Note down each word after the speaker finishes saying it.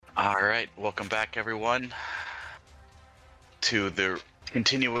All right, welcome back, everyone, to the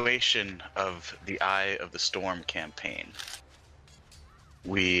continuation of the Eye of the Storm campaign.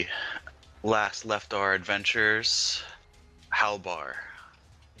 We last left our adventurers, Halbar,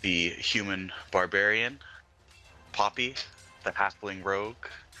 the human barbarian, Poppy, the halfling rogue,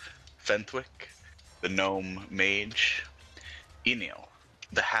 Fenthwick, the gnome mage, Enil,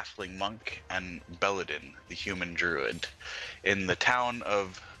 the halfling monk, and Belladin, the human druid, in the town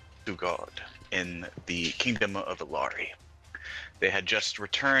of Sugod, in the kingdom of Ilari. They had just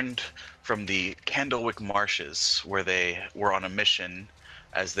returned from the Candlewick Marshes, where they were on a mission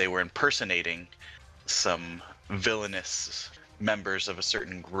as they were impersonating some villainous members of a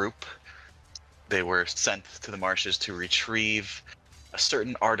certain group. They were sent to the marshes to retrieve a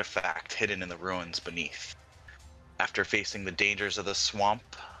certain artifact hidden in the ruins beneath. After facing the dangers of the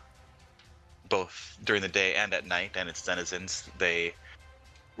swamp, both during the day and at night, and its denizens, they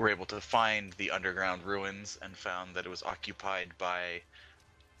were able to find the underground ruins and found that it was occupied by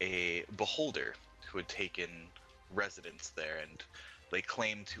a beholder who had taken residence there and lay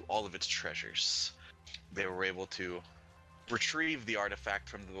claim to all of its treasures. They were able to retrieve the artifact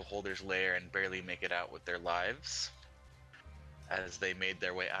from the beholder's lair and barely make it out with their lives. As they made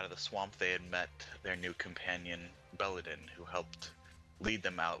their way out of the swamp, they had met their new companion, Belladin, who helped lead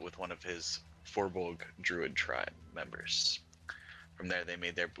them out with one of his Forborg Druid tribe members. From there, they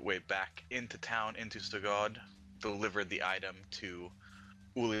made their way back into town, into Stogod, delivered the item to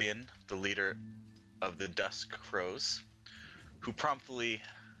Ulian, the leader of the Dusk Crows, who promptly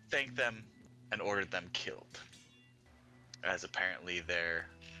thanked them and ordered them killed, as apparently their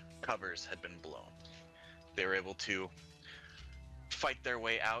covers had been blown. They were able to fight their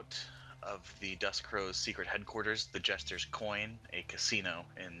way out of the Dusk Crows' secret headquarters, the Jester's Coin, a casino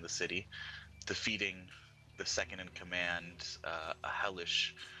in the city, defeating the second in command, a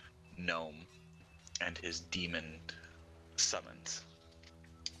hellish gnome, and his demon summons.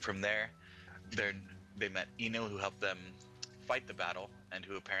 From there, they met Enil, who helped them fight the battle, and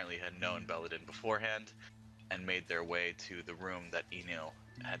who apparently had known Belladin beforehand, and made their way to the room that Enil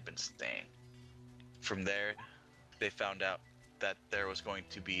had been staying. From there, they found out that there was going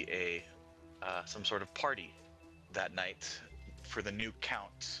to be some sort of party that night for the new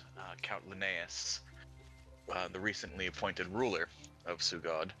Count, Count Linnaeus. The recently appointed ruler of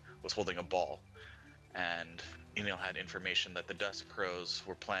Sugod was holding a ball, and Enil had information that the Dusk Crows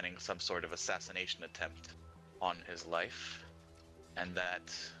were planning some sort of assassination attempt on his life, and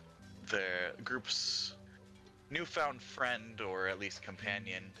that the group's newfound friend, or at least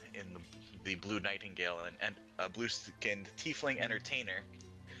companion, in the Blue Nightingale, and a blue-skinned tiefling entertainer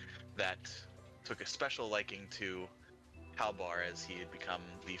that took a special liking to Halbar as he had become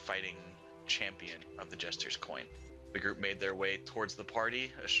the fighting champion of the Jester's Coin. The group made their way towards the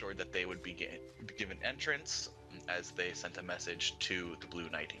party, assured that they would be given entrance, as they sent a message to the Blue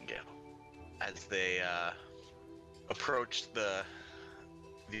Nightingale. As they approached the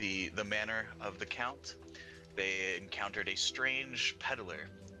manor of the Count, they encountered a strange peddler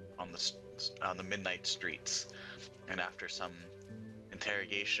on the midnight streets, and after some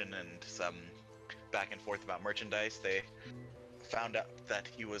interrogation and some back and forth about merchandise, they found out that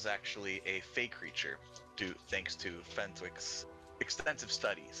he was actually a fey creature, thanks to Fenthwick's extensive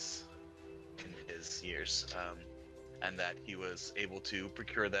studies in his years, and that he was able to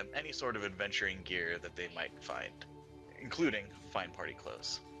procure them any sort of adventuring gear that they might find, including fine party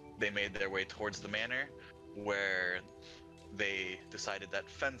clothes. They made their way towards the manor, where they decided that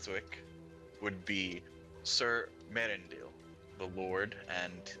Fenthwick would be Sir Merendil, the Lord,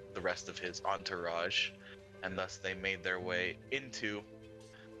 and the rest of his entourage, and thus they made their way into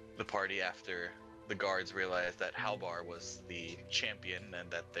the party after the guards realized that Halbar was the champion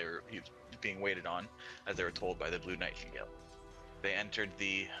and that they were being waited on, as they were told by the Blue Nightingale. They entered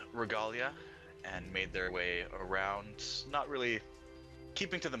the regalia and made their way around, not really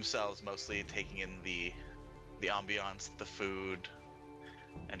keeping to themselves, mostly taking in the ambiance, the food,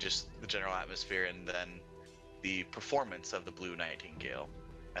 and just the general atmosphere, and then the performance of the Blue Nightingale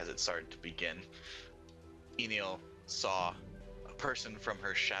as it started to begin. Enil saw a person from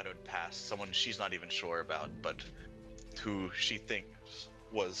her shadowed past, someone she's not even sure about, but who she thinks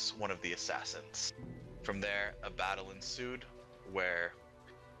was one of the assassins. From there, a battle ensued, where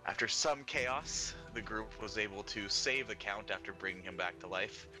after some chaos, the group was able to save the Count after bringing him back to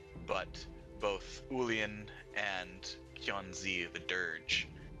life, but both Ulian and Kyonzi, the Dirge,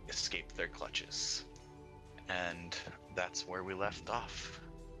 escaped their clutches. And that's where we left off.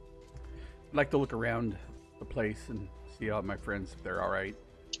 I'd like to look around the place and see all my friends, if they're all right.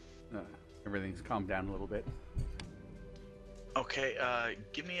 Everything's calmed down a little bit. Okay,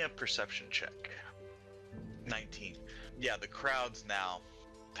 give me a perception check. 19. Yeah, the crowds now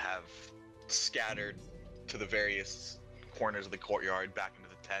have scattered to the various corners of the courtyard, back into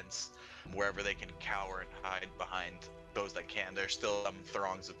the tents, wherever they can cower and hide behind those that can. There's still some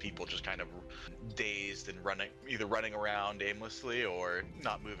throngs of people just kind of dazed and either running around aimlessly or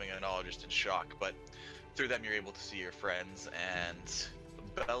not moving at all, just in shock. But through them, you're able to see your friends, and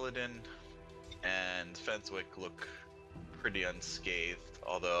Belladin and Fenswick look pretty unscathed,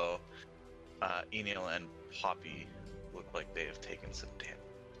 although Enil and Poppy look like they have taken some damage.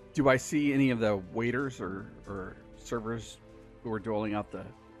 Do I see any of the waiters or servers who are doling out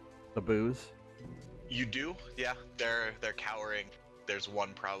the booze? You do, yeah. They're cowering. There's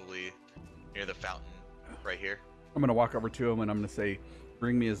one probably near the fountain right here. I'm gonna walk over to him and I'm gonna say,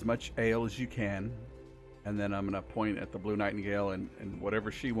 "Bring me as much ale as you can," and then I'm gonna point at the Blue Nightingale and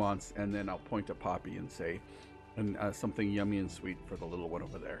whatever she wants, and then I'll point to Poppy and say, "And something yummy and sweet for the little one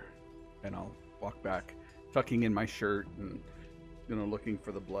over there." And I'll walk back, tucking in my shirt and looking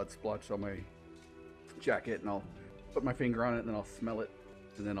for the blood splotch on my jacket, and I'll put my finger on it and then I'll smell it,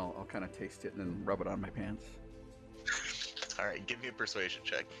 and then I'll kind of taste it and then rub it on my pants. All right, give me a persuasion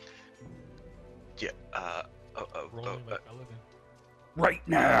check. Yeah. Rolling like Belladin. Right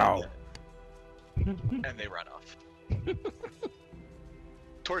now. And they run off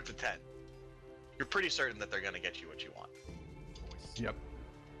towards the tent. You're pretty certain that they're gonna get you what you want. Yep.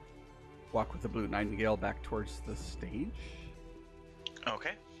 Walk with the Blue Nightingale back towards the stage.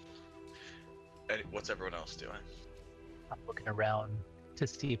 Okay. And what's everyone else doing? I'm looking around to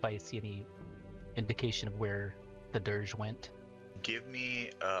see if I see any indication of where the dirge went. Give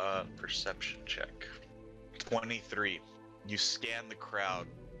me a perception check. 23. You scan the crowd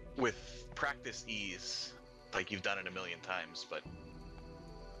with practiced ease, like you've done it a million times, but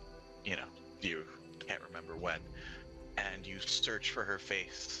you can't remember when. And you search for her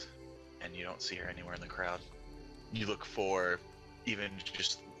face, and you don't see her anywhere in the crowd. You look for even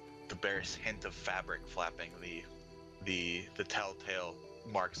just the barest hint of fabric flapping, the telltale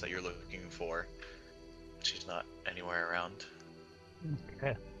marks that you're looking for. She's not anywhere around.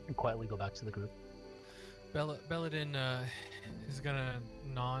 Okay. And quietly go back to the group. Belladin is gonna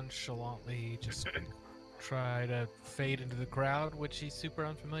nonchalantly just try to fade into the crowd, which he's super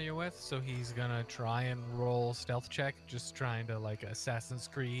unfamiliar with. So he's gonna try and roll stealth check, just trying to, like Assassin's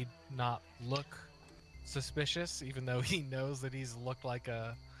Creed, not look suspicious, even though he knows that he's looked like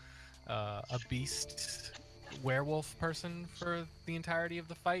a beast werewolf person for the entirety of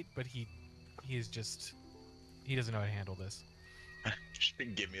the fight. But he doesn't know how to handle this.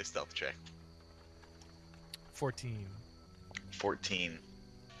 Give me a stealth check. 14. 14.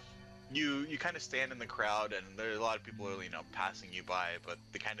 You kind of stand in the crowd, and there are a lot of people passing you by, but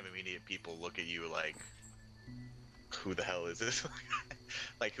the kind of immediate people look at you like, who the hell is this?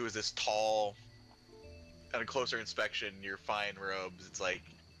 Like, who is this tall? At a closer inspection, your fine robes, it's like,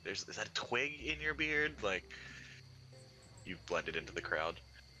 is that a twig in your beard? Like, you've blended into the crowd.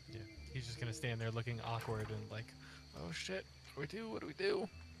 Yeah, he's just gonna stand there looking awkward and like, oh shit, what do we do?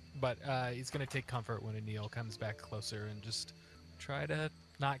 But he's gonna take comfort when Anil comes back closer and just try to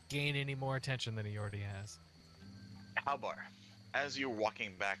not gain any more attention than he already has. Halbar, as you're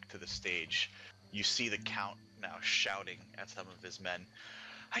walking back to the stage, you see the Count now shouting at some of his men,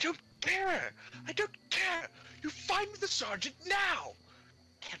 "I don't care! I don't care! You find me the sergeant now!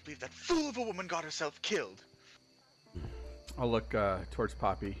 Can't believe that fool of a woman got herself killed." I'll look towards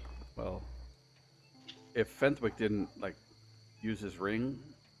Poppy. Well, if Fenthwick didn't use his ring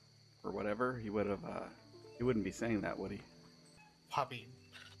or whatever, he wouldn't be saying that, would he? Poppy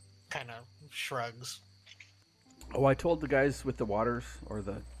kind of shrugs. Oh, I told the guys with the waters or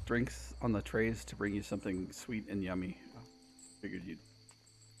the drinks on the trays to bring you something sweet and yummy. Figured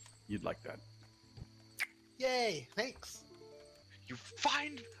you'd like that. Yay! Thanks. You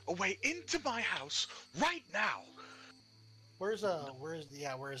find a way into my house right now! Where's the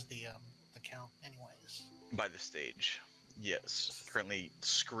Count, anyways? By the stage. Yes, currently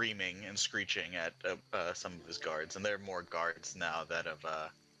screaming and screeching at some of his guards, and there are more guards now that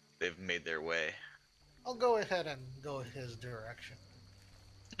they've made their way. I'll go ahead and go his direction.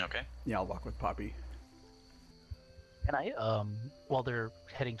 Okay. Yeah, I'll walk with Poppy. Can I, while they're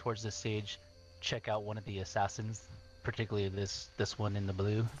heading towards the stage, check out one of the assassins, particularly this one in the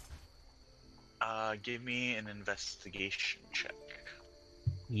blue? Give me an investigation check.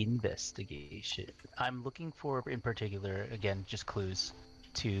 Investigation. I'm looking for, in particular, again, just clues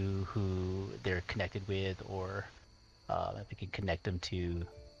to who they're connected with, or if we can connect them to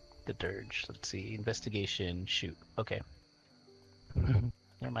the dirge. Let's see. Investigation. Shoot. Okay.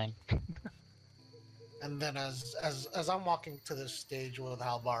 Never mind. And then as I'm walking to this stage with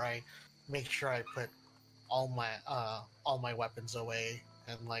Halvar, I make sure I put all my weapons away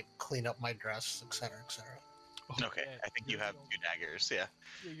and like clean up my dress, etc., etc. Okay, yeah, I think you you're the have only- 2 daggers. Yeah.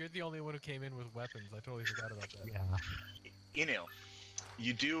 Yeah, you're the only one who came in with weapons. I totally forgot about that. Yeah. Enil,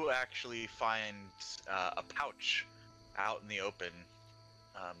 you do actually find a pouch out in the open,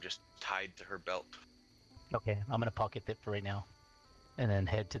 just tied to her belt. Okay, I'm gonna pocket it for right now, and then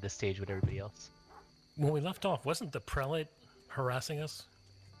head to the stage with everybody else. When we left off, wasn't the prelate harassing us?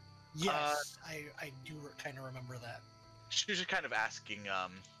 Yes, I do kind of remember that. She was just kind of asking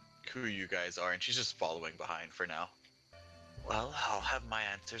who you guys are, and she's just following behind for now. Well, I'll have my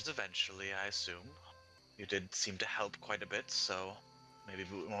answers eventually, I assume. You did seem to help quite a bit, so maybe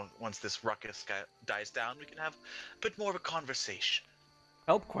once this ruckus dies down, we can have a bit more of a conversation.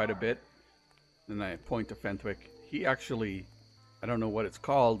 Helped quite a bit. And I point to Fenwick. He actually, I don't know what it's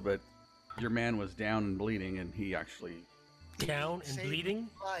called, but your man was down and bleeding, and he actually Down and Saved bleeding?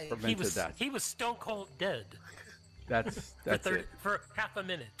 my life. prevented that. He was stone cold dead That's it. for half a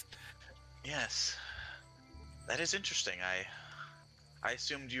minute. Yes, that is interesting. I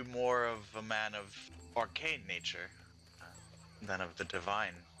assumed you more of a man of arcane nature than of the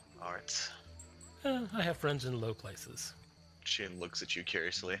divine arts. I have friends in low places. She looks at you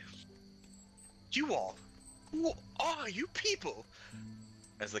curiously. You all, who are you people?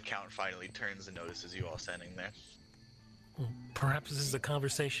 As the Count finally turns and notices you all standing there. Perhaps this is a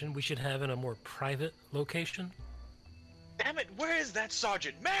conversation we should have in a more private location? Damn it, where is that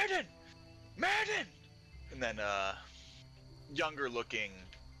sergeant? Meriden! Meriden! And then younger looking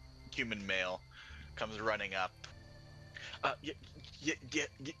human male comes running up.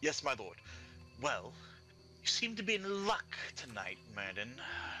 Yes, my lord. Well, you seem to be in luck tonight, Meriden.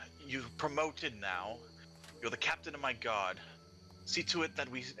 You're promoted now. You're the captain of my guard. See to it that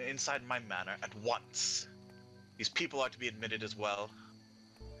we inside my manor at once. These people are to be admitted as well.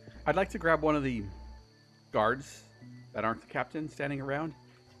 I'd like to grab one of the guards that aren't the captain standing around.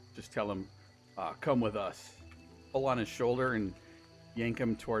 Just tell him, come with us. Pull on his shoulder and yank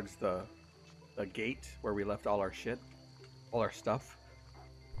him towards the gate where we left all our shit, all our stuff.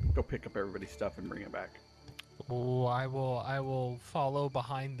 Go pick up everybody's stuff and bring it back. Oh, I will follow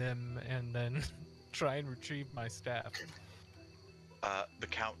behind them and then try and retrieve my staff. The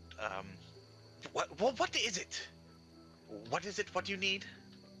Count, what is it? What is it? What do you need?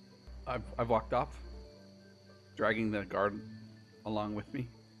 I've walked off, dragging the guard along with me,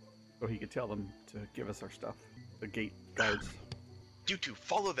 so he could tell them to give us our stuff. The gate guards. You two,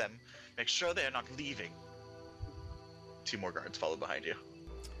 follow them. Make sure they are not leaving. 2 more guards follow behind you.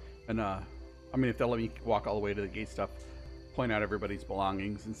 And if they'll let me walk all the way to the gate stuff, point out everybody's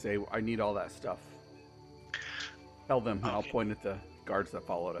belongings and say, I need all that stuff. Tell them, and I'll Okay. point at the guards that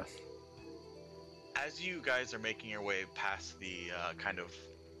followed us. As you guys are making your way past the kind of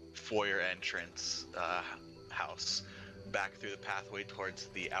foyer entrance house, back through the pathway towards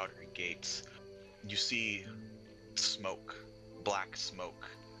the outer gates, you see smoke, black smoke,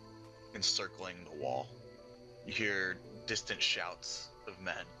 encircling the wall. You hear distant shouts of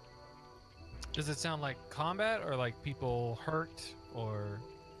men. Does it sound like combat or like people hurt or?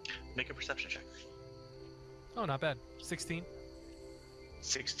 Make a perception check. Oh, not bad. 16.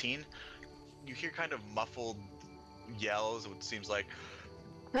 16. You hear kind of muffled yells, what seems like,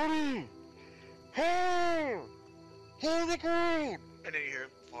 "Ready! Hold! Hold the ground!" And then you hear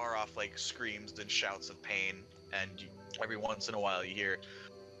far off like screams and shouts of pain, and every once in a while you hear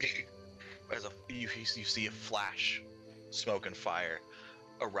you see a flash, smoke and fire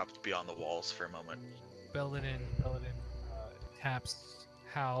erupt beyond the walls for a moment. Belladin taps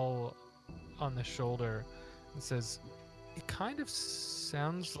Hal on the shoulder and says, "It kind of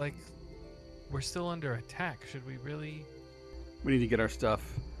sounds like we're still under attack. Should we really?" We need to get our stuff,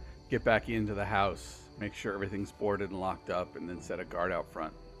 get back into the house, make sure everything's boarded and locked up, and then set a guard out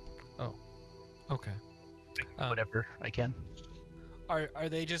front. Oh, okay. Whatever I can. Are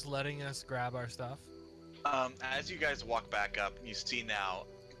they just letting us grab our stuff? As you guys walk back up, you see now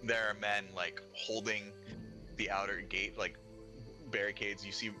there are men like holding the outer gate, like barricades.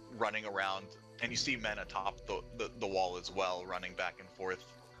 You see running around, and you see men atop the wall as well, running back and forth.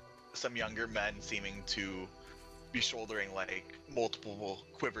 Some younger men seeming to be shouldering like multiple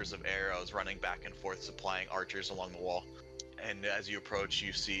quivers of arrows, running back and forth, supplying archers along the wall. And as you approach,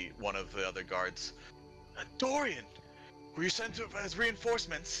 you see one of the other guards. Dorian, were you sent as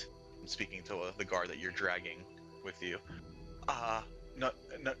reinforcements? I'm speaking to the guard that you're dragging with you. No,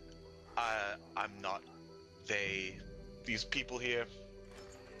 I'm not. These people here,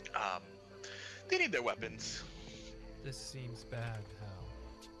 they need their weapons. This seems bad, Hal.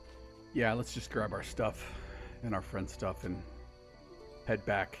 Yeah, let's just grab our stuff and our friend's stuff and head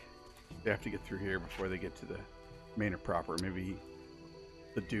back. They have to get through here before they get to the manor proper. Maybe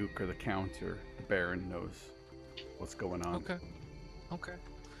the Duke or the Count or the Baron knows what's going on. Okay.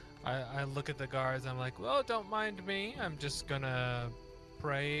 I look at the guards. I'm like, well, don't mind me. I'm just gonna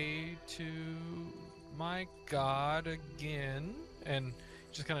pray to my god again, and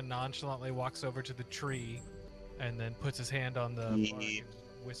just kind of nonchalantly walks over to the tree, and then puts his hand on the bark and The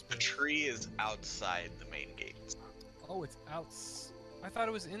whispers. tree is outside the main gates. Oh, it's out. I thought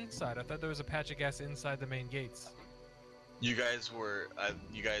it was inside. I thought there was a patch of gas inside the main gates. You guys were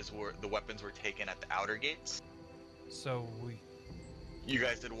the weapons were taken at the outer gates. So You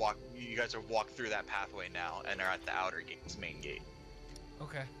guys have walked through that pathway now and are at the outer gates, main gate.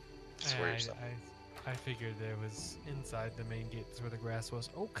 okay. Swear yourself. I figured there was inside the main gate. That's where the grass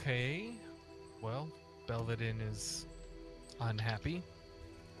was. Okay. Well, Belvedin is unhappy.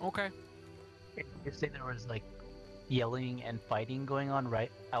 Okay. You say there was like yelling and fighting going on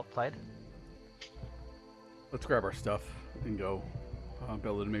right outside? Let's grab our stuff and go.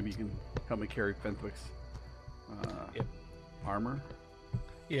 Belden, maybe you can help me carry Fenthwick's Yep. armor.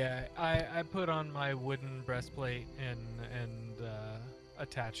 Yeah, I put on my wooden breastplate and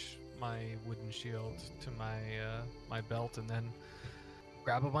attach my wooden shield to my belt, and then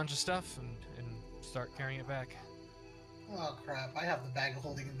grab a bunch of stuff and start carrying it back. Oh crap! I have the bag of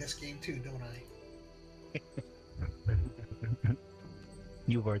holding in this game too, don't I?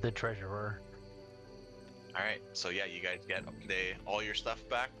 You were the treasurer. All right, so yeah, you guys get all your stuff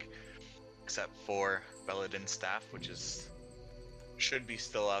back, except for Belladin's staff, which should be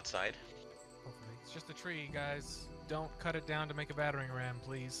still outside. Hopefully. It's just a tree, guys. Don't cut it down to make a battering ram,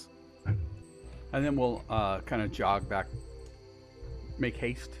 please. And then we'll kind of jog back, make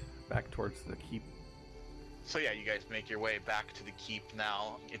haste back towards the keep. So yeah, you guys make your way back to the keep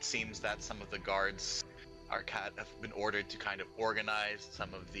now. It seems that some of the guards have been ordered to kind of organize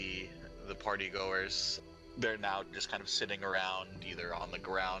some of the party goers. They're now just kind of sitting around, either on the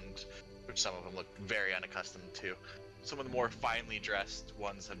ground, which some of them look very unaccustomed to. Some of the more finely dressed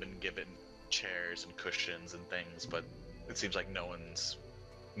ones have been given chairs and cushions and things, but it seems like no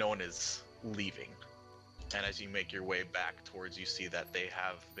one is leaving. And as you make your way back towards, you see that they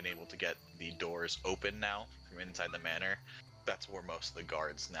have been able to get the doors open now from inside the manor. That's where most of the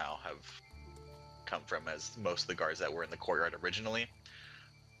guards now have come from, as most of the guards that were in the courtyard originally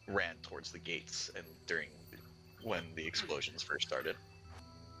ran towards the gates and when the explosions first started.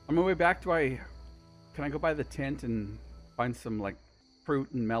 On my way back, can I go by the tent and find some like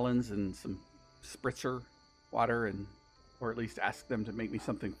fruit and melons and some spritzer water, or at least ask them to make me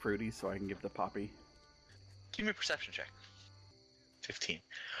something fruity so I can give the Poppy? Give me a perception check. 15.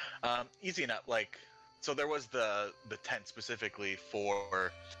 Easy enough. So there was the tent specifically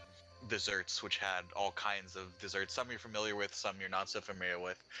for desserts, which had all kinds of desserts. Some you're familiar with, some you're not so familiar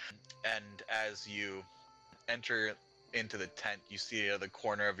with. And as you enter into the tent, you see at the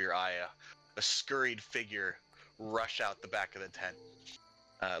corner of your eye a scurried figure rush out the back of the tent.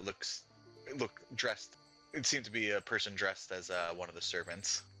 Look dressed. It seemed to be a person dressed as one of the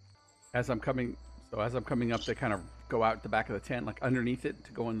servants. As I'm coming up, they kind of go out the back of the tent, like underneath it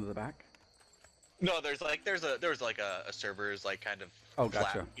to go into the back. No, there was a server's like kind of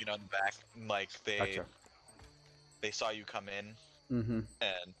gotcha. flap, in the back. Like Gotcha. they saw you come in Mm-hmm.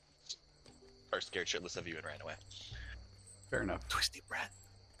 and are scared shitless of you and ran away. Fair enough. Twisty bread.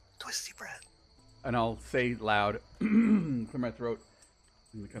 And I'll say loud, clear my throat,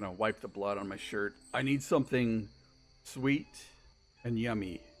 and kind of wipe the blood on my shirt. I need something sweet and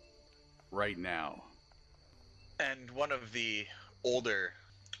yummy right now. And one of the older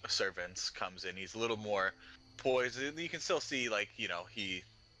servants comes in. He's a little more poised. You can still see,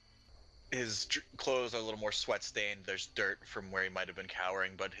 his clothes are a little more sweat stained. There's dirt from where he might have been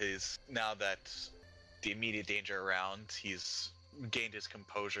cowering, but now that the immediate danger around, he's gained his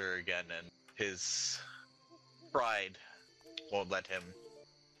composure again, and his pride won't let him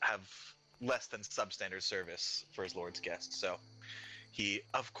have less than substandard service for his lord's guests. So he,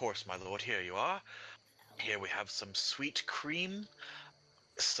 of course, my lord, here you are. Here we have some sweet cream,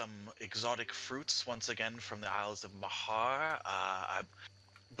 some exotic fruits, once again from the Isles of Mahar. I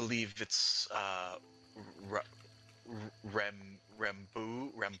believe it's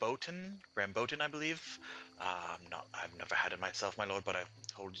Rambotan, I believe. I've never had it myself, my lord, but I've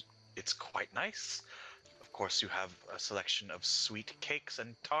told you it's quite nice. Of course, you have a selection of sweet cakes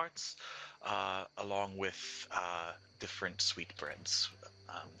and tarts, along with different sweet breads.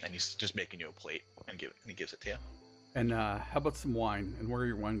 And he's just making you a plate and he gives it to you. And how about some wine? And where are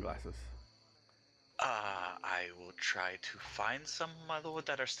your wine glasses? I will try to find some, my lord,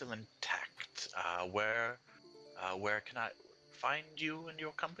 that are still intact. Where can I find you and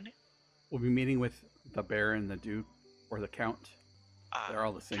your company? We'll be meeting with the Baron, the Duke, or the Count. They're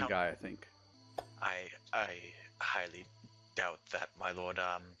all the same Count- guy, I think. I highly doubt that, my lord.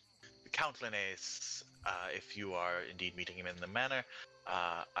 The Count Linnaeus, if you are indeed meeting him in the manor,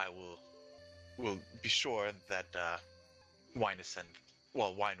 I will be sure that wine is sent.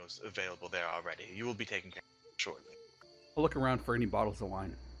 Well, wine was available there already. You will be taken care of shortly. I'll look around for any bottles of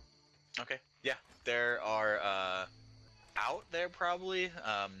wine. Okay. Yeah, there are out there probably.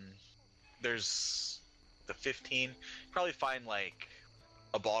 There's the 15. You probably find like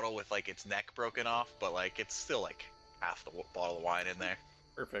a bottle with like its neck broken off, but like it's still like half the bottle of wine in there.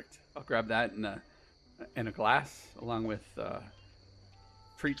 Perfect. I'll grab that in a glass along with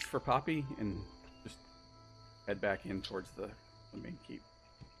treats for Poppy and just head back in towards the main keep.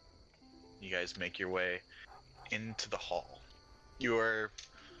 You guys make your way into the hall. You are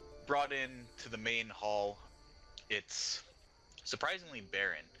brought in to the main hall. It's surprisingly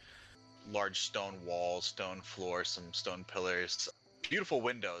barren. Large stone walls, stone floor, some stone pillars, beautiful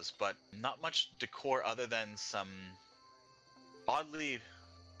windows, but not much decor other than some oddly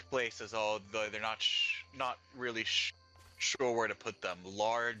places, although they're not really sure where to put them.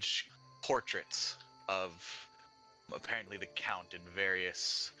 Large portraits of apparently the Count in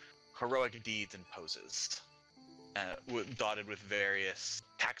various heroic deeds and poses, dotted with various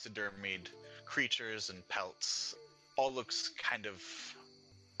taxidermied creatures and pelts. All looks kind of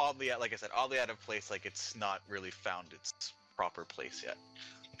oddly, like I said, oddly out of place, like it's not really found its proper place yet.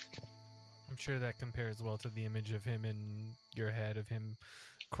 I'm sure that compares well to the image of him in your head, of him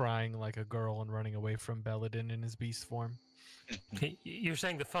crying like a girl and running away from Belladin in his beast form. Okay, you're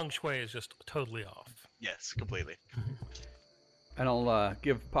saying the feng shui is just totally off. Yes, completely. And I'll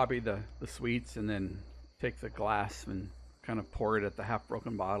give Poppy the sweets and then take the glass and kind of pour it at the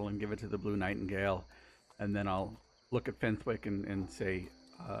half-broken bottle and give it to the Blue Nightingale. And then I'll look at Fenthwick and say,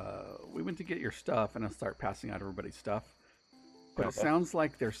 we went to get your stuff, and I'll start passing out everybody's stuff. But it sounds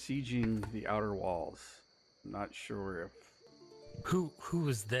like they're sieging the outer walls. I'm not sure if... Who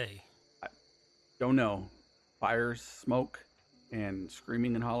is they? Don't know. Fires, smoke, and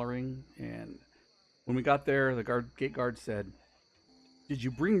screaming and hollering. And when we got there, the gate guard said, "Did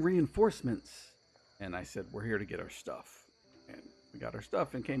you bring reinforcements?" And I said, "We're here to get our stuff." And we got our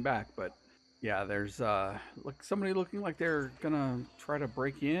stuff and came back. But yeah, there's somebody looking like they're gonna try to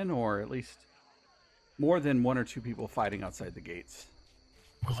break in, or at least more than one or two people fighting outside the gates.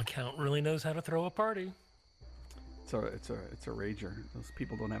 Well, the Count really knows how to throw a party. It's a rager. Those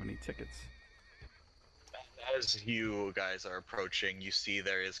people don't have any tickets. As you guys are approaching, you see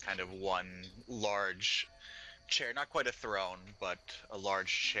there is kind of one large chair, not quite a throne, but a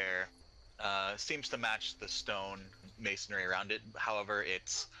large chair. Seems to match the stone masonry around it. However,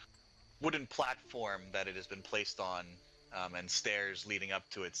 its wooden platform that it has been placed on and stairs leading up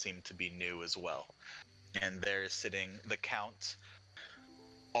to it seem to be new as well. And there is sitting the Count,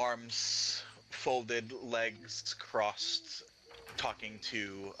 arms folded, legs crossed, talking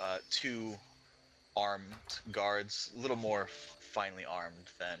to two armed guards, a little more finely armed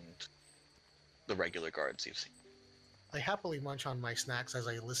than the regular guards you've seen. I happily munch on my snacks as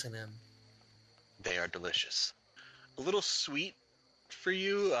I listen in. They are delicious. A little sweet for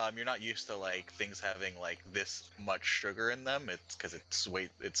you. You're not used to like things having like this much sugar in them. It's because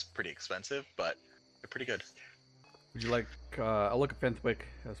it's pretty expensive, but they're pretty good. Would you like? I'll look at Fenthwick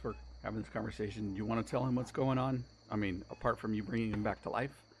as we're having this conversation. Do you want to tell him what's going on? I mean, apart from you bringing him back to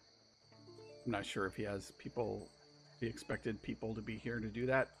life, I'm not sure if he expected people to be here to do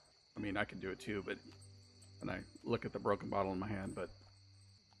that. I mean, I could do it too, but and I look at the broken bottle in my hand, but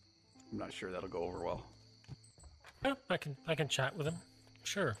I'm not sure that'll go over well. Yeah, I can chat with him.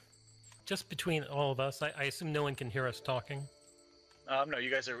 Sure. Just between all of us, I assume no one can hear us talking. No,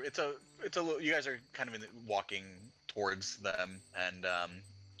 you guys are. You guys are kind of walking towards them, and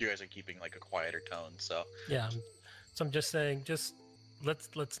you guys are keeping like a quieter tone. So Yeah. So I'm just saying,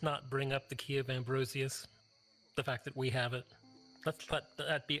 let's not bring up the key of Ambrosius. The fact that we have it. Let's let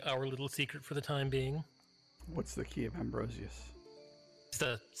that be our little secret for the time being. What's the key of Ambrosius?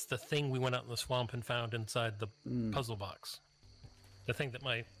 It's the thing we went out in the swamp and found inside the puzzle box. The thing that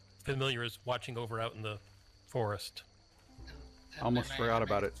my familiar is watching over out in the forest. Almost forgot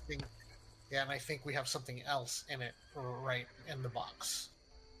about it. Yeah, and I think we have something else in it right in the box.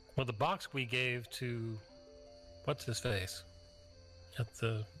 Well, the box we gave to what's his face at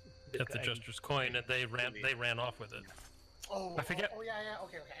the Jester's Coin, and they ran off with it. Oh, I forget. Oh, yeah,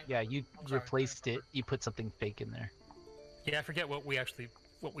 okay. Yeah, you I'm sorry. replaced it. You put something fake in there. Yeah, I forget what we actually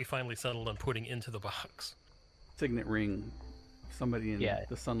what we finally settled on putting into the box. Signet ring. Somebody in Yeah.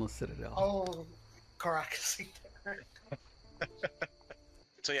 the Sunless Citadel. Oh, Caracas.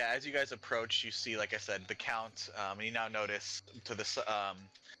 So yeah, as you guys approach, you see, like I said, the Count. And you now notice to the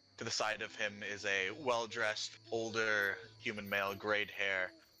side of him is a well-dressed, older human male, grayed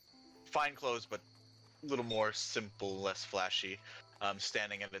hair, fine clothes, but a little more simple, less flashy,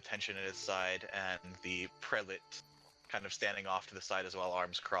 standing at attention at his side, and the prelate kind of standing off to the side as well,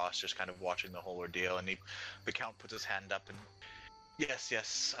 arms crossed, just kind of watching the whole ordeal. And the Count puts his hand up and,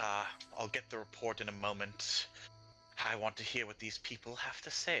 yes, I'll get the report in a moment. I want to hear what these people have to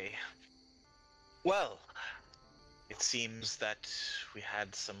say. Well, it seems that we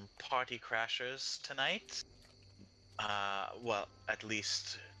had some party crashers tonight. Well, at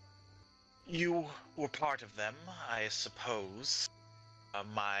least you were part of them, I suppose.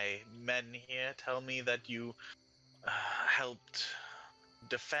 My men here tell me that you helped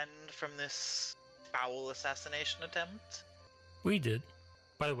defend from this foul assassination attempt. We did.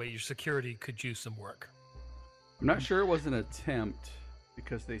 By the way, your security could use some work. I'm not sure it was an attempt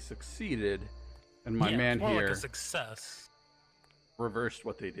because they succeeded, and my man more here like a success. reversed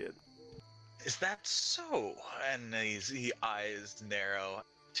what they did. Is that so? And he eyes narrow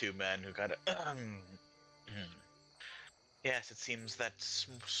two men who kind of. Yes, it seems that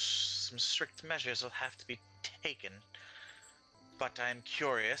some strict measures will have to be taken. But I'm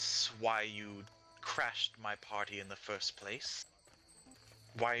curious why you crashed my party in the first place.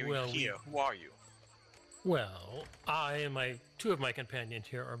 Why are you here? Who are you? Well, I and two of my companions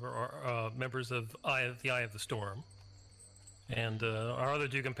here are members of the Eye of the Storm, and our other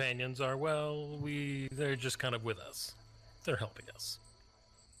two companions are they're just kind of with us. They're helping us.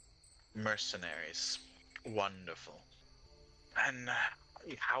 Mercenaries, wonderful. And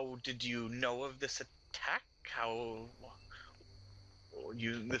how did you know of this attack?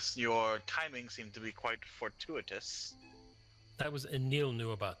 Your timing seemed to be quite fortuitous. That was Enil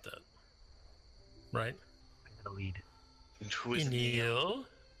knew about that, right? The lead. And who is Enil?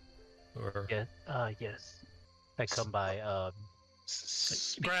 Or Yes. I come by.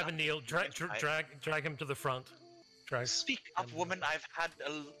 grab Enil, drag him to the front. Speak up, woman. I've had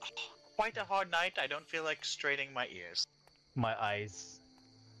quite a hard night. I don't feel like straining my ears. My eyes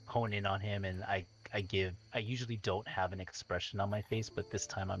hone in on him, and I usually don't have an expression on my face, but this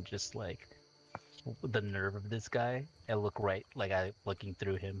time I'm just like, the nerve of this guy. I look right, like I'm looking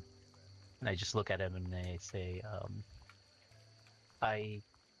through him, and I just look at him and I say, I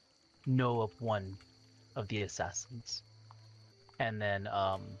know of one of the assassins. And then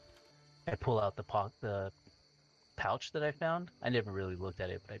I pull out the pouch that I found. I never really looked at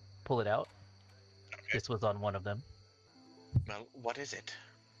it, but I pull it out. Okay. This was on one of them. Well, what is it?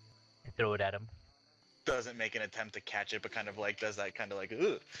 I throw it at him. Doesn't make an attempt to catch it, but kind of like does that kind of like,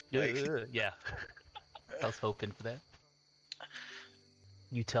 ugh. Like, Yeah. I was hoping for that.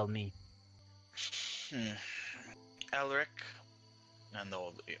 You tell me. Elric, and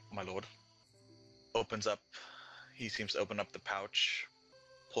my lord, opens up. He seems to open up the pouch,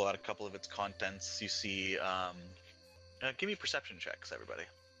 pull out a couple of its contents. You see, give me perception checks, everybody.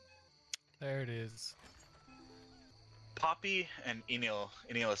 There it is. Poppy and Enil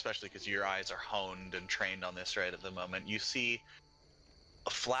especially, because your eyes are honed and trained on this right at the moment, you see a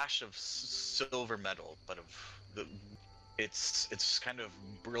flash of silver metal, but its kind of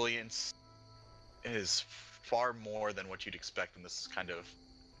brilliance is far more than what you'd expect in this kind of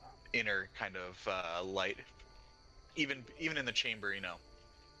inner kind of light. Even in the chamber,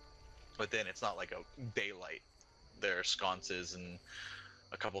 within it's not like a daylight. There are sconces and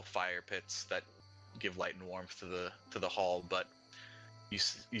a couple fire pits that give light and warmth to the hall, but you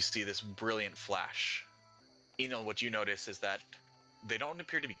see this brilliant flash. What you notice is that they don't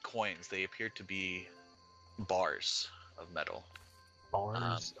appear to be coins; they appear to be bars of metal.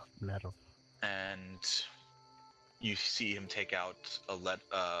 Bars of metal. And you see him take out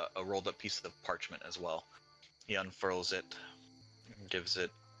a rolled up piece of parchment as well. He unfurls it, gives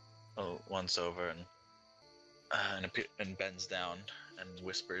it a once over, and bends down and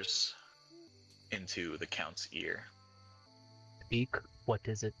whispers into the Count's ear. Speak. What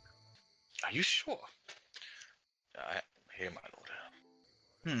is it? Are you sure? Here, my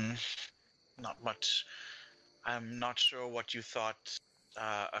lord. Not much. I'm not sure what you thought.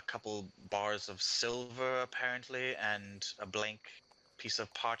 A couple bars of silver, apparently, and a blank piece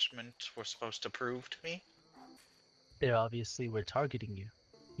of parchment were supposed to prove to me. They obviously were targeting you.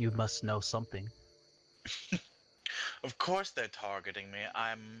 You must know something. Of course they're targeting me.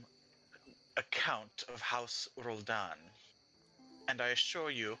 I'm a count of House Roldan. And I assure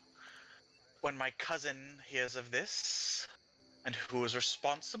you, when my cousin hears of this, And who is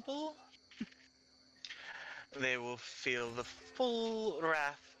responsible? They will feel the full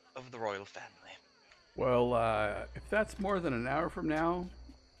wrath of the royal family. Well, if that's more than an hour from now,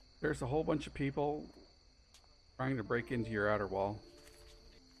 there's a whole bunch of people trying to break into your outer wall.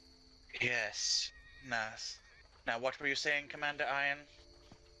 Yes. Nice. Now, what were you saying, Commander Iron?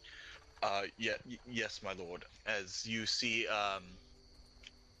 Yes, my lord. As you see,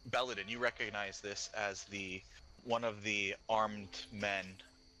 Belladin, you recognize this as one of the armed men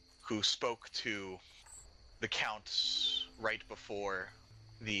who spoke to the Count right before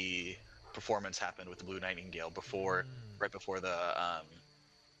the performance happened with the Blue Nightingale, right before the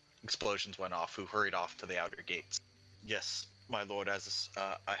explosions went off, who hurried off to the outer gates. Yes, my lord, as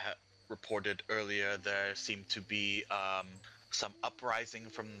I had reported earlier, there seemed to be some uprising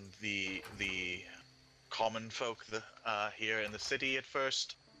from the common folk here in the city at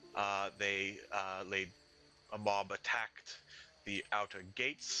first. A mob attacked the outer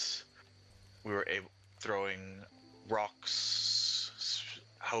gates. We were throwing rocks,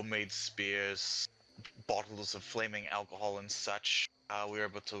 homemade spears, bottles of flaming alcohol and such. We were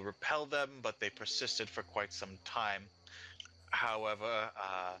able to repel them, but they persisted for quite some time. However,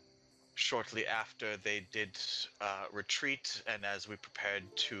 shortly after, they did retreat, and as we prepared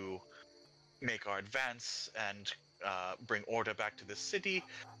to make our advance and bring order back to the city,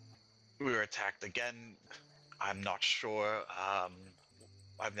 we were attacked again. I'm not sure.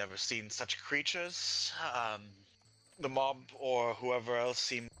 I've never seen such creatures. The mob or whoever else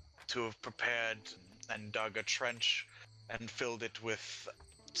seemed to have prepared and dug a trench and filled it with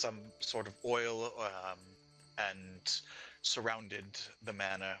some sort of oil and surrounded the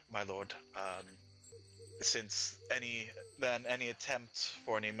manor, my lord. Since any attempt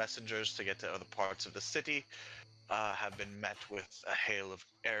for any messengers to get to other parts of the city have been met with a hail of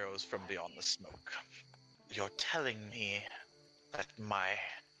arrows from beyond the smoke. You're telling me that my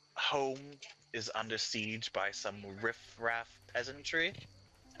home is under siege by some riff-raff peasantry?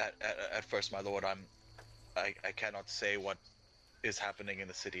 At first, my lord, I cannot say what is happening in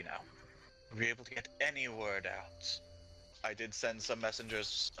the city now. Were you able to get any word out? I did send some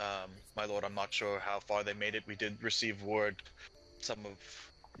messengers, my lord. I'm not sure how far they made it. We did receive word. Some of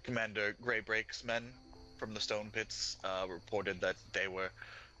Commander Greybreak's men from the Stone Pits reported that they were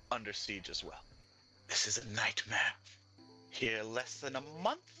under siege as well. This is a nightmare. Here less than a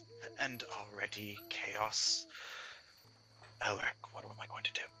month, and already chaos. Elric, what am I going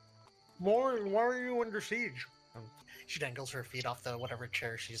to do? Lauren, why are you under siege? She dangles her feet off the whatever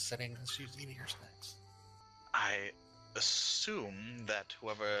chair she's sitting as she's eating her snacks. I assume that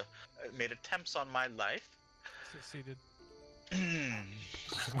whoever made attempts on my life Succeeded.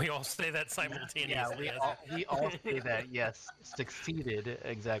 We all say that simultaneously. Yeah, we all say that. Yes, succeeded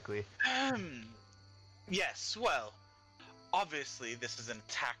exactly. Yes, well, obviously this is an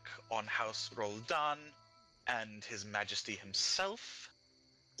attack on House Roldan and His Majesty himself.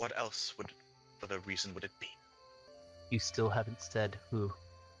 What else other reason would it be? You still haven't said who.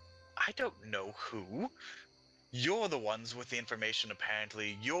 I don't know who. You're the ones with the information,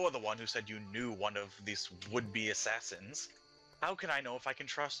 apparently. You're the one who said you knew one of these would-be assassins. How can I know if I can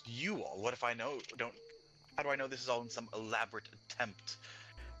trust you all? What if I don't... How do I know this is all in some elaborate attempt?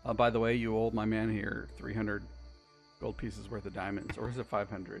 By the way, you owe my man here 300 gold pieces worth of diamonds. Or is it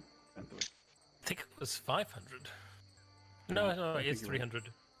 500? I think it was 500. No, it's 300.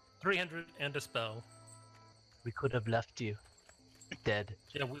 300 and a spell. We could have left you dead.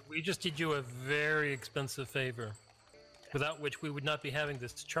 Yeah, we just did you a very expensive favor, without which we would not be having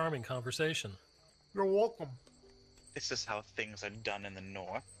this charming conversation. You're welcome. This is how things are done in the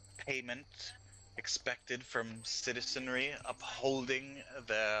north. Payment expected from citizenry upholding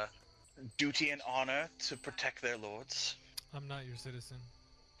their duty and honor to protect their lords. I'm not your citizen.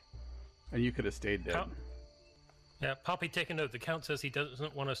 And you could have stayed dead. Yeah, Poppy, take a note. The Count says he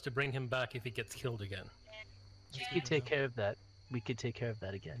doesn't want us to bring him back if he gets killed again. We could take care of that. We could take care of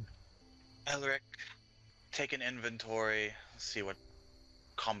that again. Elric, take an inventory, see what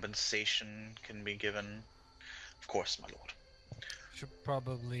compensation can be given. Of course, my lord. Should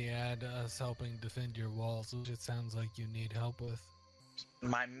probably add us helping defend your walls, which it sounds like you need help with.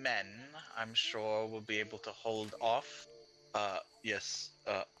 My men, I'm sure, will be able to hold off. Yes,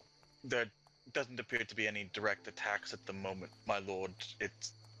 there doesn't appear to be any direct attacks at the moment, my lord.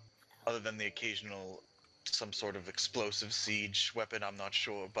 It's other than the occasional some sort of explosive siege weapon, I'm not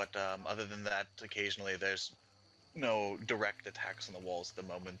sure, but other than that, occasionally there's no direct attacks on the walls at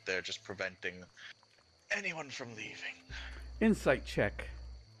the moment. They're just preventing anyone from leaving. Insight check.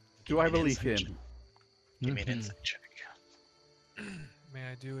 Do I believe him? Give me an insight check. May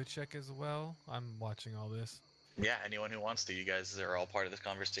I do a check as well? I'm watching all this. Yeah, anyone who wants to, you guys are all part of this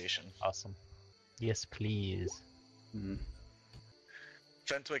conversation. Awesome. Yes, please. Mm.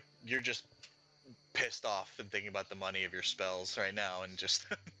 Fentwick, you're just pissed off and thinking about the money of your spells right now, and just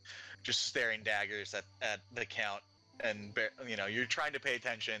just staring daggers at the count, and you're trying to pay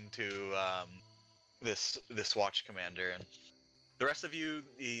attention to this watch commander, and the rest of you,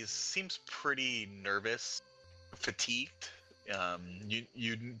 he seems pretty nervous, fatigued.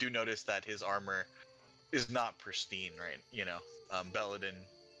 You do notice that his armor is not pristine, right? Belladin,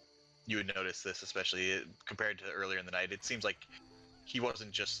 you would notice this, especially compared to earlier in the night. It seems like he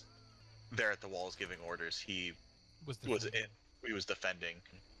wasn't just there at the walls giving orders. He was defending,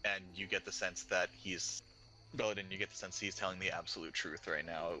 and you get the sense that Belladin. You get the sense he's telling the absolute truth right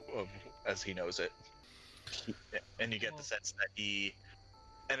now, as he knows it. And you get the sense that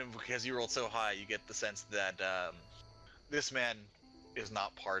and because you rolled so high, you get the sense that this man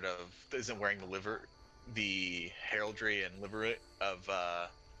isn't wearing the heraldry and livery of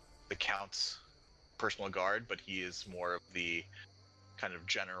the Count's personal guard, but he is more of the kind of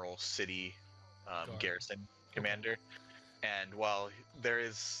general city garrison commander. And while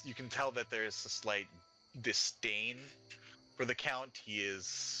you can tell that there is a slight disdain for the Count, he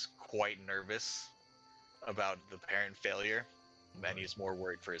is quite nervous about the apparent failure, and he's more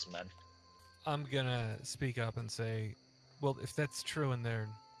worried for his men. I'm gonna speak up and say, well, if that's true, and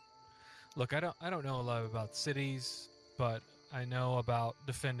look, I don't know a lot about cities, but I know about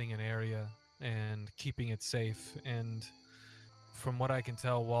defending an area and keeping it safe. And from what I can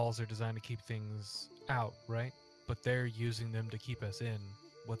tell, walls are designed to keep things out, right? But they're using them to keep us in.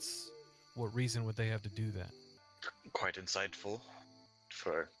 What reason would they have to do that? Quite insightful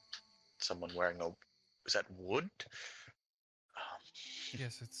for someone wearing is that wood?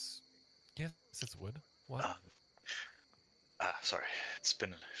 Yes, it's wood. What? Sorry, it's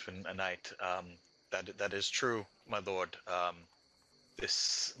been a night. That is true, my lord.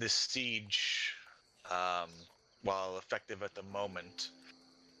 This siege, while effective at the moment,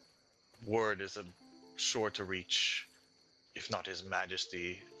 word is sure to reach, if not His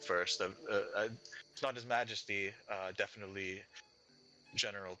Majesty first. If not His Majesty, definitely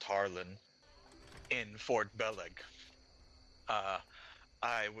General Tarlin in Fort Beleg.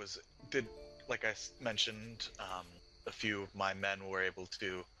 Like I mentioned, a few of my men were able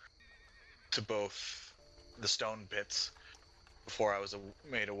to both the stone pits before I was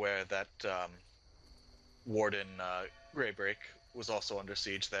made aware that Warden Greybreak was also under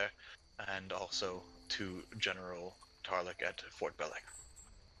siege there, and also to General Tarlick at Fort Beleg.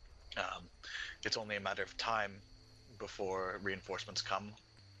 It's only a matter of time before reinforcements come.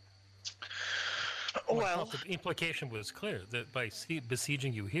 I thought the implication was clear that by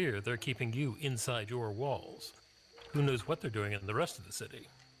besieging you here, they're keeping you inside your walls. Who knows what they're doing in the rest of the city?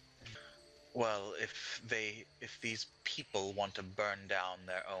 Well, if these people want to burn down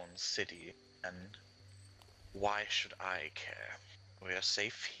their own city, then why should I care? We are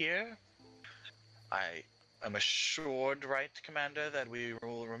safe here. I am assured, right, Commander, that we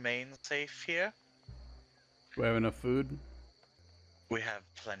will remain safe here. Do we have enough food? We have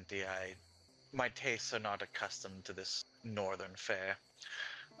plenty. My tastes are not accustomed to this northern fare.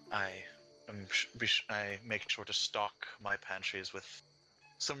 I make sure to stock my pantries with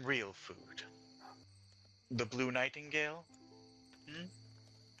some real food. The Blue Nightingale?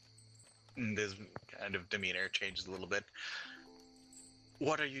 And his kind of demeanor changes a little bit.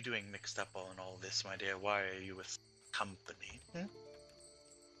 What are you doing mixed up in all this, my dear? Why are you with company?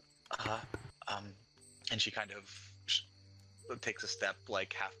 And she kind of takes a step,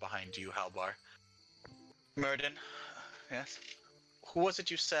 like, half behind you, Halbar. Murden, yes? Who was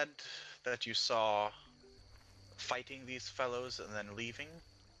it you said that you saw fighting these fellows and then leaving?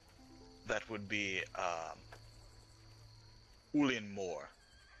 That would be, Ulian Moore,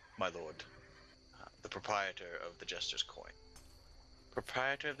 my lord. The proprietor of the Jester's Coin.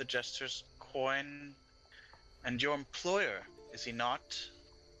 Proprietor of the Jester's Coin? And your employer, is he not?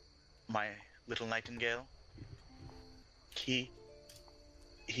 My little Nightingale? He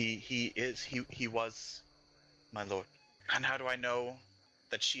was, my lord. And how do I know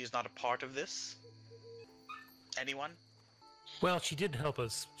that she is not a part of this? Anyone? Well, she did help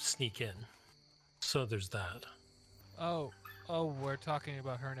us sneak in. So there's that. Oh, we're talking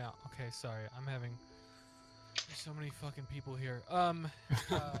about her now. Okay, sorry. There's so many fucking people here.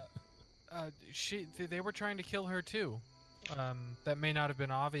 They were trying to kill her too. That may not have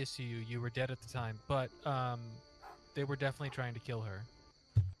been obvious to you. You were dead at the time, but they were definitely trying to kill her.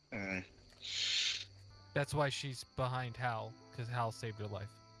 That's why she's behind Hal, because Hal saved her life.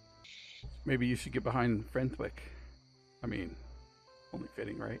 Maybe you should get behind Frentwick. I mean, only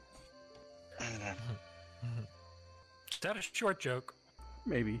fitting, right? that a short joke?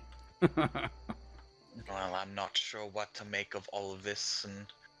 Maybe. Well, I'm not sure what to make of all of this, and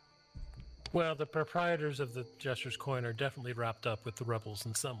Well, the proprietors of the Jester's Coin are definitely wrapped up with the rebels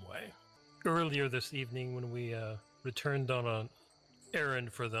in some way. Earlier this evening, when we returned on an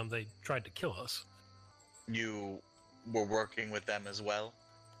errand for them, they tried to kill us. you were working with them as well?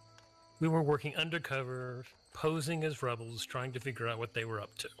 We were working undercover, posing as rebels, trying to figure out what they were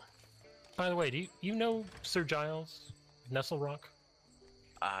up to. By the way, do you know Sir Giles Nestlerock?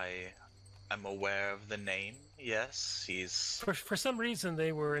 I am aware of the name, yes. He's... For some reason,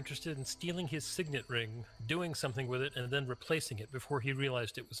 they were interested in stealing his signet ring, doing something with it, and then replacing it before he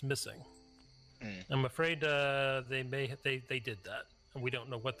realized it was missing. I'm afraid they did that, and we don't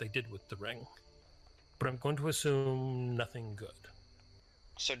know what they did with the ring. But I'm going to assume nothing good.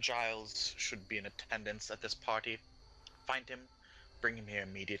 Sir Giles should be in attendance at this party. Find him, bring him here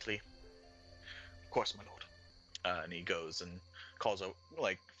immediately. Of course, my lord. And he goes and calls out,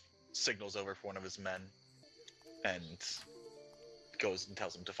 signals over for one of his men, and goes and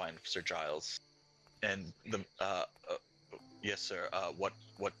tells him to find Sir Giles. And the yes, sir. What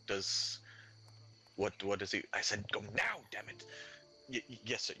does he? I said, go now, damn it.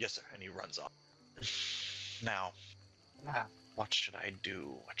 Yes, sir. Yes, sir. And he runs off. Now, what should I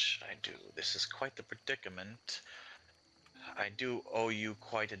do? What should I do? This is quite the predicament. I do owe you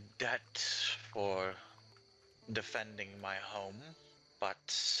quite a debt for defending my home, but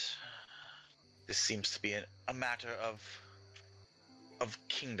this seems to be a matter of the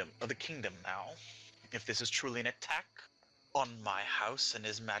kingdom now. If this is truly an attack on my house and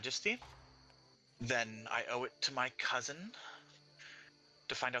His Majesty, then I owe it to my cousin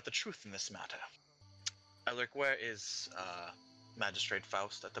to find out the truth in this matter. Alaric, where is Magistrate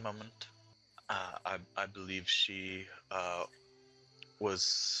Faust at the moment? I believe she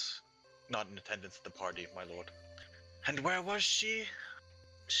was not in attendance at the party, my lord. And where was she?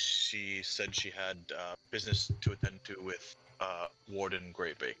 She said she had business to attend to with Warden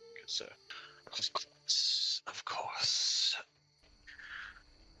Greybake, sir. Of course.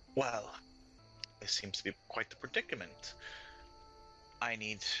 Well, this seems to be quite the predicament. I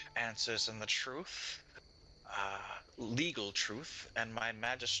need answers and the truth, legal truth, and my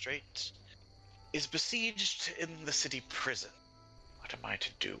magistrate is besieged in the city prison. What am I to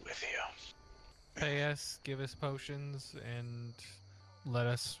do with you? Pay us, give us potions, and let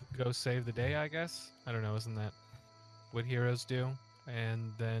us go save the day, I guess? I don't know, isn't that what heroes do?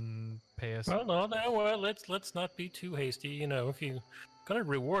 And then pay us... Well, no, well, let's not be too hasty. You know, if you're gonna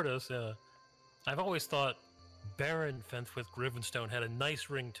reward us, I've always thought Baron Fenthwith Grivenstone had a nice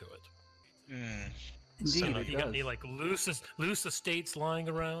ring to it. Indeed, So, it you got does. any loose estates lying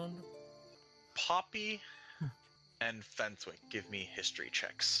around? Poppy and Fenthwick, give me history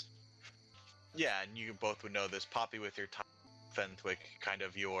checks. Yeah, and you both would know this. Poppy with your time, Fenthwick, kind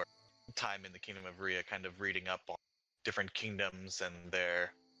of your time in the Kingdom of Rhea, kind of reading up on different kingdoms and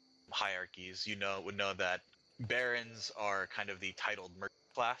their hierarchies. Would know that barons are kind of the titled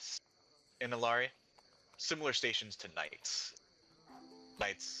merchant class in Alari. Similar stations to knights.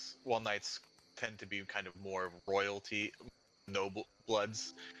 Knights tend to be kind of more royalty, noble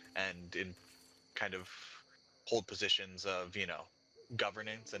bloods, and in kind of hold positions of,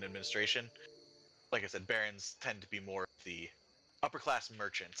 governance and administration. Like I said, barons tend to be more of the upper class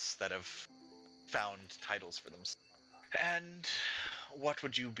merchants that have found titles for themselves. And what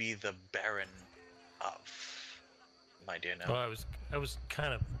would you be the baron of, my dear Well, no? I was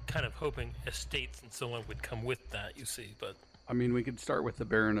kind of hoping estates and so on would come with that, you see, but I mean, we could start with the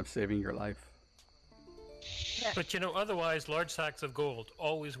Baron of saving your life. otherwise large sacks of gold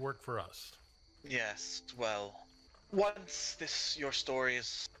always work for us. Yes, well, once your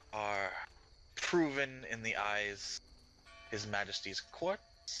stories are proven in the eyes of His Majesty's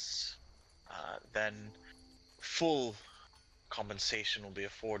courts, then full compensation will be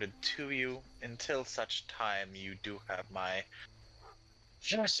afforded to you until such time you do have my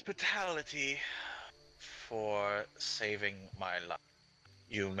hospitality for saving my life.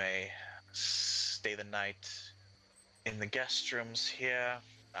 You may stay the night in the guest rooms here.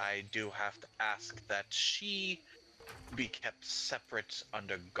 I do have to ask that she be kept separate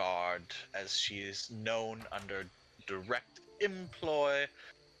under guard, as she is known under direct employ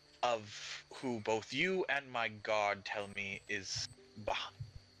of who both you and my guard tell me is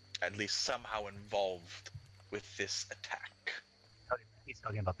at least somehow involved with this attack. He's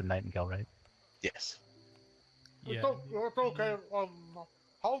talking about the Nightingale, right? Yes. Yeah. It's okay.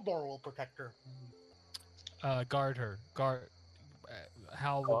 Haldor will protect her. Guard her.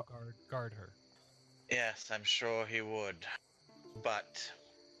 Hal will guard her. Yes, I'm sure he would. But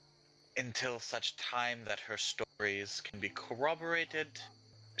until such time that her stories can be corroborated,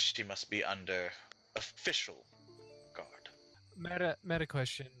 she must be under official guard. Meta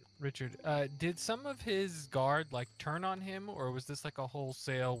question, Richard. Did some of his guard like turn on him, or was this like a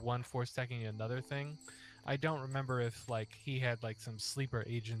wholesale one force-stacking another thing? I don't remember if like he had like some sleeper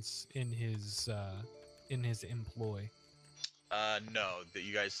agents in his employ. No, that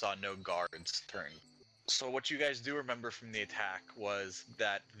you guys saw no guards turn. So what you guys do remember from the attack was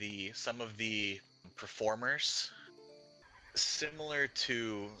that some of the performers, similar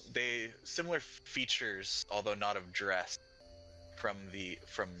features, although not of dress, from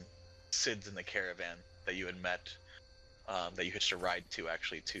Sid's in the caravan that you had met, that you hitched a ride to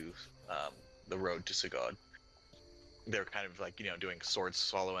actually to the road to Sagod. They're kind of like, doing sword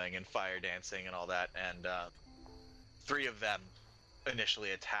swallowing and fire dancing and all that, and 3 of them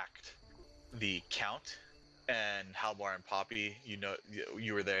initially attacked the Count, and Halbar and Poppy,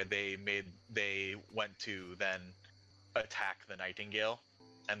 you were there. They went to then attack the Nightingale,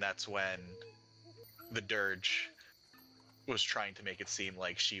 and that's when the Dirge was trying to make it seem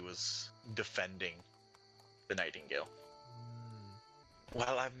like she was defending the Nightingale.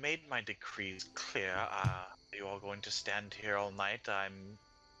 Well, I've made my decrees clear. You are going to stand here all night. I'm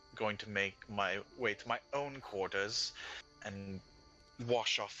going to make my way to my own quarters and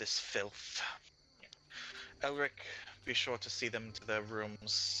wash off this filth. Elric, be sure to see them to their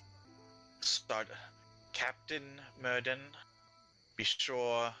rooms. Start Captain Murden. Be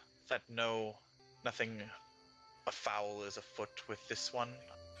sure that nothing afoul is afoot with this one.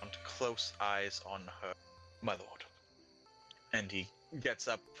 I want close eyes on her, my lord. And he gets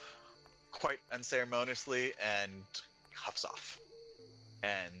up quite unceremoniously and huffs off.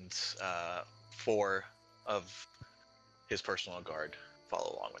 And 4 of his personal guard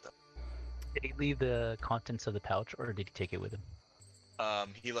follow along with him. Did he leave the contents of the pouch, or did he take it with him?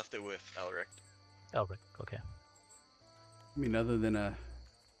 He left it with Elric. Oh, right. Okay. I mean, other than a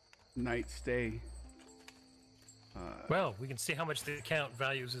night stay. Well, we can see how much the Count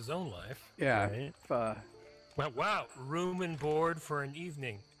values his own life. Yeah. Right? If, Well, wow, room and board for an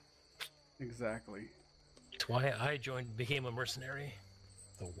evening. exactly. That's why I became a mercenary.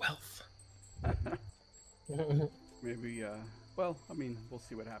 The wealth. Maybe, well, I mean, we'll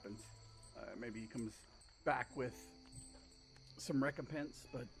see what happens. Maybe he comes back with some recompense,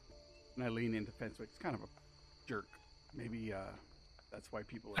 but and I lean into Fenwick's kind of a jerk. Maybe that's why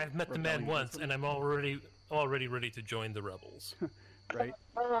people are I've met the man once, and I'm already ready to join the rebels. right?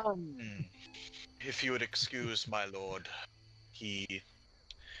 If you would excuse my lord, he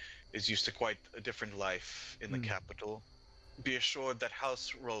is used to quite a different life in the capital. Be assured that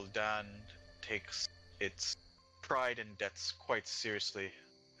House Roldan takes its pride and debts quite seriously,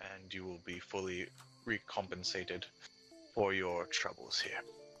 and you will be fully recompensated for your troubles here.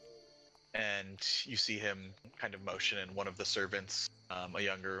 And you see him kind of motion, and one of the servants, a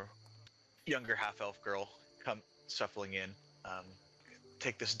younger half-elf girl, come shuffling in.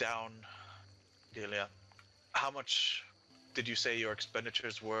 Take this down, Delia. How much did you say your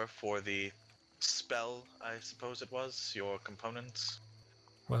expenditures were for the spell, I suppose it was, your components?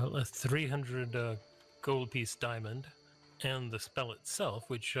 Well, a 300 gold piece diamond, and the spell itself,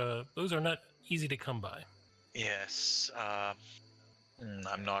 which those are not easy to come by. Yes,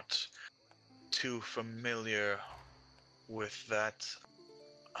 I'm not too familiar with that.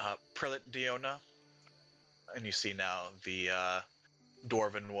 Prelate Diona, and you see now the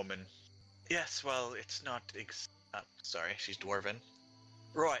dwarven woman. Yes, well, it's not sorry, she's dwarven.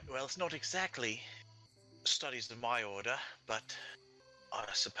 Right, well, it's not exactly studies of my order, but I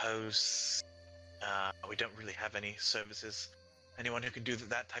suppose we don't really have any services. Anyone who can do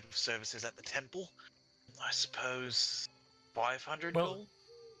that type of services at the temple? I suppose 500 Well, gold?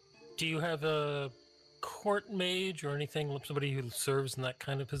 do you have a court mage or anything, somebody who serves in that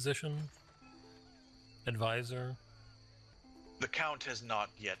kind of position? Advisor? The Count has not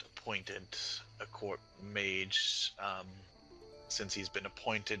yet appointed a court mage since he's been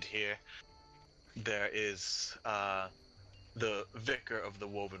appointed here. There is the Vicar of the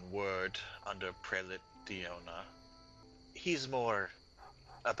Woven Word under Prelate Diona. He's more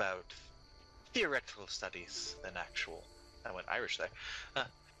about theoretical studies than actual. I went Irish there.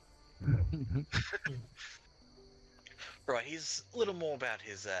 Right, he's a little more about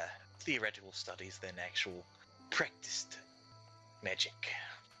his theoretical studies than actual practiced magic.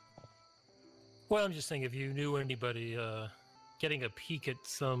 Well, I'm just saying, if you knew anybody getting a peek at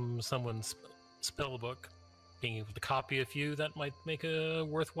someone's spell book, being able to copy a few, that might make a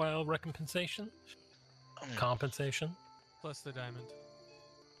worthwhile compensation. Plus the diamond.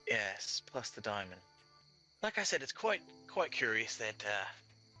 Yes, plus the diamond. Like I said, it's quite curious that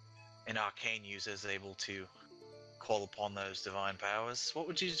an arcane user is able to call upon those divine powers. What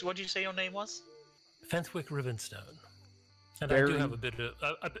would you say your name was? Fenthwick Rivenstone. And Baron, I do have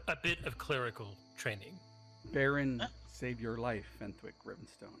a bit of clerical training. Baron, save your life, Fenthwick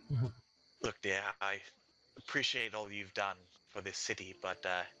Rivenstone. Look, dear, I appreciate all you've done for this city, but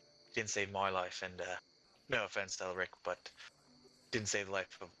didn't save my life, and no offense, Elric, but didn't save the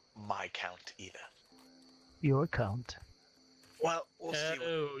life of my count either. Your count. Well, we'll see.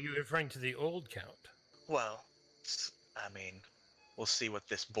 Oh, you're referring to the old count. Well, I mean, we'll see what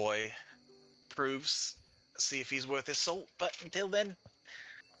this boy proves. See if he's worth his salt. But until then,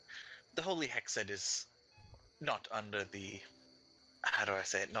 the Holy Hexed is not under the, how do I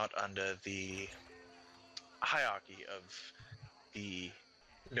say it? Not under the hierarchy of the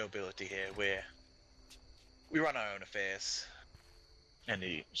nobility here, where we run our own affairs. And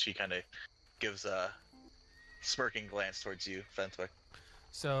she kind of gives a smirking glance towards you, Fenthwick.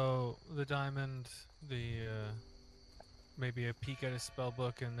 So the diamond, maybe a peek at his spell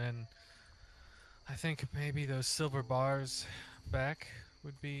book, and then I think maybe those silver bars back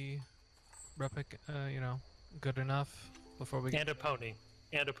would be good enough before we. And a pony.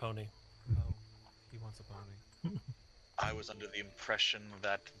 And a pony. Oh, he wants a pony. I was under the impression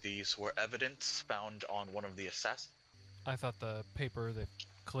that these were evidence found on one of the assassins. I thought the paper that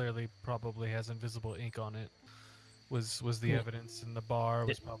clearly probably has invisible ink on it was the evidence, and the bar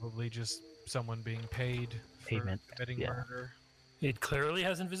was probably just someone being paid for Payment, committing yeah. murder. It clearly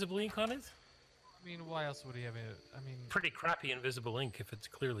has invisible ink on it. I mean, why else would he have it? I mean, Pretty crappy invisible ink if it's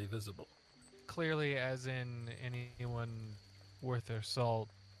clearly visible. clearly, as in anyone worth their salt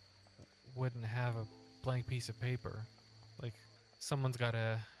wouldn't have a blank piece of paper. Like, someone's got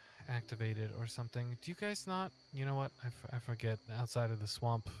to activate it or something. Do you guys not? You know what? I forget. Outside of the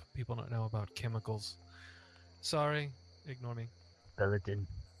swamp, people don't know about chemicals. Sorry, ignore me. Belladin.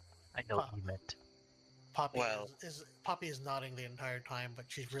 I know what you meant. Poppy Well- Poppy is nodding the entire time, but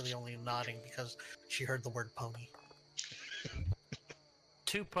she's really only nodding because she heard the word pony.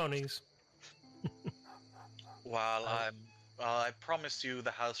 2 ponies. While I promise you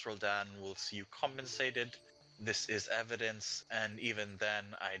the House Roldan will see you compensated. This is evidence, and even then,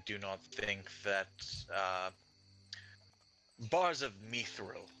 I do not think that bars of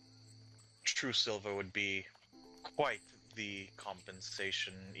mithril, true silver, would be quite the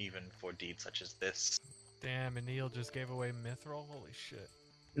compensation even for deeds such as this. Damn, and Neil just gave away mithril? Holy shit.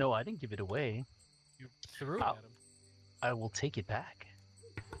 No, I didn't give it away. You threw it Ow. at him. I will take it back.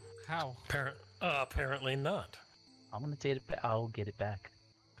 How? Apparently not. I'm gonna take it back. I'll get it back.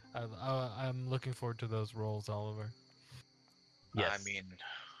 I'm looking forward to those rolls, Oliver. Yes. I mean,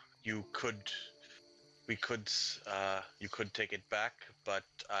 you could take it back, but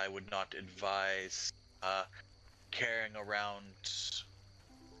I would not advise carrying around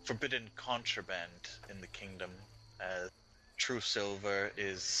forbidden contraband in the kingdom, as true silver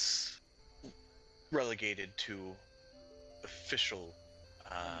is relegated to official.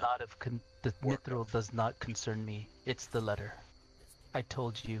 The work mithril does not concern me. It's the letter. I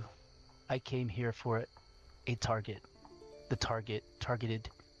told you. I came here for a target. The target targeted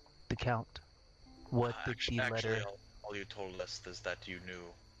the count. What did the Actually, letter? all you told us is that you knew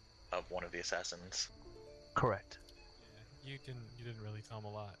of one of the assassins. Correct. Yeah, you didn't really tell him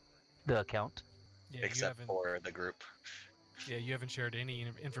a lot. The account. Yeah, you Except haven't. for the group. Yeah, you haven't shared any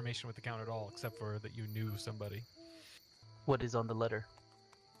information with the count at all, except for that you knew somebody. What is on the letter?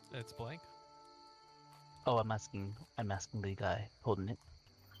 It's blank. Oh, I'm asking the guy holding it.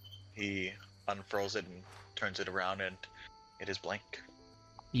 He unfurls it and turns it around, and it is blank.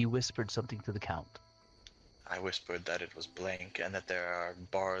 You whispered something to the count. I whispered that it was blank and that there are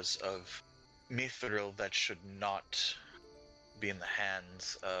bars of mithril that should not be in the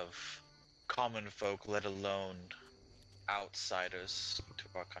hands of common folk, let alone outsiders to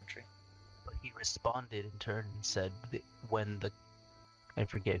our country. But he responded in turn and said that I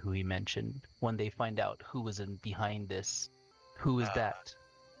forget who he mentioned, when they find out who was behind this, who is that?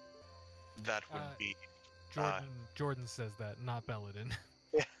 That would be Jordan says that, not Belladin.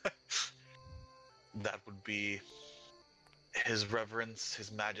 that would be His Reverence,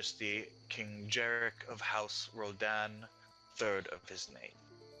 His Majesty, King Jarek of House Roldan, third of his name.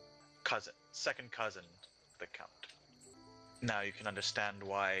 Second cousin to the Count. Now you can understand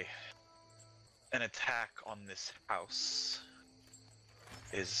why an attack on this house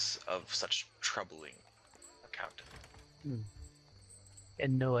is of such troubling account.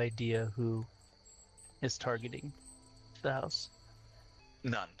 And no idea who is targeting the house.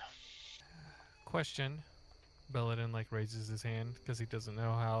 None. Question. Belladin raises his hand because he doesn't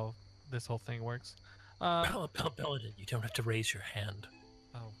know how this whole thing works. Belladin, you don't have to raise your hand.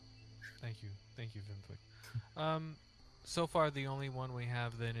 Oh, Thank you, Vinthwick. So far the only one we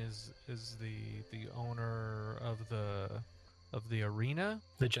have then is the owner of the arena.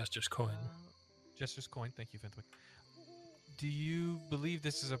 The Jester's coin. Jester's coin. Thank you, Vinthwick. Do you believe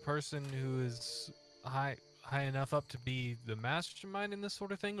this is a person who is high enough up to be the mastermind in this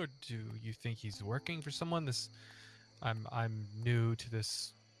sort of thing, or do you think he's working for someone? I'm new to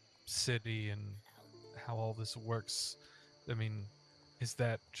this city and how all this works. I mean, is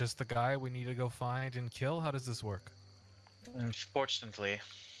that just the guy we need to go find and kill? How does this work? Unfortunately,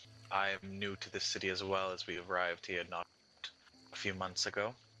 I am new to this city as well, as we arrived here not a few months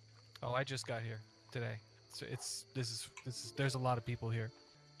ago. Oh, I just got here today. So this is there's a lot of people here.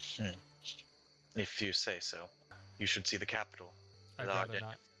 If you say so. You should see the capital. I'd rather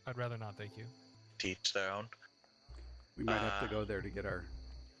not. I'd rather not, thank you. Teach their own. We might have to go there to get our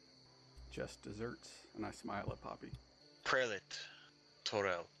just desserts. And I smile at Poppy. Prelate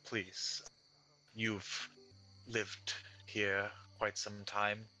Torel, please. You've lived here quite some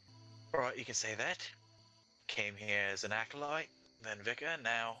time. Or you can say that. Came here as an acolyte, then vicar,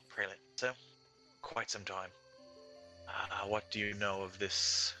 now prelate. So, quite some time. What do you know of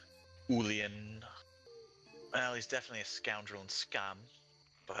this Ulian? Well, he's definitely a scoundrel and scum,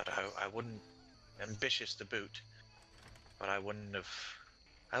 but I wouldn't, ambitious to boot, but I wouldn't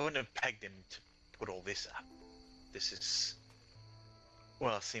have pegged him to put all this up. This is,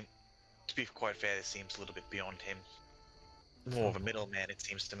 well, to be quite fair, this seems a little bit beyond him. More of a middleman, it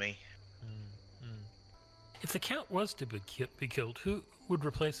seems to me. If the Count was to be killed, who would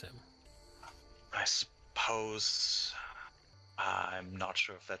replace him? I suppose, I'm not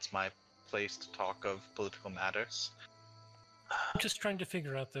sure if that's my place to talk of political matters. I'm just trying to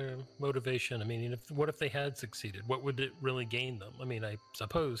figure out their motivation. I mean, what if they had succeeded? What would it really gain them? I mean, I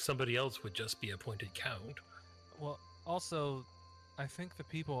suppose somebody else would just be appointed Count. Well, also, I think the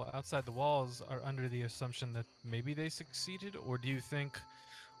people outside the walls are under the assumption that maybe they succeeded, or do you think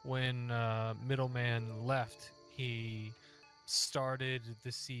when Middleman left, he started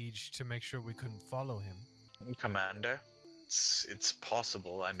the siege to make sure we couldn't follow him? Commander, it's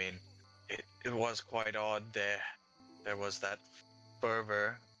possible. I mean, it was quite odd there. There was that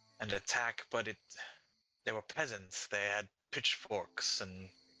fervor and attack, but they were peasants. They had pitchforks and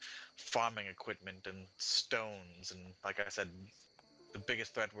farming equipment and stones, and like I said, the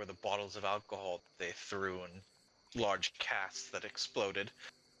biggest threat were the bottles of alcohol they threw and large casks that exploded.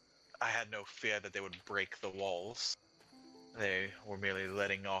 I had no fear that they would break the walls. They were merely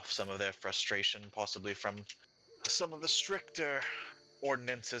letting off some of their frustration, possibly from some of the stricter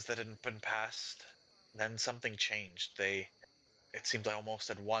ordinances that had been passed. Then something changed. It seemed like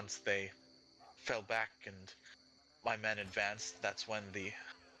almost at once they fell back and my men advanced. That's when the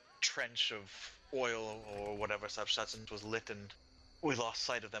trench of oil or whatever such substance was lit, and we lost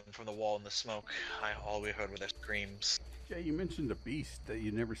sight of them from the wall and the smoke. All we heard were their screams. Jay, you mentioned a beast that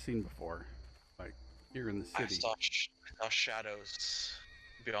you'd never seen before, like here in the city. I saw shadows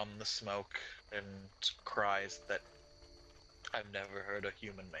beyond the smoke and cries that I've never heard a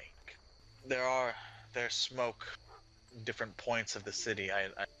human make. There's smoke in different points of the city. I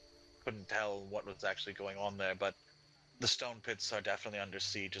couldn't tell what was actually going on there, but the stone pits are definitely under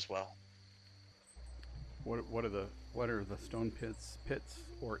siege as well. What are the stone pits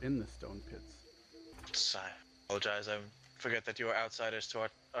or in the stone pits? I apologize. I forget that you are outsiders to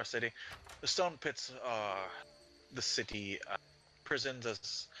our city. The stone pits are the city prisons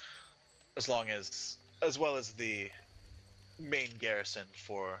as well as the main garrison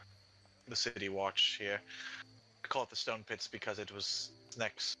for the city watch here. I call it the stone pits because it was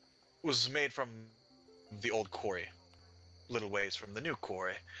made from the old quarry, little ways from the new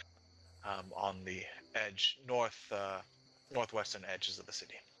quarry, on the edge northwestern edges of the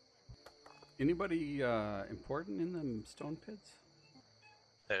city. Anybody important in them stone pits?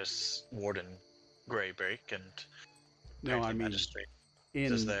 There's Warden Greybeak and No, I mean magistrate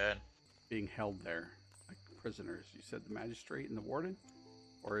in is there. being held there, like prisoners. You said the magistrate and the warden,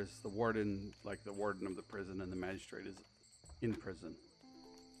 or is the warden like the warden of the prison and the magistrate is in prison?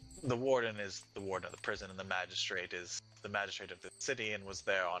 The warden is the warden of the prison, and the magistrate is the magistrate of the city and was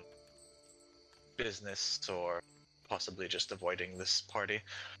there on business or possibly just avoiding this party.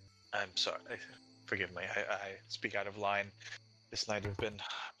 I'm sorry. Forgive me. I speak out of line. This night has been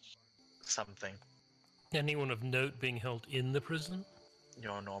something. Anyone of note being held in the prison?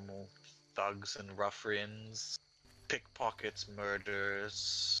 Your normal thugs and ruffians, pickpockets,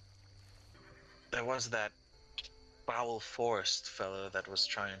 murders. There was that Foul Forest fellow that was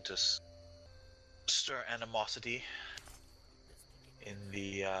trying to stir animosity in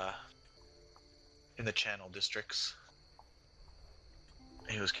the channel districts.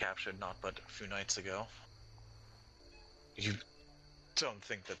 He was captured not but a few nights ago. You don't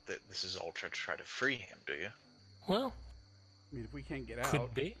think that this is all to try to free him, do you? Well, I mean, if we can't get could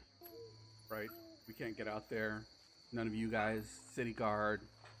out, be. right? We can't get out there. None of you guys, city guard,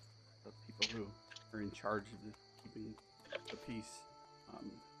 the people who are in charge of keeping the peace,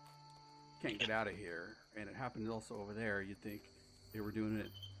 can't get out of here. And it happens also over there. You'd think they were doing it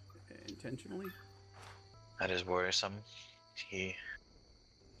intentionally. That is worrisome. He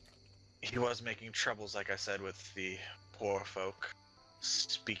was making troubles, like I said, with the poor folk,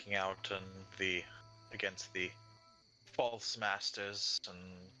 speaking out against the false masters and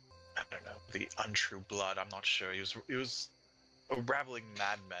I don't know, the untrue blood. I'm not sure. He was a raveling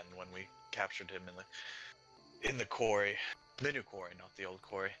madman when we captured him in the quarry, the new quarry, not the old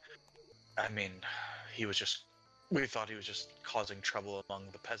quarry. I mean, we thought he was just causing trouble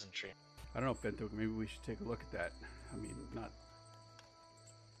among the peasantry. I don't know, Fentok, maybe we should take a look at that. I mean, not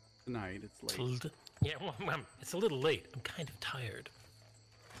tonight, it's late. Yeah, well, it's a little late. I'm kind of tired.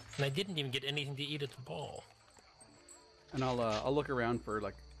 And I didn't even get anything to eat at the ball. And I'll look around for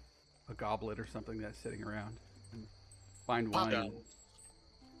like a goblet or something that's sitting around and find wine. No.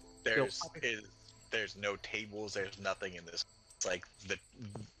 There's no tables, there's nothing in this. It's like the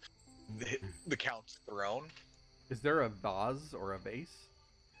Count's throne. Is there a vase or a vase?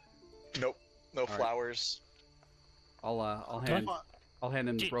 Nope. No All right. flowers. I'll hand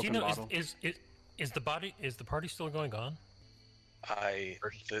him the Do broken you know, bottle. is the party still going on?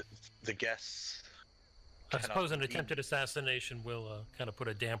 The guests. I suppose an cannot attempted assassination will kind of put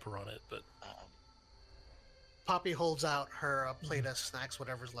a damper on it, but Poppy holds out her plate of snacks,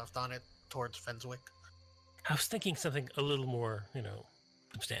 whatever's left on it, towards Fenswick. I was thinking something a little more,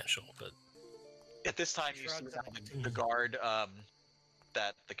 substantial. But At this time, you see the guard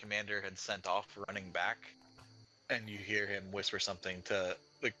that the commander had sent off running back, and you hear him whisper something to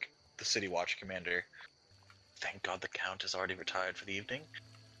the City Watch commander. Thank God the Count has already retired for the evening.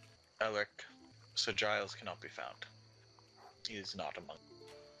 Alec, Sir Giles cannot be found. He is not among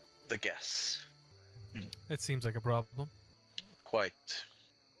the guests. It seems like a problem. Quite.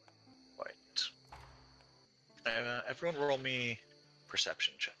 Everyone roll me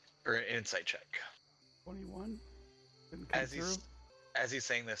perception check, or insight check. 21? Didn't come through? As he's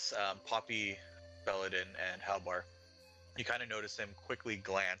saying this, Poppy, Belladin, and Halbar, you kind of notice him quickly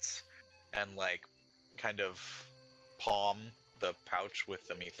glance and kind of palm the pouch with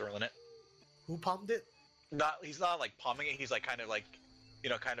the mithril in it. Who palmed it? He's not palming it. He's kind of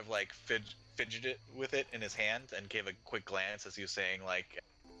fidgeted with it in his hand and gave a quick glance as he was saying Like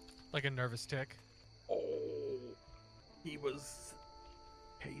a nervous tick. Oh, he was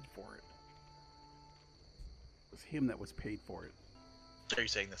paid for it. It was him that was paid for it. Are you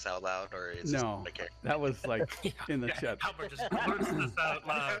saying this out loud, or is No, this that was in the chat. Albert just blurts this out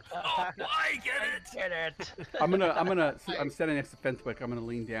loud. Oh, I get it! I'm standing next to Fenthwick. I'm gonna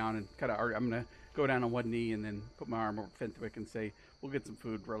lean down and I'm gonna go down on one knee and then put my arm over Fenthwick and say, "We'll get some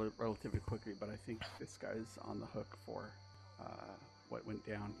food relatively quickly, but I think this guy's on the hook for what went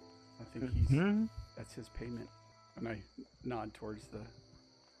down. I think that's his payment." And I nod towards the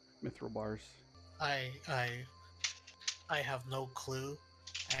mithril bars. I have no clue,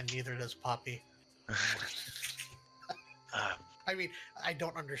 and neither does Poppy. I mean, I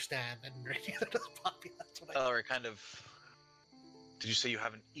don't understand, and neither does Poppy. That's what or kind of. Did you say you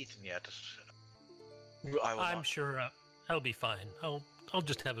haven't eaten yet? I'm sure I'll be fine. I'll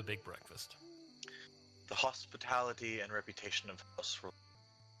just have a big breakfast. The hospitality and reputation of House Rule.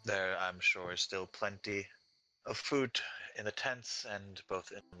 There, I'm sure, is still plenty of food in the tents, and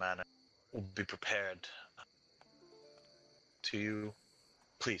both in the manor will be prepared to you.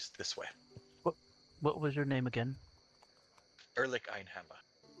 Please, this way. What was your name again? Erlich Einhammer,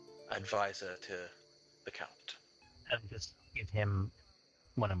 advisor to the Count. I'll just give him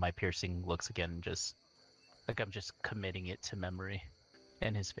one of my piercing looks again, just like I'm just committing it to memory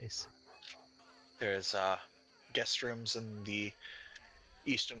and his face. There's guest rooms in the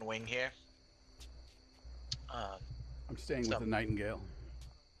eastern wing here. I'm staying with the Nightingale.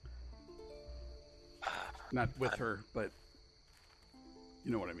 Not with her, but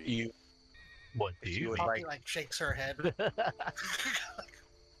you know what I mean. What do you? Poppy shakes her head.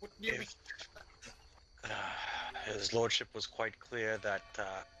 What do you mean? His lordship was quite clear that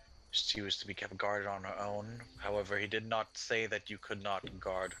she was to be kept guarded on her own. However, he did not say that you could not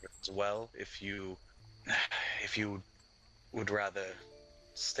guard her as well if you would rather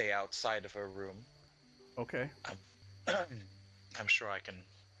stay outside of her room. Okay. I'm sure I can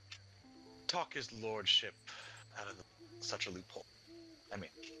talk his lordship out of such a loophole. I mean,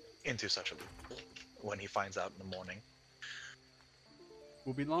 into such a loophole when he finds out in the morning.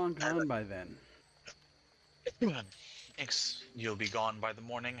 We'll be long gone by then. Thanks. You'll be gone by the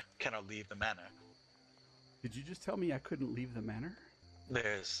morning. Cannot leave the manor. Did you just tell me I couldn't leave the manor?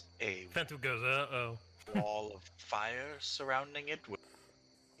 There's a Fentu goes, uh-oh. wall of fire surrounding it with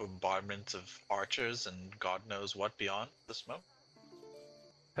bombardments of archers and God knows what beyond the smoke.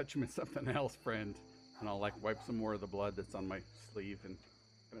 Touch me with something else, friend. And I'll like wipe some more of the blood that's on my sleeve and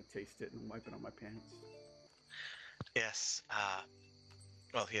gonna taste it and wipe it on my pants. Yes.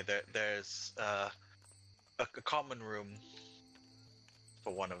 Well, here there's a common room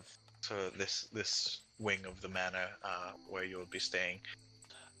for one of this wing of the manor where you will be staying.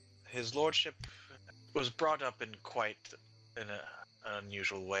 His lordship was brought up in quite an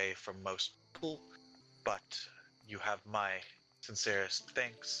unusual way from most people, but you have my sincerest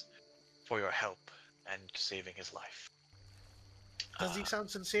thanks for your help and saving his life. Does he sound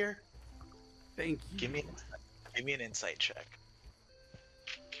sincere? Thank you. Give me an insight check.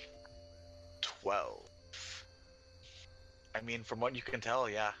 12. I mean, from what you can tell,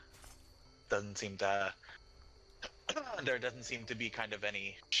 yeah, doesn't seem to. There doesn't seem to be kind of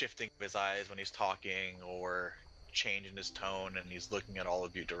any shifting of his eyes when he's talking or change in his tone, and he's looking at all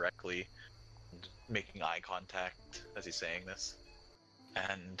of you directly and making eye contact as he's saying this.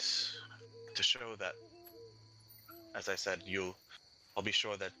 And to show that, as I said, I'll be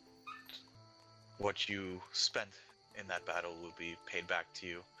sure that what you spent in that battle will be paid back to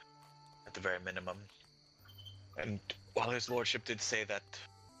you at the very minimum. And while his lordship did say that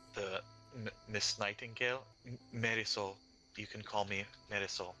the Miss Nightingale, Marisol, you can call me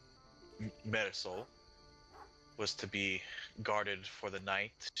Marisol, Marisol, was to be guarded for the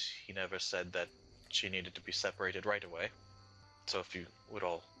night, he never said that she needed to be separated right away. So if you would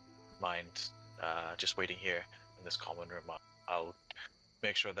all mind just waiting here in this common room, I'll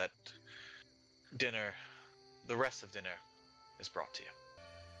make sure that dinner, the rest of dinner, is brought to you.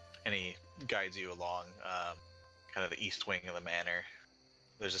 And he guides you along kind of the east wing of the manor.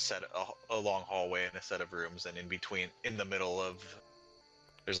 There's a long hallway and a set of rooms, and in the middle of,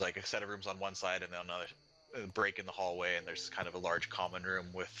 there's like a set of rooms on one side and then another break in the hallway, and there's kind of a large common room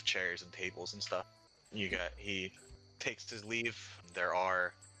with chairs and tables and stuff. He takes his leave. There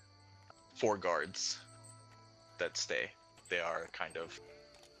are 4 guards that stay. They are kind of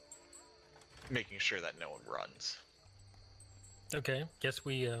making sure that no one runs. Okay, guess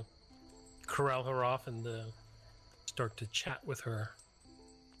we corral her off and start to chat with her.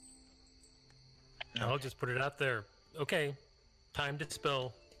 I'll just put it out there. Okay, time to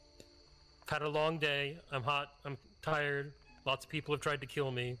spill. Had a long day. I'm hot. I'm tired. Lots of people have tried to kill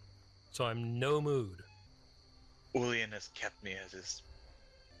me, so I'm no mood. Ulian has kept me as his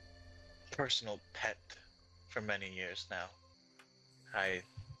personal pet for many years now. I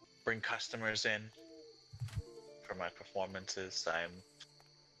bring customers in for my performances. I'm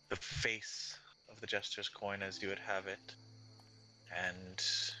the face of the Jester's Coin, as you would have it, and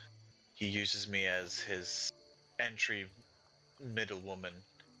he uses me as his entry middlewoman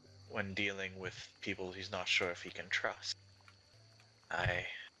when dealing with people he's not sure if he can trust. I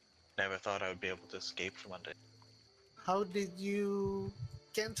never thought I would be able to escape from under it. How did you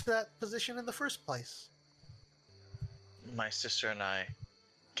get into that position in the first place? My sister and I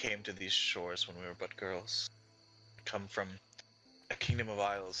came to these shores when we were but girls. Come from a kingdom of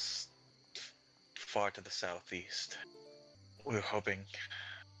isles far to the southeast. We were hoping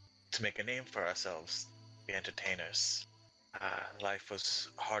to make a name for ourselves, be entertainers. Life was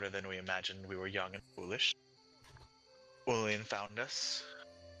harder than we imagined. We were young and foolish. Ulian found us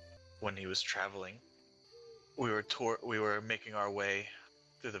when he was traveling. We were making our way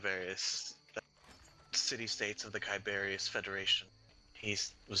through the various city-states of the Kyberius Federation. He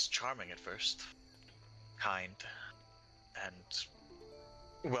was charming at first, kind,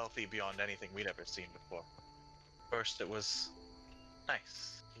 and wealthy beyond anything we'd ever seen before. First, it was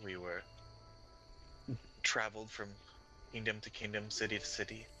nice. We were traveled from kingdom to kingdom, city to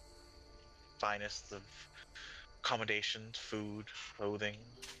city. Finest of accommodations, food, clothing,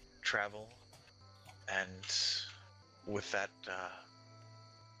 travel. And with that,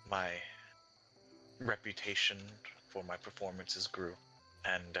 my reputation for my performances grew.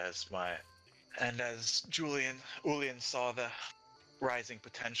 And as Ulian saw the rising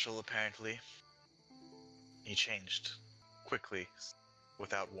potential, apparently, he changed quickly,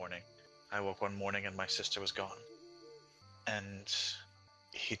 without warning. I woke one morning and my sister was gone. And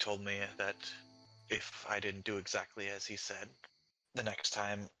he told me that if I didn't do exactly as he said, the next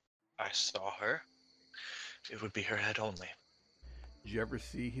time I saw her, it would be her head only. Did you ever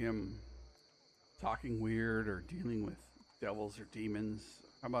see him talking weird or dealing with devils or demons?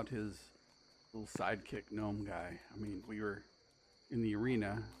 How about his little sidekick gnome guy? I mean, we were in the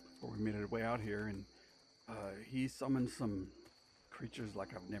arena before we made our way out here, and he summoned some creatures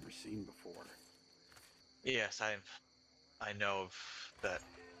like I've never seen before. Yes, I know of that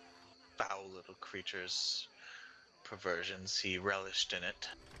foul little creature's perversions. He relished in it.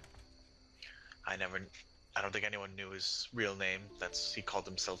 I don't think anyone knew his real name. He called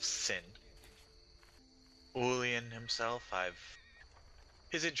himself Sin. Ulian himself,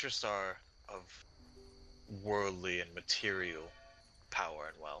 his interests are of worldly and material power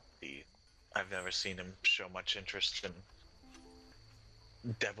and wealth. I've never seen him show much interest in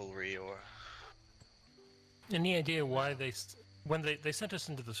devilry or... Any idea why when they sent us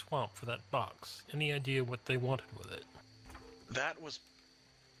into the swamp for that box? Any idea what they wanted with it? That was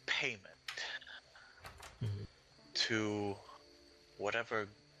payment Mhm. to whatever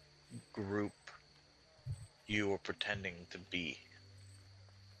group you were pretending to be.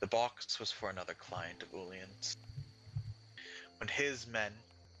 The box was for another client of Ulian's. When his men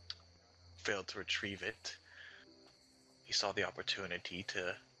failed to retrieve it, he saw the opportunity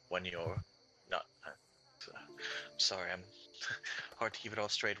to, when you're not... sorry, I'm hard to keep it all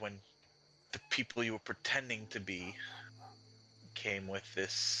straight. When the people you were pretending to be came with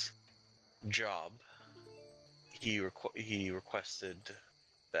this job, he requested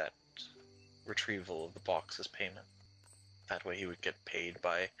that retrieval of the box as payment. That way he would get paid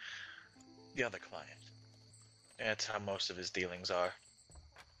by the other client. That's how most of his dealings are.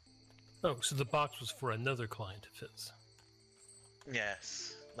 Oh, so the box was for another client of his.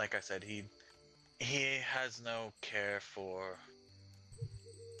 Yes, like I said, he has no care for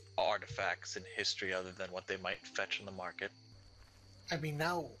artifacts in history other than what they might fetch in the market. I mean,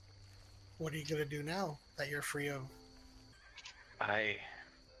 now, what are you gonna do now that you're free of?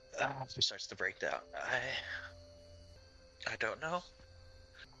 He starts to break down. I don't know.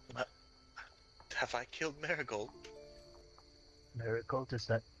 Have I killed Marigold? Marigold, is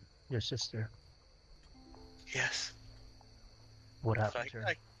that your sister? Yes. What happened to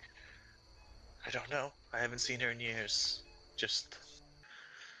her? I don't know. I haven't seen her in years. Just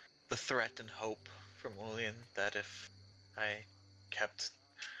the threat and hope from Ulian that if I kept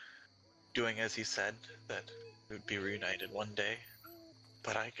doing as he said, that we would be reunited one day.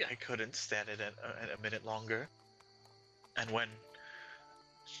 But I couldn't stand it a minute longer. And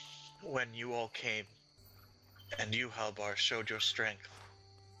when you all came, and you, Halbar, showed your strength,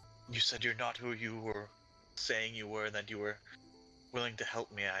 you said you're not who you were saying you were, and that you were willing to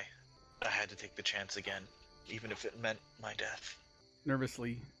help me. I had to take the chance again, even if it meant my death.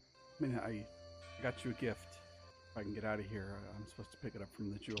 Nervously, I got you a gift. If I can get out of here, I'm supposed to pick it up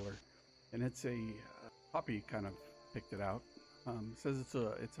from the jeweler, and it's a Poppy kind of picked it out. Says it's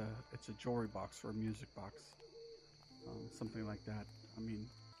a jewelry box or a music box, something like that. I mean,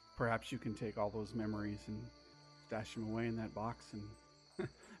 perhaps you can take all those memories and stash them away in that box and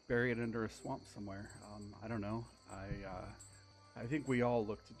bury it under a swamp somewhere. I don't know. I think we all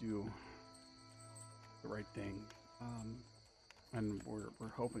look to do the right thing, and we're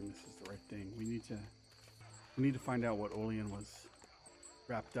hoping this is the right thing. We need to find out what Ulian was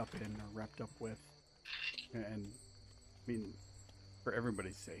wrapped up in or wrapped up with, and I mean, for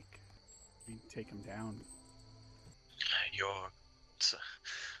everybody's sake, we take him down.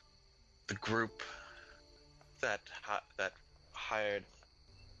 The group that hired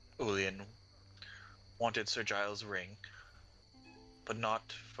Ulian wanted Sir Giles' ring, but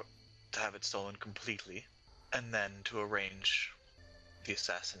not to have it stolen completely, and then to arrange the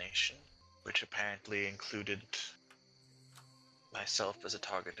assassination, which apparently included myself as a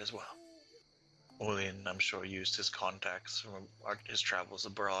target as well. Ulian, I'm sure, used his contacts from his travels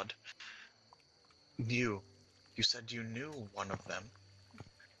abroad. You said you knew one of them,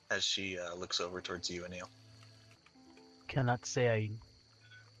 as she looks over towards you, Anil. Cannot say I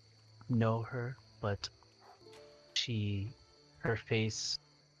know her, but her face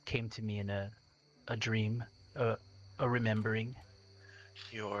came to me in a dream, a remembering.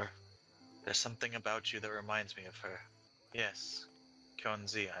 There's something about you that reminds me of her. Yes,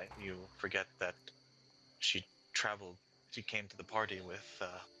 Kyonzi, you forget that she came to the party with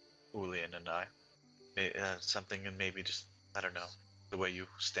Ulian and I. Something, and maybe just, I don't know, the way you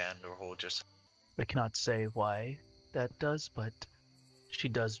stand or hold yourself. I cannot say why that does, but she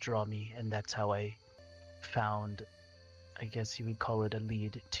does draw me, and that's how I found, I guess you would call it, a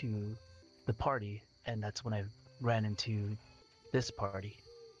lead to the party, and that's when I ran into this party.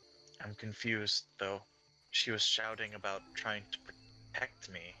 I'm confused, though. She was shouting about trying to protect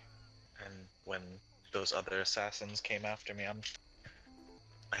me, and when those other assassins came after me,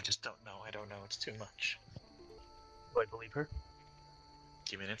 I just don't know. I don't know. It's too much. Do I believe her?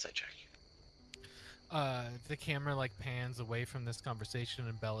 Give me an insight check. The camera like pans away from this conversation,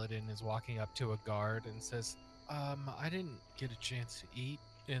 and Belladin is walking up to a guard and says, I didn't get a chance to eat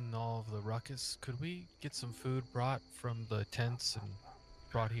in all of the ruckus. Could we get some food brought from the tents and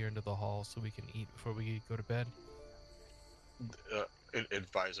brought here into the hall so we can eat before we go to bed?"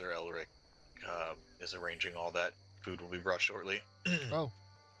 Advisor Elric is arranging all that. Food will be brought shortly. Oh,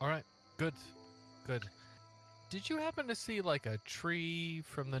 all right. Good. Good. Did you happen to see like a tree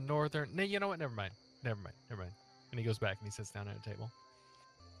from the northern? No, you know what? Never mind. And he goes back and he sits down at a table.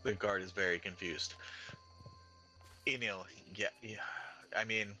 The guard is very confused. Enil, yeah. I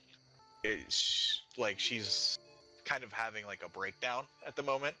mean, like she's kind of having like a breakdown at the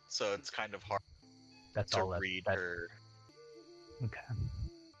moment, so it's kind of hard That's to all read that. her. Okay.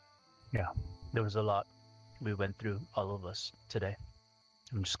 Yeah, there was a lot we went through, all of us, today.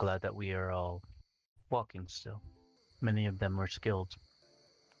 I'm just glad that we are all walking still. Many of them were skilled.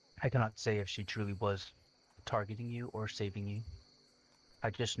 I cannot say if she truly was targeting you or saving you. I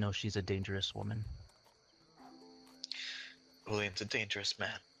just know she's a dangerous woman. William's a dangerous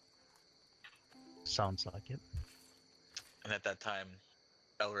man. Sounds like it. And at that time,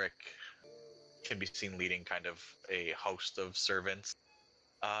 Elric can be seen leading kind of a host of servants.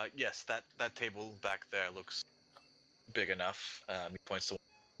 Yes, that table back there looks big enough. He points to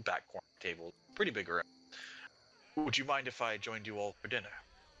the back corner table. Pretty big room. Would you mind if I joined you all for dinner?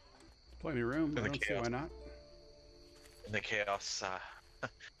 Plenty of room. I the don't see chaos. why not. In the chaos,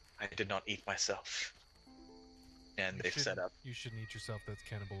 I did not eat myself. And they've set up. You shouldn't eat yourself. That's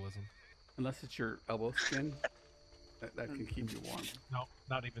cannibalism. Unless it's your elbow skin. that can keep you warm. No,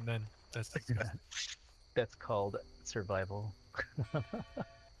 not even then. That's disgusting. That's called survival.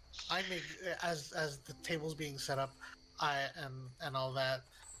 I make as the table's being set up, and all that.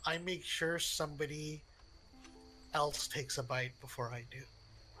 I make sure somebody else takes a bite before I do.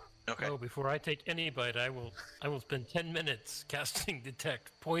 Okay. Oh, before I take any bite, I will spend 10 minutes casting detect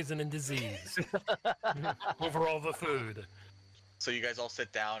poison and disease over all the food. So you guys all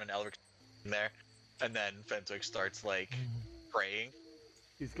sit down, and Elric's in there, and then Fenwick starts like praying.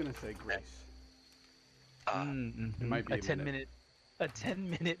 He's gonna say grace. It might be a a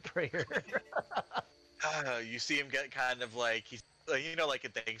 10-minute prayer. You see him get kind of like he's like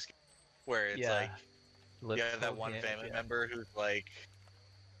at Thanksgiving, where it's Yeah. like you have that one family member who's like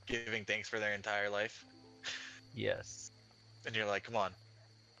giving thanks for their entire life, Yes. and you're like, come on,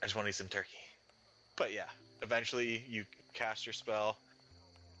 I just want to eat some turkey. But yeah, eventually you cast your spell,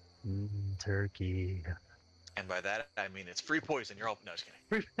 Turkey. and by that I mean it's free poison. You're all no, just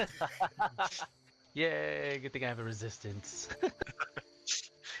kidding. Yay! Good thing I have a resistance.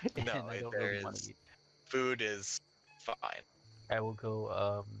 And No, I don't there really want is- to eat. Food is fine. I will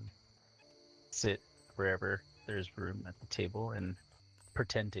go sit wherever there's room at the table and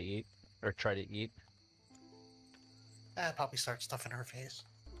pretend to eat or try to eat. And Poppy starts stuffing her face.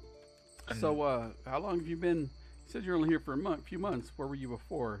 So, how long have you been? You said you're only here for a few months. Where were you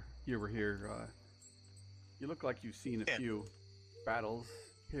before you were here? You look like you've seen a few battles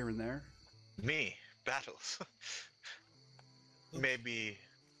here and there. Me battles. Maybe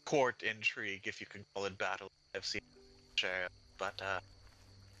court intrigue, if you can call it battle. I've seen, share, but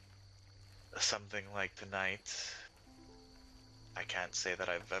something like tonight, I can't say that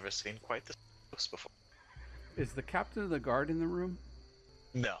I've ever seen quite this close before. Is the captain of the guard in the room?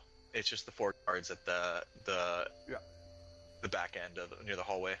 No, it's just the 4 guards at the Yeah. the back end of near the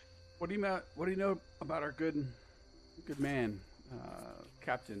hallway. What do you know about our good man,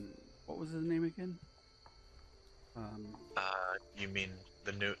 Captain? What was his name again? You mean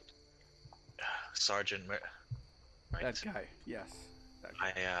the new Sergeant? Right. That guy. Yes. That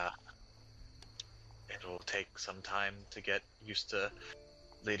guy. It will take some time to get used to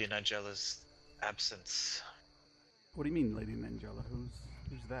Lady Nigela's absence. What do you mean, Lady Nangela?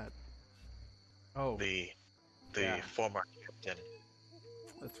 Who's that? Oh, The Yeah. former captain.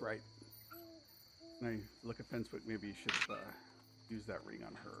 that's right. Now, look at Fenswick. Maybe you should use that ring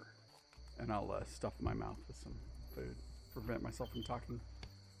on her, and I'll stuff my mouth with some food, prevent myself from talking.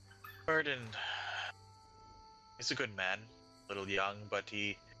 Burden. He's a good man, a little young, but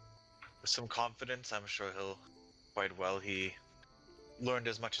with some confidence, I'm sure he'll quite well. He learned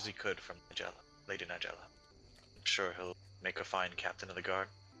as much as he could from Lady Nigela. I'm sure he'll make a fine captain of the guard.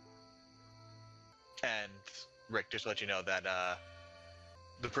 And Rick, just to let you know that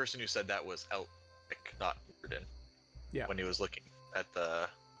the person who said that was Elric, not Burden. Yeah. When he was looking at the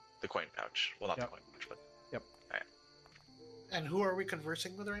coin pouch. Well, not Yep. the coin pouch, but And who are we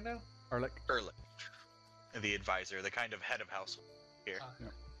conversing with right now? Arlick, Erlich, the advisor, the kind of head of household here.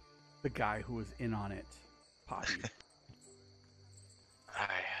 the guy who was in on it, Poppy.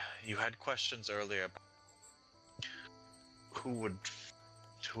 you had questions earlier about who would,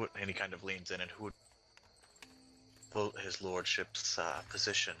 and he kind of leans in, and who would pull his lordship's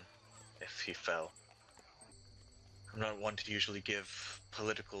position if he fell. I'm not one to usually give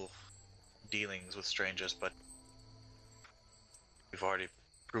political dealings with strangers, but you've already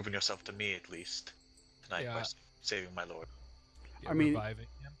proven yourself to me, at least, tonight by saving my lord. Yeah, I mean, reviving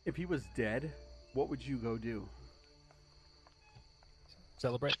him. if he was dead, what would you go do?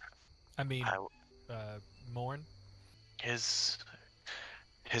 Celebrate. I mean, I- mourn. His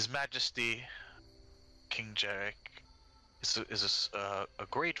Majesty King Jarek is a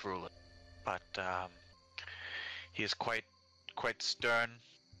great ruler, but he is quite stern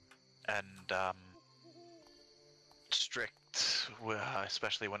and strict,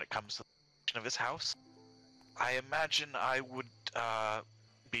 especially when it comes to the function of his house. I imagine I would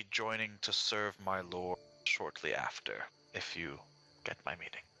be joining to serve my lord shortly after, if you get my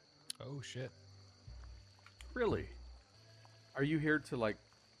meaning. Oh shit. Really? Are you here to like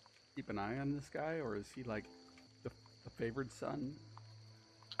keep an eye on this guy, or is he like the favored son?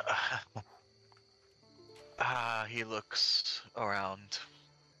 He looks around.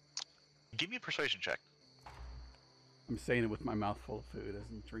 Give me a persuasion check. I'm saying it with my mouth full of food as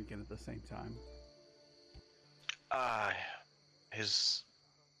I'm drinking at the same time. His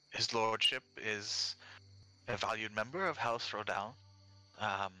lordship is a valued member of House Rodown,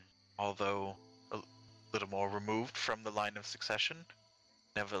 although a little more removed from the line of succession.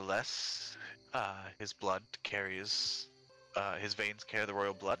 Nevertheless, his blood carries, his veins carry the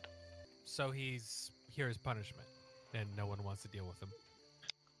royal blood. So he's here as punishment, and no one wants to deal with him.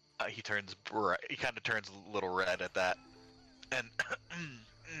 He turns bright. He kind of turns a little red at that, and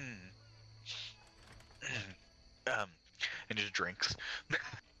and just drinks.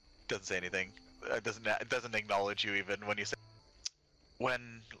 Doesn't say anything. Doesn't acknowledge you even when you say.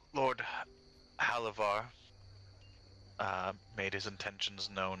 When Lord Halavar made his intentions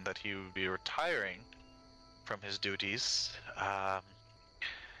known that he would be retiring from his duties,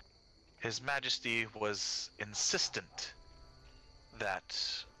 His Majesty was insistent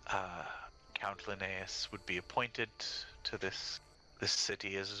that Count Linnaeus would be appointed to this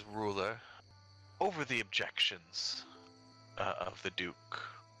city as his ruler, over the objections of the Duke,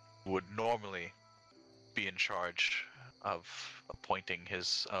 who would normally be in charge of appointing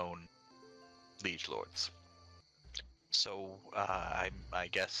his own liege lords. So I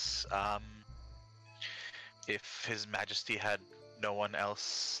guess if His Majesty had no one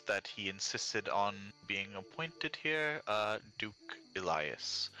else that he insisted on being appointed here, Duke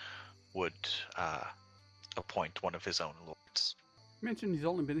Elias would appoint one of his own lords. You mentioned he's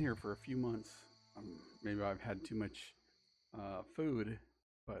only been here for a few months. Maybe I've had too much food,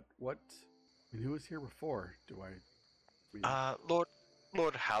 but what? I mean, who was here before? Lord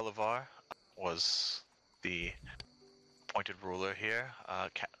Halavar was the appointed ruler here.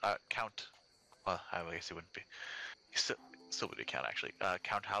 Count. Well, I guess he wouldn't be. He still would be Count, actually.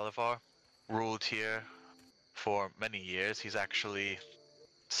 Count Halavar ruled here for many years. He's actually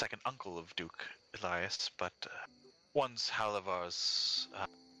second uncle of Duke Elias, but once Halavar's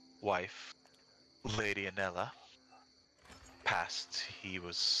wife, Lady Anella, passed, he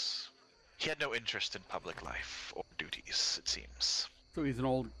had no interest in public life or duties, it seems. So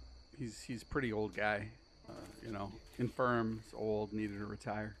he's pretty old guy, infirm, old, needed to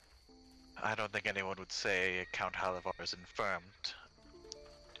retire. I don't think anyone would say Count Halavar is infirmed.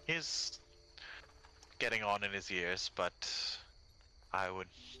 He's getting on in his years, but I would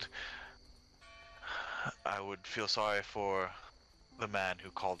feel sorry for the man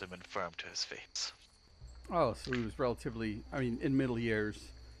who called him infirm to his face. Oh, so he was relatively, in middle years,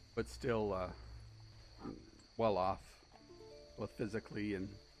 but still well off, both physically and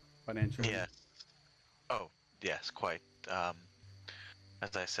financially. Yeah. Oh, yes, quite.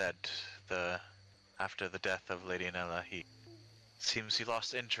 As I said, after the death of Lady Anella, he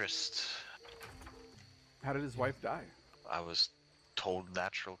lost interest. How did his wife die? I was told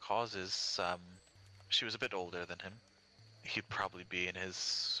natural causes. She was a bit older than him. He'd probably be in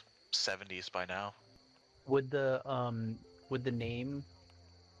his 70s by now. Would the name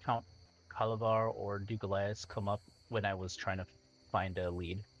Count Halavar or Duke Elias come up when I was trying to find a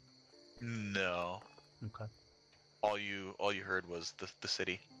lead? No. Okay. All you heard was the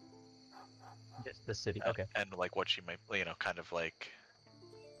city. Just the city. Okay. And like what she might, kind of like.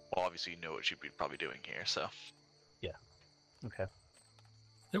 Well, obviously you know what she'd be probably doing here, so. Yeah. Okay.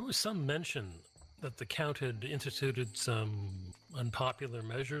 There was some mention that the Count had instituted some unpopular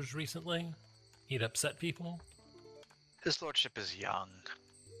measures recently. He'd upset people. His lordship is young.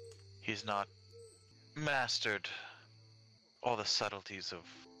 He's not mastered all the subtleties of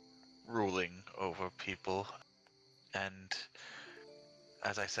ruling over people. And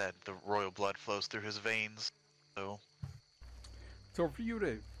as I said, the royal blood flows through his veins. So So for you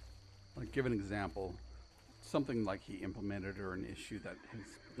to give an example, something like he implemented or an issue that has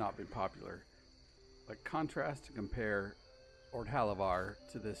not been popular, like contrast and compare Lord Halavar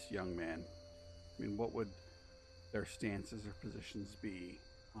to this young man. I mean, what would their stances or positions be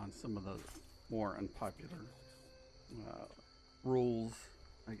on some of the more unpopular rules,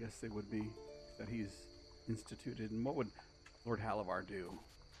 I guess they would be, that he's instituted? And what would Lord Halavar do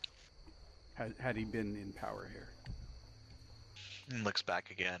had he been in power here? looks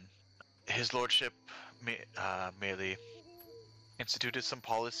back again. His lordship merely instituted some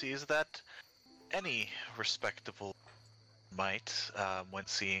policies that any respectable might, when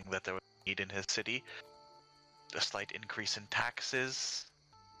seeing that there was a need in his city. A slight increase in taxes,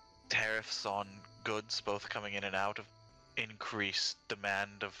 tariffs on goods both coming in and out of increased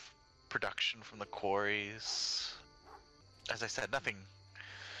demand of production from the quarries. As I said, nothing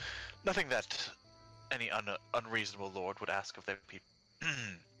that any unreasonable lord would ask of their people.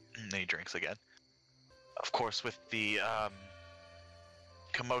 And he drinks again. Of course, with the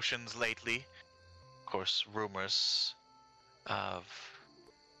commotions lately, of course, rumors of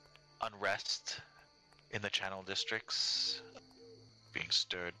unrest in the channel districts being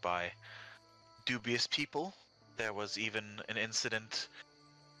stirred by dubious people. There was even an incident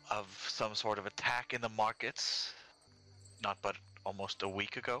of some sort of attack in the markets, not but almost a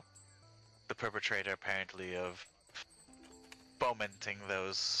week ago. The perpetrator, apparently, of fomenting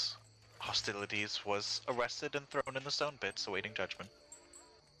those hostilities was arrested and thrown in the stone pits awaiting judgment.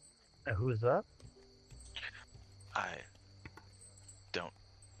 Who is that? I don't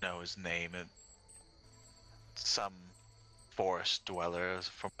know his name. Some forest dweller,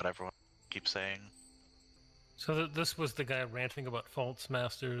 from what everyone keeps saying. So this was the guy ranting about false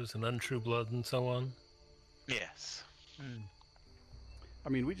masters and untrue blood and so on? Yes. I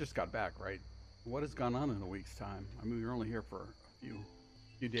mean, we just got back, right? What has gone on in a week's time? I mean, we were only here for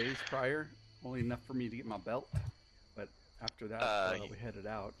a few days prior, only enough for me to get my belt. But after that, we headed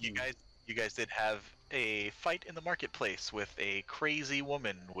out. You guys did have a fight in the marketplace with a crazy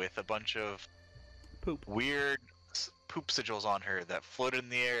woman with a bunch of poop, weird poop sigils on her that floated in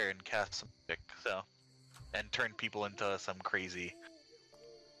the air and cast some magic, and turned people into some crazy.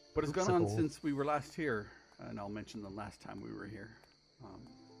 What has gone on since we were last here? And I'll mention the last time we were here.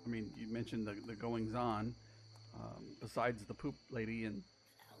 I mean, you mentioned the goings on. Besides the poop lady and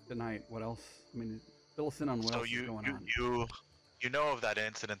tonight, what else? I mean, fill us in on what else is going on. You know of that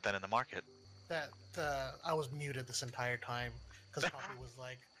incident then in the market? That I was muted this entire time because Poppy was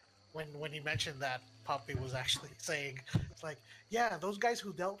like, when he mentioned that, Poppy was actually saying, it's like, yeah, those guys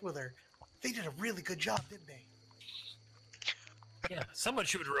who dealt with her, they did a really good job, didn't they? Yeah, someone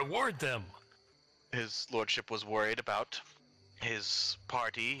should reward them. His lordship was worried about his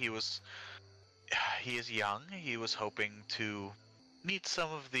party. He is young. He was hoping to meet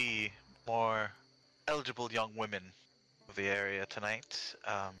some of the more eligible young women of the area tonight.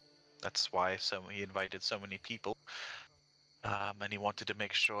 That's why he invited so many people. And he wanted to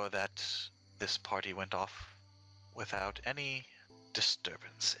make sure that this party went off without any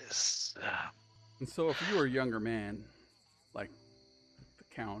disturbances. And so if you were a younger man, like the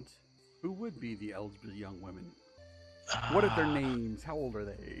Count, who would be the eligible young women? What are their names? How old are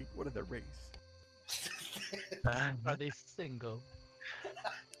they? What are their race? Are they single?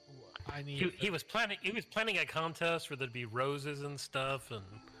 He was planning a contest where there'd be roses and stuff and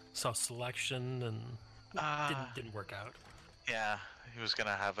self-selection, and didn't work out. Yeah, he was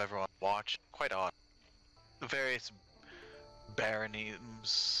gonna have everyone watch. Quite odd. The various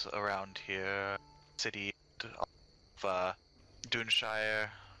baronies around here, city of Dunshire,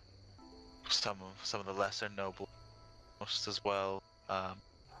 some of the lesser noble, most as well.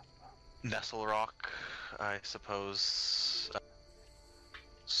 Nestle Rock, I suppose.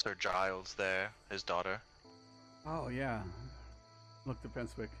 Sir Giles there, his daughter. Oh yeah. Look, the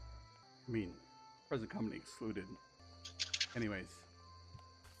Penswick. I mean, present company excluded. Anyways,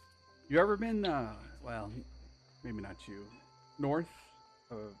 you ever been? Well, maybe not you. North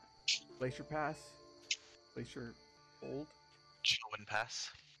of Glacier Pass, Glacier Fold. Chilwyn Pass.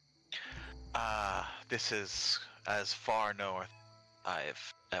 This is as far north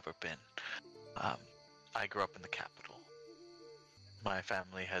I've ever been. I grew up in the capital. My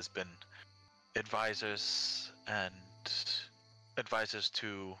family has been advisors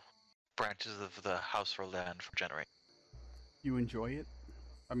to branches of the House for Land for generations. You enjoy it?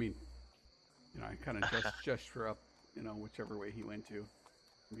 I mean, I kind of gesture up, whichever way he went to.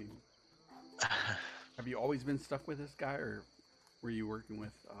 I mean, have you always been stuck with this guy, or were you working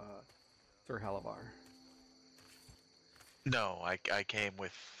with Sir Halavar? No, I came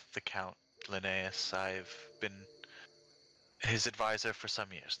with the Count Linnaeus. I've been his advisor for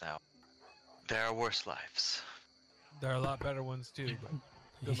some years now. There are worse lives. There are a lot better ones too. But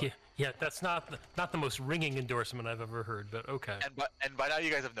good Yeah, luck. yeah, that's not the most ringing endorsement I've ever heard, but okay. And by now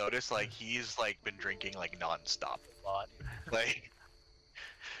you guys have noticed, like, he's like been drinking like nonstop. A lot. Like,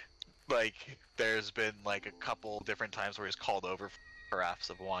 like there's been like a couple different times where he's called over for carafes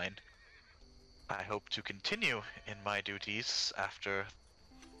of wine. I hope to continue in my duties after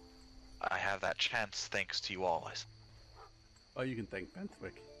I have that chance, thanks to you all. Oh, you can thank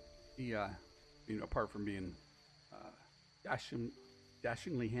Benswick. He, you know, apart from being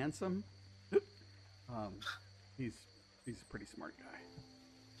dashingly handsome, he's a pretty smart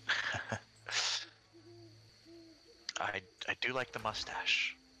guy. I do like the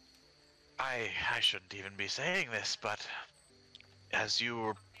mustache. I shouldn't even be saying this, but as you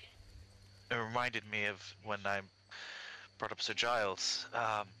were, it reminded me of when I brought up Sir Giles.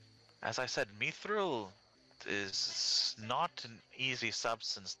 As I said, mithril is not an easy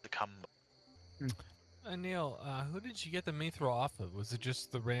substance to come. Neil, who did you get the mithril off of? Was it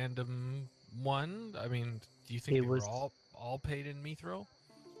just the random one? I mean, do you think It they was- were all paid in mithril?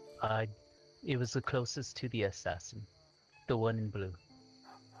 It was the closest to the assassin, the one in blue.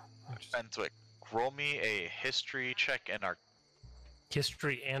 Interesting. Benswick, roll me a history check and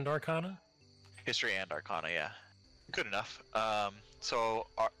History and Arcana? history and Arcana. Yeah, good enough. So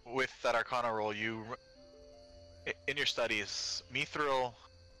with that Arcana roll, in your studies, mithril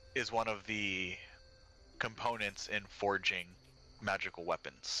is one of the components in forging magical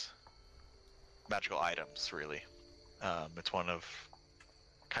weapons, magical items. Really, it's one of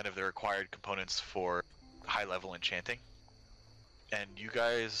kind of the required components for high-level enchanting. And you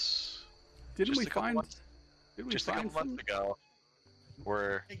guys, Didn't just we a couple find? months- Didn't we just a find couple months some? ago,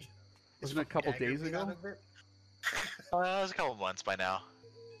 were Wasn't it a couple Dagger days made out ago? of it? it was a couple months by now.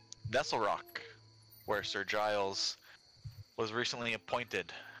 Nestle Rock, where Sir Giles was recently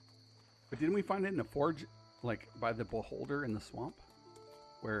appointed. But didn't we find it in a forge, like by the beholder in the swamp,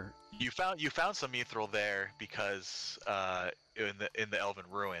 where? You found some mithril there because in the Elven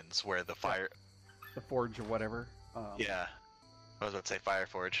ruins where the fire. The forge or whatever. Yeah, I was about to say fire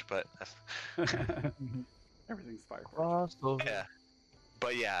forge, but Everything's fire. Crossover. yeah,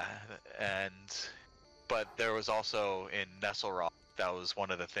 but yeah, but there was also in Nestle Rock, that was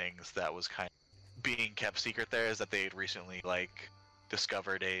one of the things that was kind of being kept secret there, is that they had recently like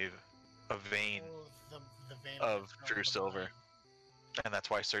discovered a vein Oh, the vein of that's true from the silver. mine. And that's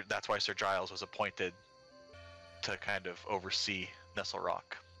why Sir Giles was appointed to kind of oversee Nestle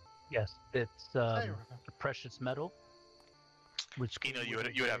Rock. Yes, it's I remember. a precious metal. Which You know, came you with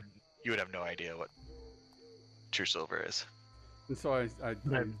would a have no idea what true silver is. And so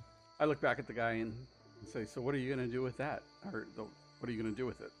Right. I look back at the guy and say, so what are you going to do with that? Or what are you going to do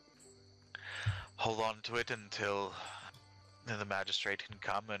with it? Hold on to it until the magistrate can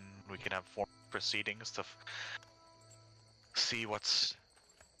come and we can have formal proceedings to see what's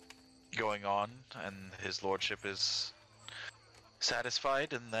going on, and his lordship is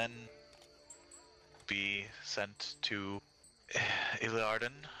satisfied, and then be sent to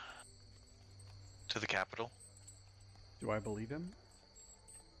Iliarden, to the capital. Do I believe him?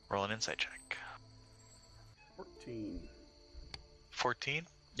 Roll an insight check. 14. 14?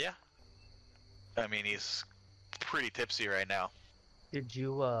 Yeah. I mean, he's pretty tipsy right now, Did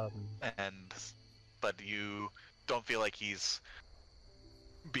you but you don't feel like he's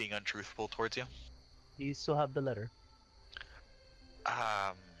being untruthful towards you. do you still have the letter?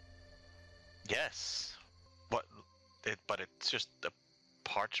 Yes. But it's just a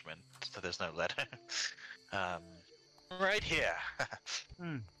parchment, so there's no letter. Right here.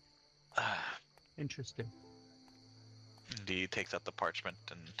 Hmm. Interesting. And he takes out the parchment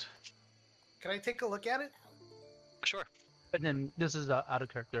and Can I take a look at it? sure. And then this is out of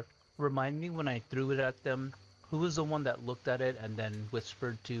character. Remind me when I threw it at them, who was the one that looked at it and then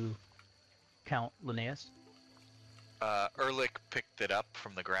whispered to Count Linnaeus? Erlich picked it up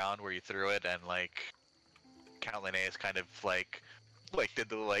from the ground where you threw it, and like Count Linnaeus kind of like did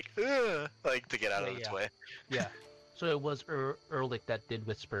the like to get out of its Yeah. way. Yeah. So it was Erlich that did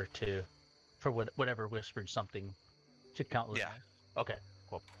whisper for whatever whispered something to Count Yeah. Linnaeus. Okay,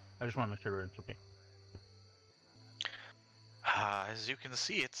 cool. I just want to make sure it's okay. As you can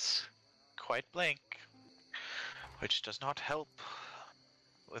see, it's quite blank, which does not help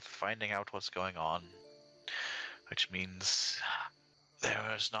with finding out what's going on, which means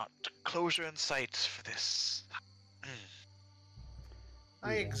there is not closure in sight for this.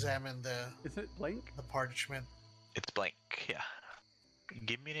 I Yeah. examined Is it blank? the parchment. It's blank, yeah.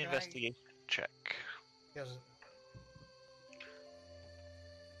 Give me an Can I- investigation check. Yes.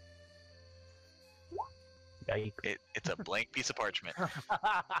 Yikes. It's a blank piece of parchment.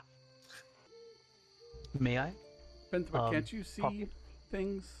 May I? But can't you see Poppy?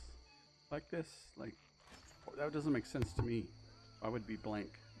 things like this? Like, that doesn't make sense to me. Why would it be blank?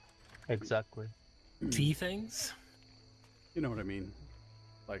 Exactly. See things? You know what I mean?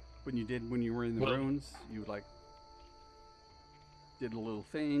 Like when you were in the Well- ruins, you like did a little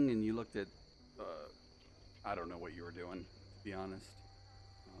thing and you looked at I don't know what you were doing, to be honest.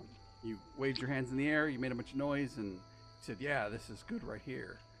 You waved your hands in the air, you made a bunch of noise, and said, "Yeah, this is good right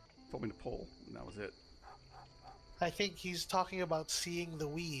here." Told me to pull, and that was it. I think he's talking about seeing the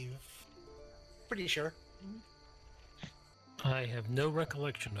weave. Pretty sure. I have no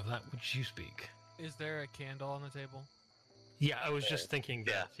recollection of that which you speak. Is there a candle on the table? Yeah, I was just thinking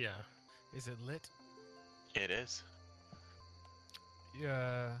that, yeah. Is it lit? It is.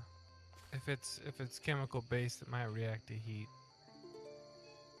 Yeah. If it's chemical based, it might react to heat.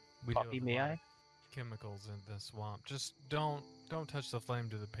 We do Poppy, have a may lot I? of chemicals in the swamp. Just don't touch the flame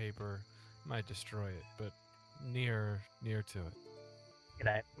to the paper. It might destroy it, but near to it. Can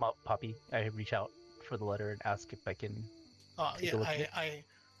I, Poppy? I reach out for the letter and ask if I can. Take Yeah, a look at it.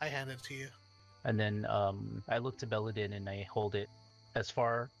 I hand it to you. And then I look to Belladin and I hold it as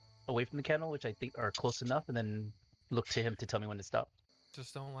far away from the candle, which I think are close enough, and then look to him to tell me when to stop.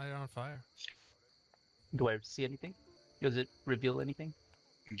 Just don't light it on fire. Do I see anything? Does it reveal anything?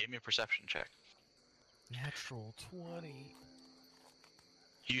 Give me a perception check. Natural 20.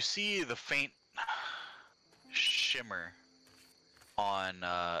 You see the faint shimmer on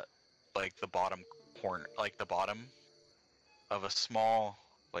like the bottom corner, like the bottom of a small,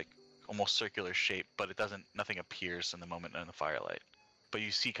 like almost circular shape, but nothing appears in the moment in the firelight. But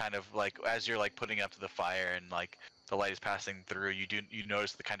you see kind of like as you're like putting it up to the fire and like the light is passing through, you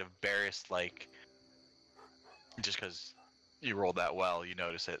notice the kind of barest, like, just because you rolled that well, you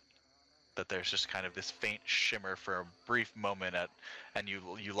notice it, that there's just kind of this faint shimmer for a brief moment and you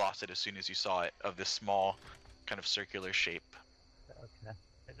lost it as soon as you saw it, of this small kind of circular shape. Okay.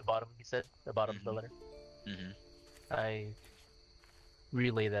 At the bottom, you said? The bottom of the Mhm. letter? Mm-hmm. I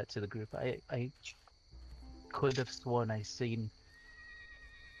relay that to the group. I could have sworn I seen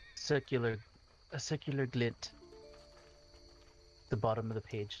a circular glint. The bottom of the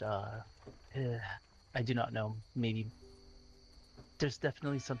page. I do not know. Maybe there's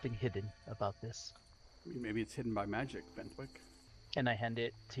definitely something hidden about this. I mean, maybe it's hidden by magic, Fentwick. And I hand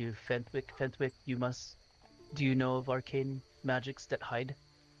it to Fentwick. Fentwick, do you know of arcane magics that hide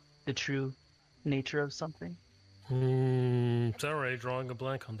the true nature of something? Sorry, drawing a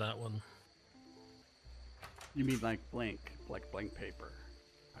blank on that one. You mean like blank paper?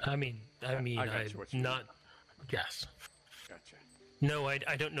 I mean, got you what you mean. not. Yes. Gotcha. No, I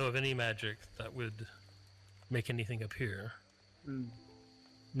don't know of any magic that would make anything appear.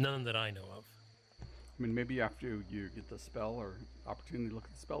 None that I know of. I mean, maybe after you get the spell or opportunity to look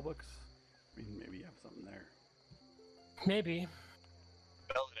at the spell books, I mean, maybe you have something there. Maybe.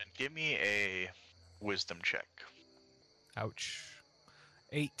 Belladin, give me a wisdom check. Ouch.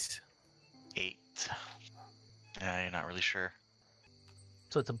 8. 8. Yeah, you're not really sure.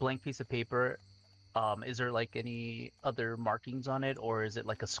 So it's a blank piece of paper. Is there like any other markings on it, or is it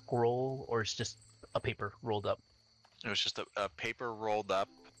like a scroll, or it's just a paper rolled up? It was just a paper rolled up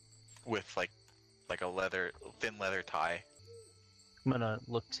with like a thin leather tie. I'm gonna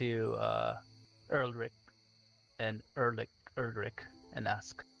look to Erlric and Erlric and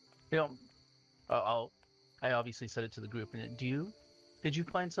ask. I obviously said it to the group. And did you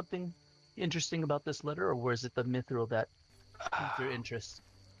find something interesting about this letter, or was it the mithril that piqued your interest?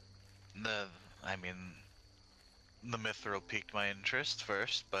 The mithril piqued my interest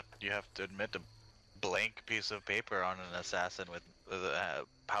first, but you have to admit a blank piece of paper on an assassin with a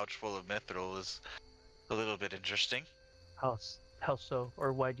pouch full of mithril is a little bit interesting. How so?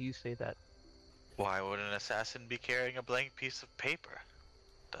 Or why do you say that? Why would an assassin be carrying a blank piece of paper?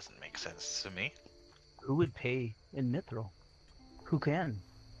 Doesn't make sense to me. Who would pay in mithril? Who can?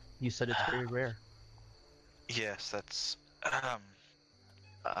 You said it's very rare. Yes, that's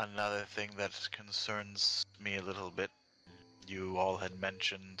another thing that concerns me a little bit. You all had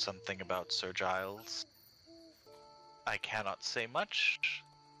mentioned something about Sir Giles. I cannot say much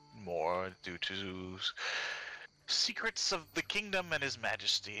more due to secrets of the kingdom and his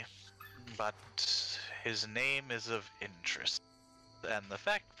majesty, but his name is of interest, and the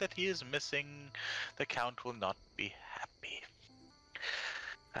fact that he is missing, the Count will not be happy.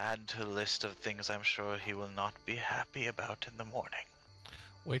 Add to the list of things I'm sure he will not be happy about in the morning.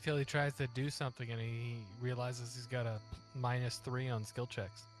 Wait till he tries to do something and he realizes he's got a -3 on skill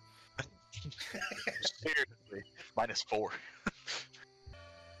checks. Seriously, -4.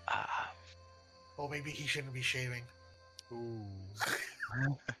 Oh, maybe he shouldn't be shaving. Ooh.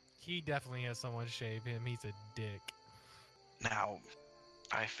 He definitely has someone shave him. He's a dick. Now,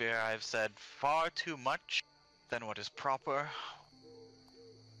 I fear I've said far too much than what is proper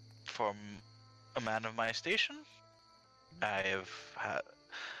for a man of my station. I have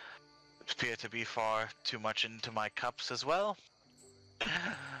appear to be far too much into my cups as well.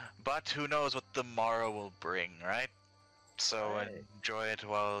 But who knows what the morrow will bring, right? So Right. enjoy it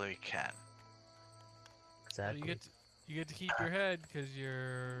while we can. Well, Exactly. you get to keep your head because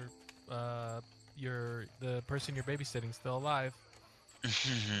you're the person you're babysitting still alive.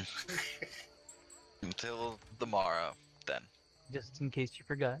 Until the morrow, then. Just in case you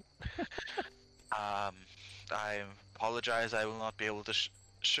forgot. I apologize. I will not be able to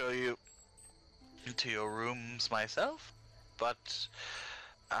show you into your rooms myself, but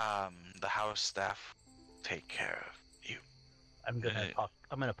the house staff take care of you. I'm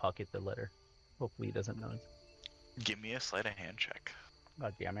gonna pocket the letter. Hopefully he doesn't notice. Give me a sleight of hand check.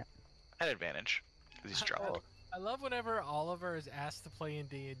 God damn it. At advantage, because he's drunk. Oh. I love whenever Oliver is asked to play in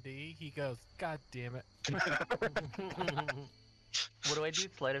D&D, he goes, "God damn it!" What do I do?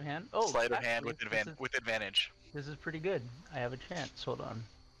 Sleight of hand? Oh, Sleight of hand actually, with advantage. This is pretty good. I have a chance. Hold on.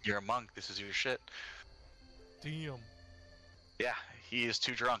 You're a monk. This is your shit. Damn. Yeah, he is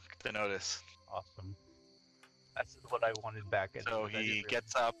too drunk to notice. Awesome. That's what I wanted back. So he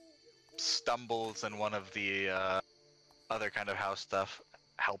gets up, stumbles, and one of the other kind of house stuff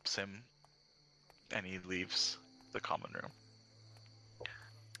helps him, and he leaves the common room.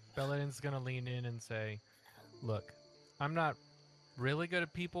 Belladin's gonna lean in and say, "Look, I'm not really good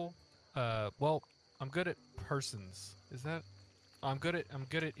at people. Well, I'm good at persons. Is that? I'm good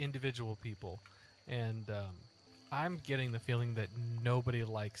at individual people, and I'm getting the feeling that nobody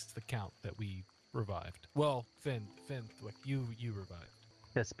likes the count that we revived. Well, Finn, you revived.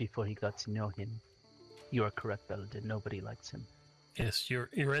 Just before he got to know him. You are correct, Belladin. Nobody likes him. Yes, your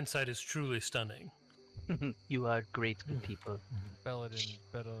insight is truly stunning. You are great people.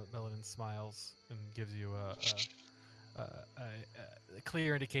 Belladin smiles and gives you a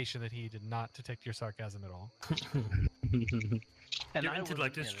clear indication that he did not detect your sarcasm at all. And Your I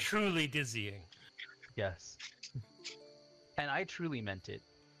intellect is wasn't- truly dizzying. Yes. And I truly meant it.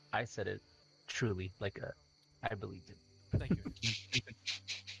 I said it truly, I believed it. Thank you.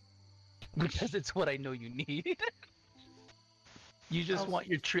 Because it's what I know you need. You just want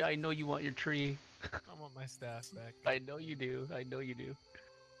your tree. I know you want your tree. I want my staff back. I know you do. I know you do.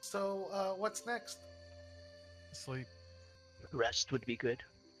 So, what's next? Sleep. Rest would be good.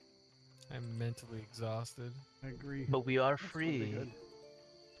 I'm mentally exhausted. I agree. But we are That's really free. good.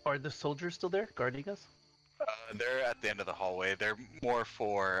 Are the soldiers still there guarding us? They're at the end of the hallway. They're more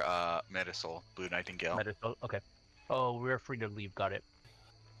for Medisol, Blue Nightingale. Okay. Oh, we're free to leave. Got it.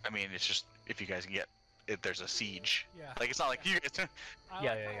 I mean, it's just if you guys can get if there's a siege. Yeah. Like it's not like you guys. I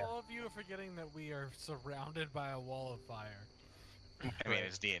Yeah, like yeah, how yeah. all of you are forgetting that we are surrounded by a wall of fire. I mean,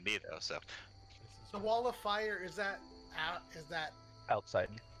 it's D&D though, so This is The wall of fire, is that Outside.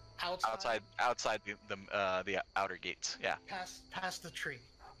 outside the outer gates. Yeah. past the tree?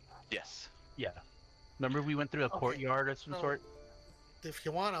 Yes. Yeah. Remember we went through a Okay, courtyard of some so- sort? If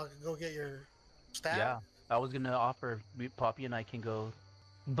you want, I'll go get your staff. Yeah. I was gonna offer Poppy and I can go,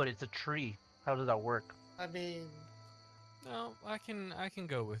 but it's a tree. How does that work? I mean, No, I can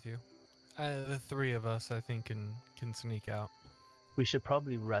go with you. The three of us, I think, can sneak out. We should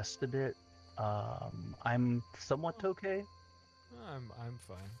probably rest a bit. I'm somewhat okay. I'm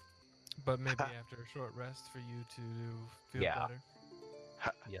fine, but maybe after a short rest for you to feel Yeah. better.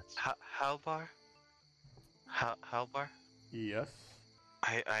 Yes. Halbar. Halbar. Yes.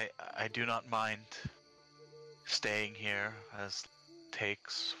 I do not mind staying here as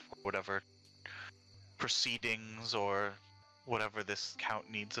takes for whatever proceedings or whatever this count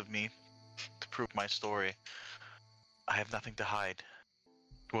needs of me to prove my story. I have nothing to hide.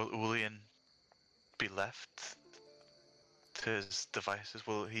 Will Ulian be left to his devices?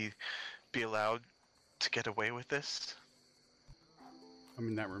 Will he be allowed to get away with this? I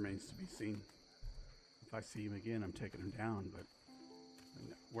mean, that remains to be seen. If I see him again, I'm taking him down. But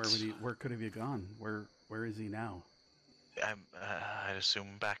where could have you gone? Where is he now? I'd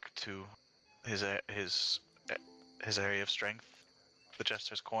assume back to his area of strength, the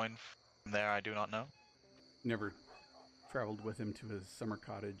Jester's Coin. From there, I do not know. Never traveled with him to his summer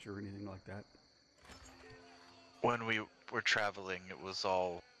cottage or anything like that. When we were traveling, it was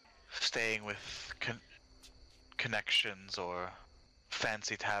all staying with connections or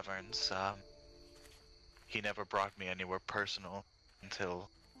fancy taverns. he never brought me anywhere personal until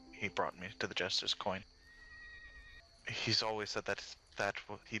he brought me to the Jester's Coin. He's always said that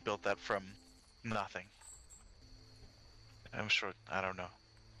he built that from nothing. I'm sure, I don't know.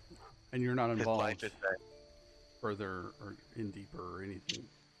 And you're not His involved life is that. further or in deeper or anything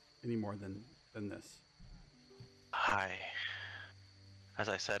any more than this. As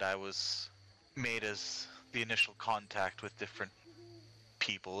I said, I was made as the initial contact with different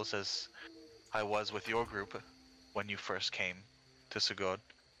peoples as I was with your group when you first came to Sugod.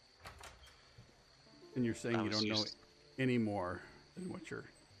 And you're saying I you was don't know used- any more than what you're.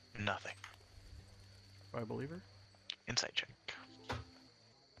 Nothing. Do I believe her? Insight check.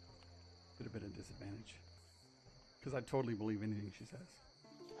 Could have been a disadvantage. Because I totally believe anything she says.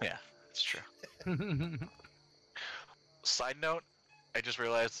 Yeah, it's true. Side note, I just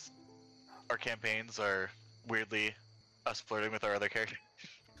realized our campaigns are weirdly us flirting with our other character.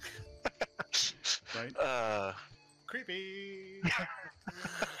 Right? Creepy.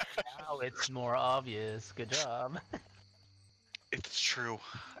 Now it's more obvious. Good job. It's true.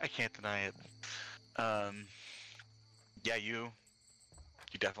 I can't deny it. Yeah, you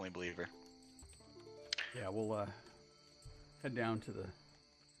definitely believe her. Yeah, we'll head down to the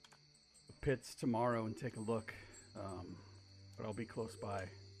pits tomorrow and take a look. But I'll be close by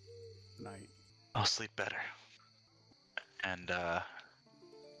tonight. I'll sleep better. And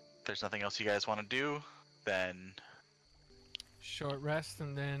if there's nothing else you guys want to do, then Short rest,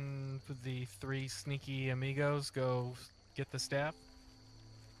 and then for the 3 sneaky amigos go get the staff.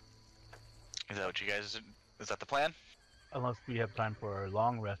 is that what you guys? Is that the plan? Unless we have time for a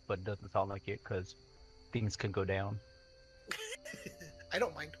long rest, but it doesn't sound like it because things can go down. I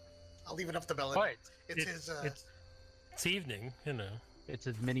don't mind. I'll leave it up to Bella. Right. It's his. It's evening, you know. It's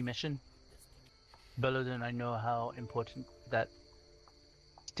a mini mission. Belladin, I know how important that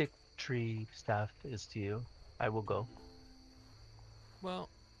stick tree staff is to you. I will go. Well,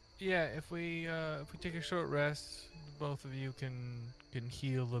 yeah. If we take a short rest, both of you can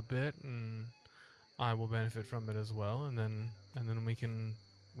heal a bit, and I will benefit from it as well. And then we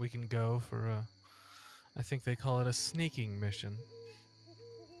can go for a. I think they call it a sneaking mission.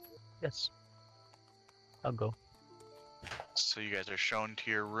 Yes. I'll go. So you guys are shown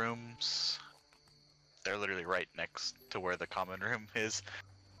to your rooms. They're literally right next to where the common room is.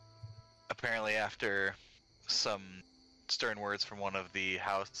 Apparently, after some stern words from one of the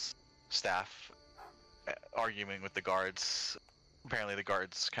house staff arguing with the guards, apparently the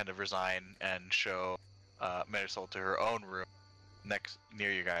guards kind of resign and show Marisol to her own room next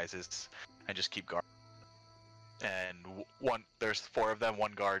near you guys and just keep guard. And there's 4 of them.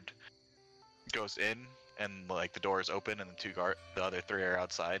 One guard goes in, and like the door is open, and the other 3 are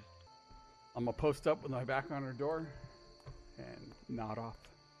outside. I'm gonna post up with my back on her door and nod off.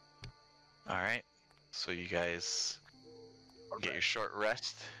 All right, so you guys get your short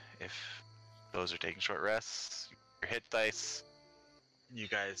rest. If those are taking short rests, your hit dice. You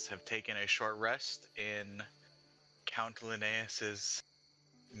guys have taken a short rest in Count Linnaeus's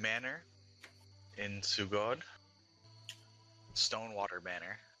manor in Sugod, Stonewater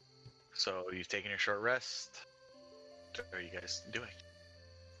Manor. So you've taken your short rest. What are you guys doing?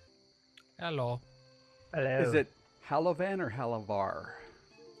 Hello. Hello. Is it Halavan or Halavar?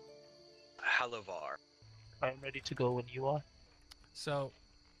 Halavar. I'm ready to go when you are. So,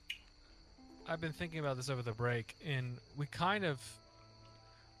 I've been thinking about this over the break, and we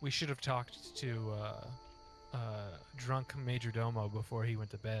should have talked to drunk Major Domo before he went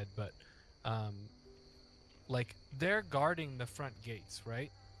to bed, but like they're guarding the front gates,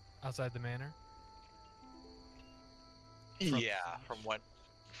 right? Outside the manor?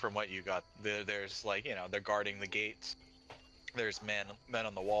 From what you got, there's like, they're guarding the gates. There's men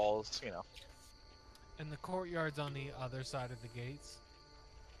on the walls, And the courtyard's on the other side of the gates?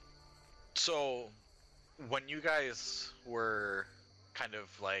 So, when you guys were kind of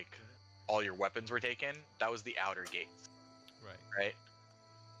like all your weapons were taken, that was the outer gates, right?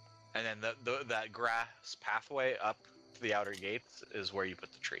 And then that grass pathway up to the outer gates is where you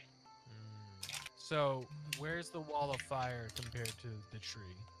put the tree. So, where's the wall of fire compared to the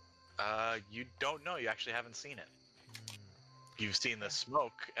tree? You don't know. You actually haven't seen it. You've seen the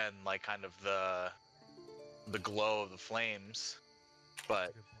smoke and like kind of the glow of the flames,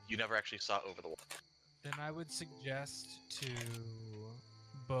 but you never actually saw it over the wall. Then I would suggest to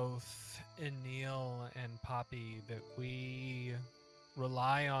both Enil and Poppy that we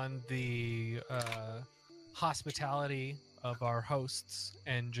rely on the hospitality of our hosts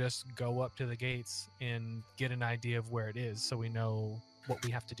and just go up to the gates and get an idea of where it is so we know what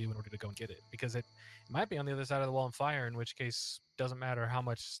we have to do in order to go and get it. Because it might be on the other side of the wall and fire, in which case doesn't matter how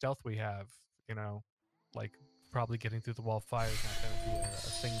much stealth we have, like probably getting through the wall of fire is not going to be a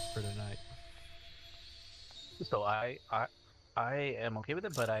thing for tonight. So I am okay with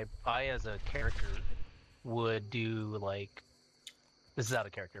it, but I as a character would do like, this is out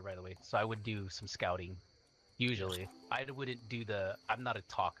of character by the way. So I would do some scouting. Usually, I wouldn't do the. I'm not a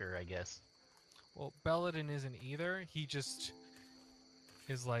talker, I guess. Well, Belladin isn't either. He just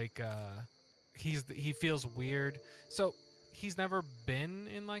is like he feels weird. So he's never been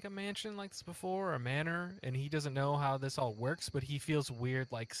in like a mansion like this before, or a manor, and he doesn't know how this all works, but he feels weird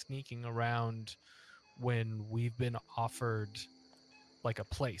like sneaking around when we've been offered like a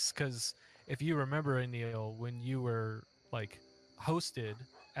place. Because if you remember, Neil, when you were like hosted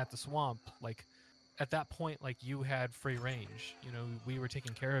at the swamp, like at that point, like you had free range. You know, we were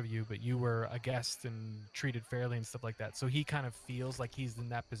taking care of you, but you were a guest and treated fairly and stuff like that. So he kind of feels like he's in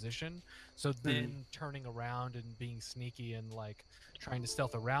that position. So then turning around and being sneaky and like trying to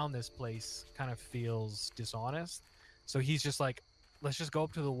stealth around this place kind of feels dishonest. So he's just like, let's just go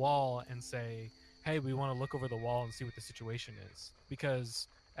up to the wall and say, hey, we want to look over the wall and see what the situation is. Because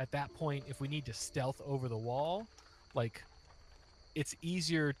at that point, if we need to stealth over the wall, like it's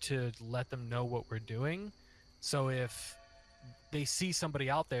easier to let them know what we're doing. So if they see somebody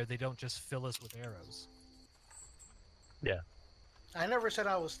out there, they don't just fill us with arrows. Yeah. I never said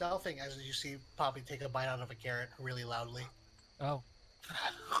I was stealthing, as you see Poppy take a bite out of a carrot really loudly. Oh.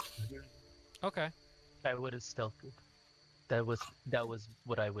 Okay. I would have stealthed. That was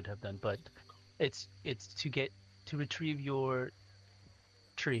what I would have done, but it's to retrieve your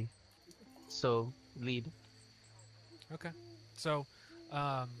tree. So lead. Okay. So,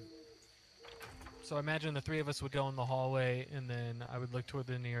 so I imagine the three of us would go in the hallway, and then I would look toward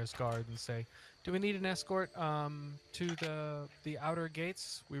the nearest guard and say, "Do we need an escort to the outer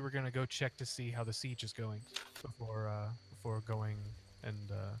gates? We were gonna go check to see how the siege is going before going and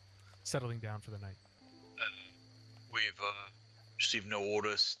settling down for the night." We've received no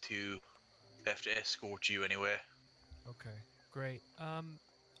orders to have to escort you anywhere. Okay, great.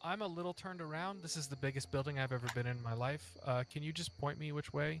 I'm a little turned around. This is the biggest building I've ever been in my life. Can you just point me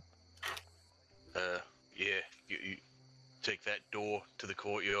which way? Yeah, you take that door to the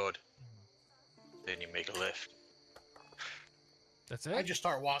courtyard, then you make a left. That's it? I just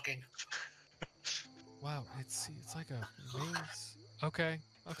start walking. Wow, it's like a maze. Okay,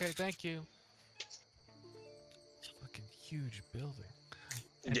 thank you. It's a fucking huge building.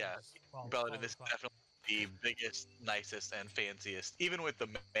 And Yeah, just follow Belladin, this is the definitely the biggest, nicest, and fanciest. Even with the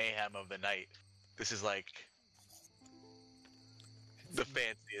mayhem of the night, this is like the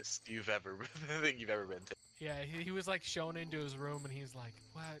fanciest thing you've ever been to. Yeah, he was like shown into his room, and he's like,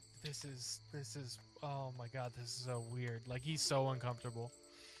 "What? This is. Oh my god, this is so weird." Like he's so uncomfortable.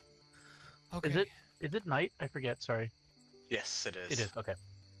 Okay. Is it night? I forget. Sorry. Yes, it is. It is. Okay.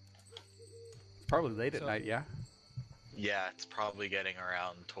 Probably late at So- night, yeah. Yeah, it's probably getting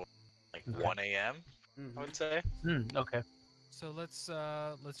around to like Okay. 1 a.m. I would say. Okay. So let's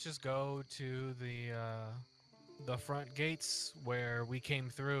just go to the front gates where we came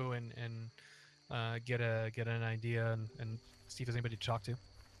through and get an idea and see if there's anybody to talk to.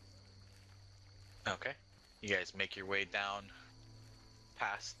 Okay. You guys make your way down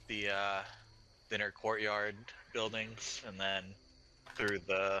past the inner courtyard buildings and then through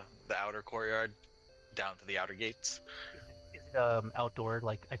the outer courtyard down to the outer gates. Is it outdoor?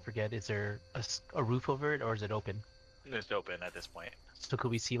 Like I forget. Is there a roof over it, or is it open? It's open at this point. So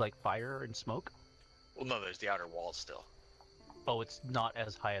could we see like fire and smoke? Well, no, there's the outer walls still. Oh, it's not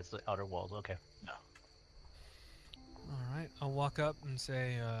as high as the outer walls. Okay. No. All right, I'll walk up and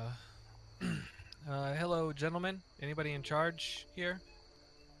say, "Hello, gentlemen. Anybody in charge here?"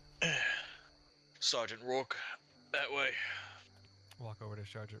 Sergeant Rourke, that way. Walk over to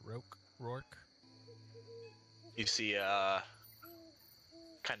Sergeant Rourke. You see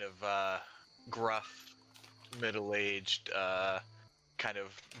kind of gruff, middle-aged, kind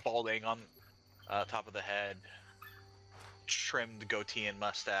of balding on top of the head, trimmed goatee and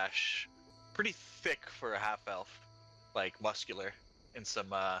mustache, pretty thick for a half-elf, like muscular, in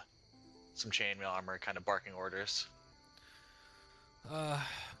some chainmail armor, kind of barking orders.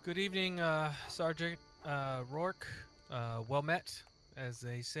 Good evening, Sergeant Rourke. Well met, as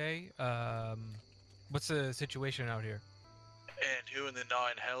they say. What's the situation out here? And who in the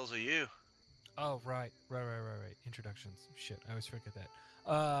nine hells are you? Oh, right. Introductions. Shit, I always forget that.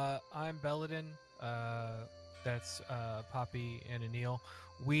 I'm Belladin. That's Poppy and Anil.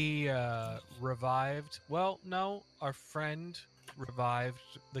 We revived. Well, no, our friend revived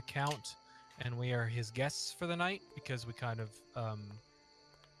the Count, and we are his guests for the night because we kind of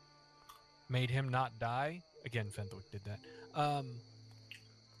made him not die. Again, Fenthwick did that.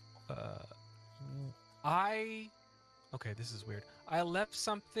 Okay, this is weird. I left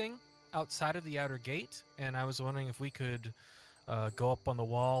something outside of the outer gate, and I was wondering if we could go up on the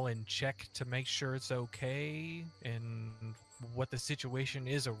wall and check to make sure it's okay and what the situation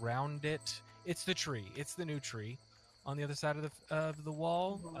is around it. It's the tree. It's the new tree on the other side of the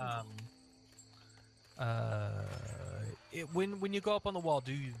wall. When you go up on the wall,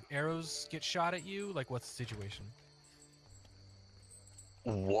 do arrows get shot at you? Like, what's the situation?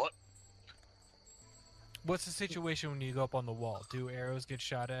 What? What's the situation when you go up on the wall? Do arrows get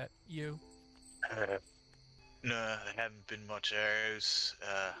shot at you? No, there haven't been much arrows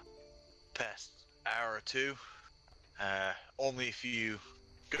past hour or two. Only if you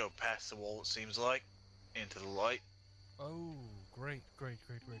go past the wall, it seems like, into the light. Oh, great.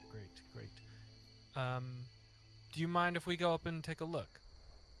 Do you mind if we go up and take a look?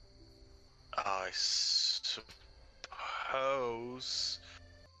 I suppose.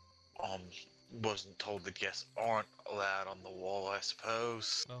 Wasn't told the guests aren't allowed on the wall, I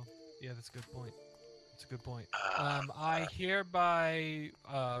suppose. Oh, yeah, that's a good point. That's a good point. I hereby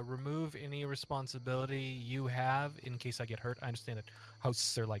remove any responsibility you have in case I get hurt. I understand that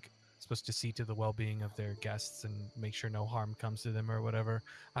hosts are like supposed to see to the well-being of their guests and make sure no harm comes to them or whatever.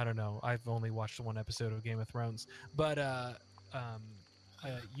 I don't know. I've only watched one episode of Game of Thrones, but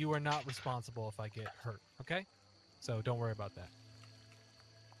you are not responsible if I get hurt. Okay, so don't worry about that.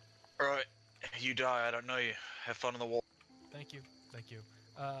 Alright, you die, I don't know you. Have fun on the wall. Thank you.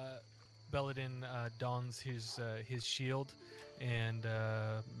 Belladin dons his shield, and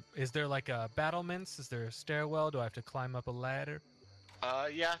is there like a battlements? Is there a stairwell? Do I have to climb up a ladder?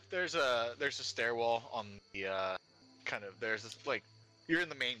 Yeah, there's a stairwell on the there's this, like, you're in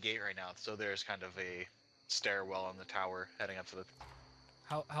the main gate right now, so there's kind of a stairwell on the tower heading up to the.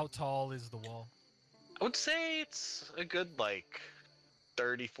 How tall is the wall? I would say it's a good, like,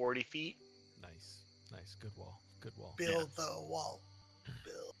 30-40 feet. Nice, good wall. Build the wall.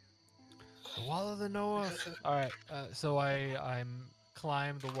 Build. The wall of the north. All right, so I'm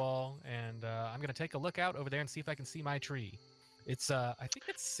climb the wall, and I'm gonna take a look out over there and see if I can see my tree. It's I think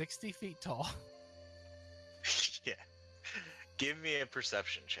it's 60 feet tall. Yeah. Give me a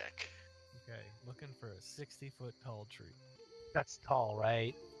perception check. Okay, looking for a 60-foot tall tree. That's tall,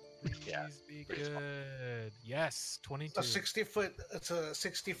 right? Please Yeah, be pretty tall. good. Yes, 22. It's a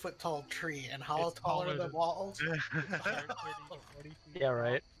 60-foot tall tree, and how It's tall are taller the than- walls? 130 to 40 feet Yeah, tall.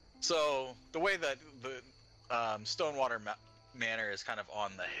 right. So the way that the Stonewater Manor is kind of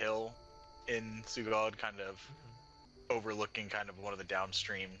on the hill in Sugod, kind of overlooking kind of one of the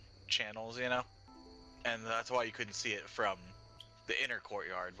downstream channels, you know, and that's why you couldn't see it from the inner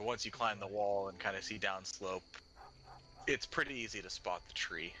courtyard. But once you climb the wall and kind of see downslope, it's pretty easy to spot the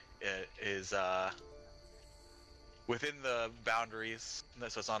tree. It is within the boundaries,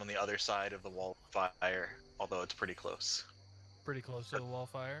 so it's not on the other side of the wall of fire, although it's pretty close. Pretty close to the wall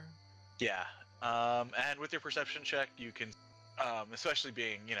fire. Yeah, and with your perception check, you can, especially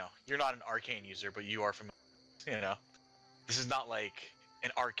being, you know, you're not an arcane user, but you are familiar, you know, this is not like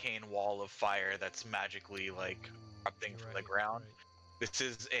an arcane wall of fire that's magically, like, erupting from the ground. This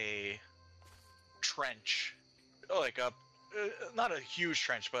is a trench, like not a huge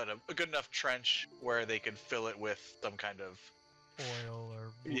trench, but a good enough trench where they could fill it with some kind of Oil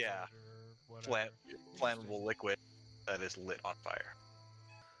or wood Yeah. or whatever. flammable liquid that is lit on fire.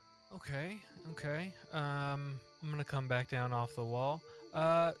 Okay. I'm gonna come back down off the wall.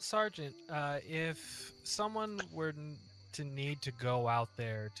 Sergeant, if someone were to need to go out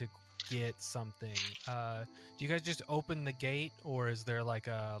there to get something, do you guys just open the gate, or is there like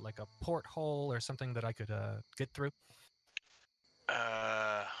a porthole or something that I could get through?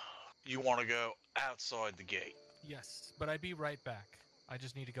 You want to go outside the gate? Yes, but I'd be right back. I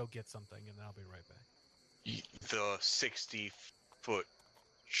just need to go get something, and then I'll be right back. The 60-foot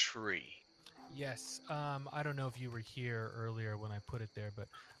tree. Yes. I don't know if you were here earlier when I put it there, but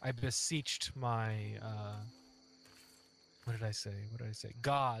I beseeched my what did I say?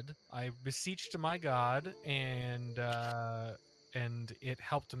 God. I beseeched my God, and it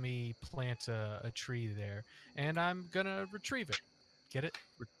helped me plant a tree there, and I'm gonna retrieve it. Get it?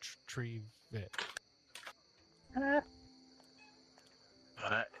 Retrieve it.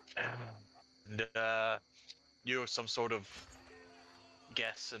 And you're some sort of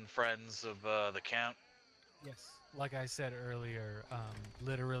guests and friends of the Count? Yes. Like I said earlier,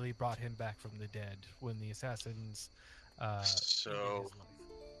 literally brought him back from the dead when the assassins ended So, his life.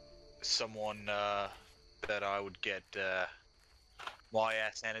 someone that I would get my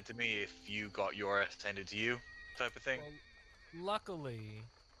ass handed to me if you got your ass handed to you, type of thing? Well, luckily,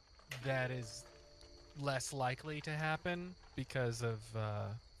 that is less likely to happen because of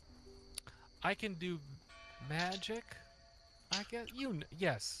I can do magic. I guess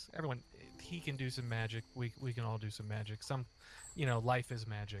yes, everyone. He can do some magic. We can all do some magic. Some, life is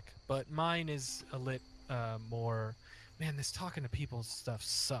magic. But mine is a lit more. Man, this talking to people stuff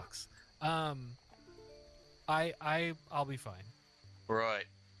sucks. I'll be fine. Right.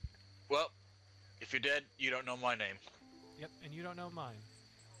 Well, if you're dead, you don't know my name. Yep, and you don't know mine.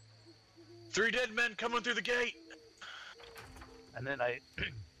 3 dead men coming through the gate. And then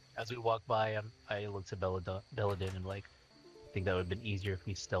as we walk by, I look to Belladin and I think that would have been easier if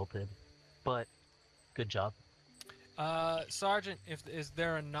we stealthed him. But good job. Sergeant, is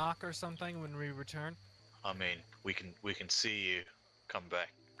there a knock or something when we return? I mean, we can see you come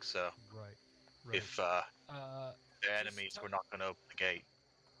back. So Right. if the enemies, we're not gonna open the gate.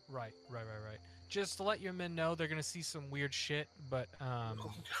 Right. Just to let your men know, they're gonna see some weird shit, but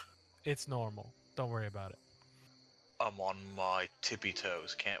it's normal. Don't worry about it. I'm on my tippy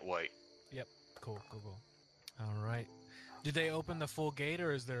toes. Can't wait. Yep. Cool. All right. Did they open the full gate,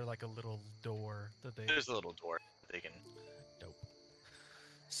 or is there like a little door that they? There's a little door they can. Dope.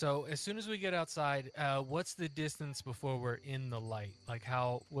 So as soon as we get outside, what's the distance before we're in the light? Like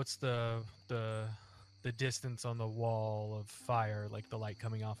what's the distance on the wall of fire, like the light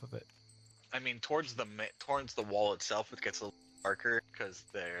coming off of it? I mean, towards the wall itself, it gets a little darker because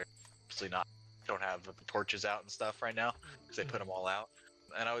they're obviously don't have the torches out and stuff right now because they put them all out.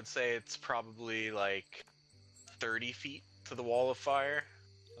 And I would say it's probably like 30 feet to the wall of fire.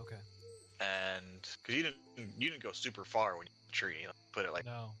 Okay. And because you didn't go super far when you hit the tree, put it like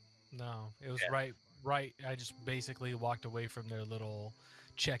No, it was right. I just basically walked away from their little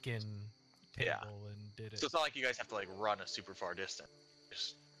check-in table and did it. So it's not like you guys have to like run a super far distance.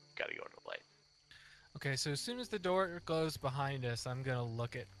 Just gotta go to the light. Okay, so as soon as the door goes behind us, I'm gonna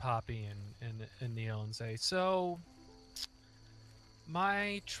look at Poppy and Neil and say, so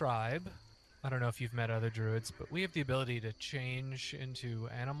my tribe, I don't know if you've met other druids, but we have the ability to change into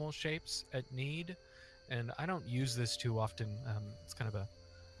animal shapes at need, and I don't use this too often. It's kind of a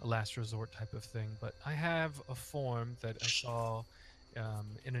last resort type of thing, but I have a form that I saw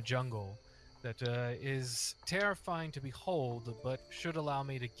in a jungle that is terrifying to behold, but should allow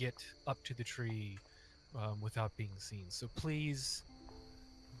me to get up to the tree without being seen. So please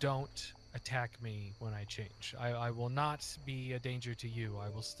don't attack me when I change. I will not be a danger to you. I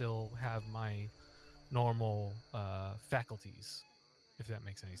will still have my normal faculties, if that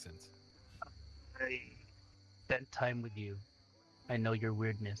makes any sense. I spent time with you. I know your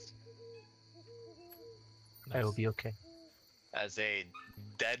weirdness. I will be okay. As a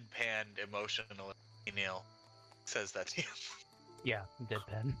deadpan emotional Neil says that to you. Yeah,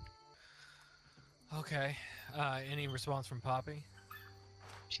 deadpan. Okay. Any response from Poppy?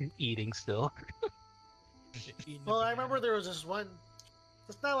 She's eating still. Well, I remember there was this one.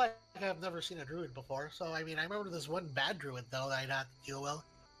 It's not like I've never seen a druid before, so I mean, I remember this one bad druid though that I had to deal with.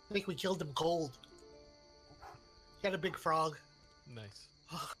 I think we killed him cold. He had a big frog. Nice.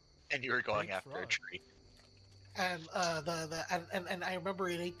 And you were going Big after a frog. tree. And and I remember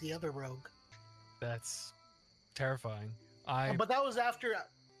it ate the other rogue. That's terrifying. But that was after.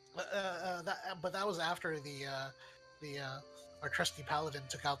 But that was after the our trusty paladin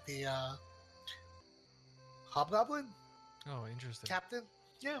took out the hobgoblin Oh, interesting. captain.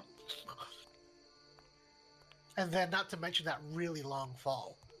 Yeah. And then, not to mention that really long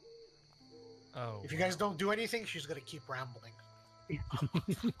fall. Oh. If you guys don't do anything, she's gonna keep rambling.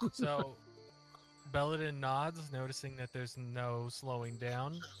 So, Belladin nods, noticing that there's no slowing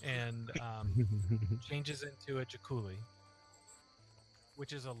down, and changes into a Jakuli,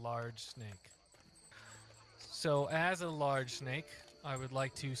 which is a large snake. So, as a large snake, I would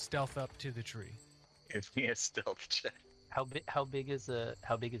like to stealth up to the tree. Give me a stealth check. How big is it?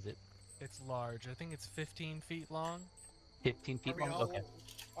 It's large. I think it's 15 feet long. 15 feet long? Okay.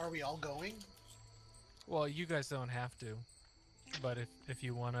 Are we all going? Well, you guys don't have to, but if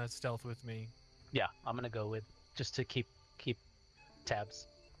you want to stealth with me, Yeah, I'm gonna go with just to keep tabs.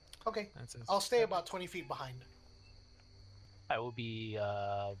 Okay. that's it. I'll stay about 20 feet behind. I will be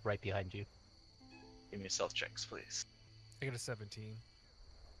right behind you. Give me stealth checks, please. I got a 17.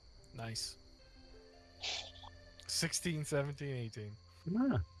 Nice. 16, 17, 18.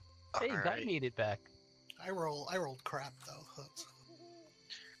 Ah, hey, Guy Alright. made it back. I rolled crap though.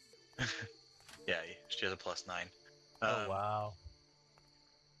 Yeah, she has a +9. Oh wow.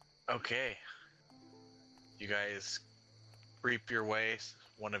 Okay. You guys creep your way.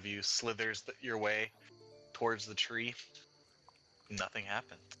 One of you slithers your way towards the tree. Nothing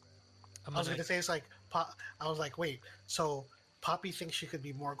happens. I'm I was gonna- gonna say it's like I was like, wait, so Poppy thinks she could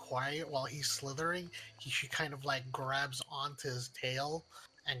be more quiet while he's slithering. She kind of like grabs onto his tail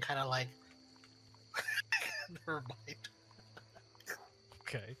and kind of like Never mind.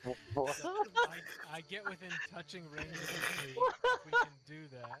 Okay. What? I get within touching range of the tree. If we can do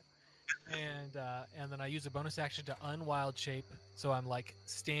that. And then I use a bonus action to unwild shape, so I'm like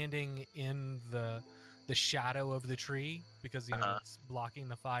standing in the shadow of the tree because it's blocking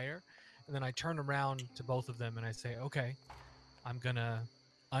the fire. And then I turn around to both of them and I say, "Okay, I'm gonna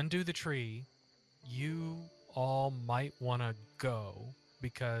undo the tree. You all might want to go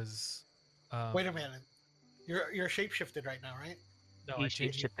because." Wait a minute. You're shapeshifted right now, right? No, He I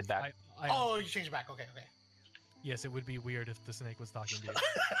changed shifted back. Oh, you changed back. Okay, okay. Yes, it would be weird if the snake was talking to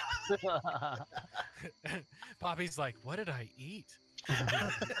you. Poppy's like, "What did I eat?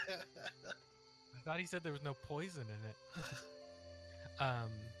 I thought he said there was no poison in it."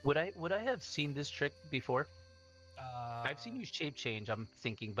 Would I have seen this trick before? Uh, I've seen you shape change. I'm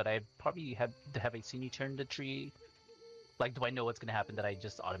thinking, but I probably have I seen you turn the tree. Like, do I know what's gonna happen that I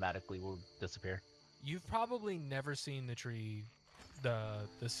just automatically will disappear? You've probably never seen the tree, the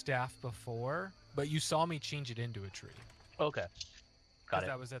staff before, but you saw me change it into a tree. Okay, got Because it.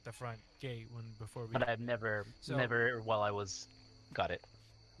 that was at the front gate before we. But I've never while I was. Got it.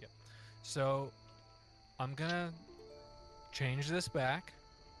 So, I'm gonna change this back,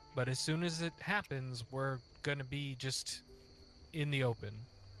 but as soon as it happens, we're gonna be just in the open,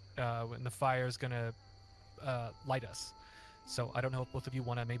 when the fire is gonna light us. So I don't know if both of you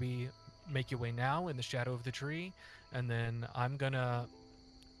want to maybe make your way now in the shadow of the tree, and then I'm gonna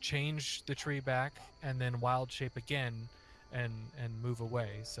change the tree back and then wild shape again and move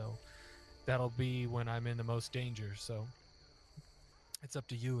away. So that'll be when I'm in the most danger. So it's up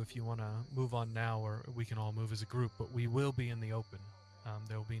to you if you want to move on now, or we can all move as a group. But we will be in the open.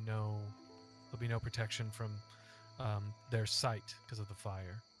 There'll be no protection from their sight because of the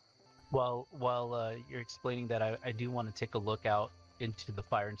fire. While you're explaining that, I do want to take a look out into the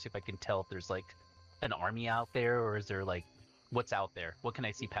fire and see if I can tell if there's like an army out there, or is there like what's out there? What can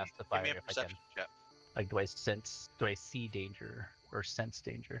I see past the fire Give me a if I can? perception check. Like, do I see danger or sense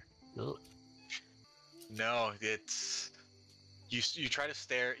danger? Ugh. No, it's you try to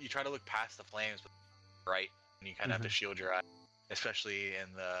stare. You try to look past the flames, but bright, and you kind of have to shield your eye, especially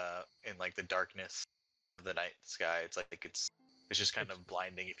in like the darkness of the night sky. It's like it's just kind of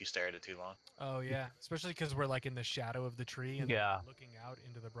blinding if you stare at it too long. Oh yeah, especially because we're like in the shadow of the tree and Yeah. looking out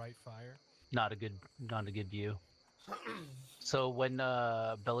into the bright fire. Not a good view. So when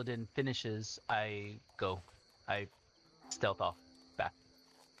Belladin finishes, I stealth off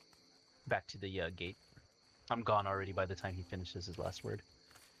back to the gate. I'm gone already by the time he finishes his last word.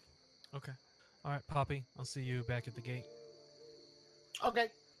 Okay. All right, Poppy. I'll see you back at the gate. Okay.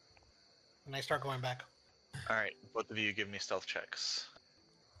 And I start going back. All right, both of you give me stealth checks.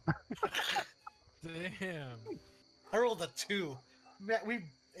 Damn. I rolled a 2.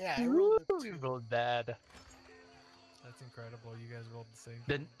 I rolled a 2. We rolled bad. That's incredible. You guys rolled the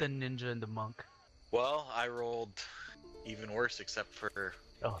same. The ninja and the monk. Well, I rolled even worse, except for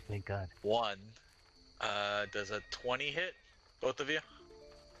Oh, thank God. 1. Does a 20 hit both of you?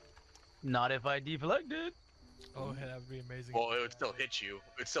 Not if I deflected. Oh, that would be amazing. Well, it would still hit you.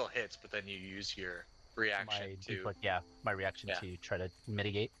 It still hits, but then you use your reaction to. My reaction to try to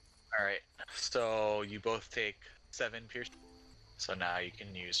mitigate. All right. So you both take 7 pierce. So now you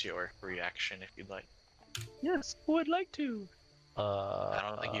can use your reaction if you'd like. Yes, would like to. I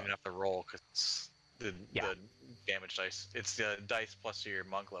don't think you even have to roll because it's the damage dice. It's the dice plus your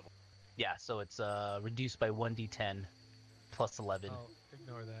monk level. Yeah, so it's reduced by 1d10 plus 11. Oh,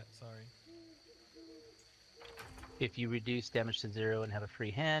 ignore that. Sorry. If you reduce damage to 0 and have a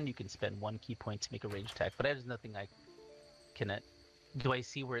free hand, you can spend 1 key point to make a ranged attack. But that is nothing I can. Do I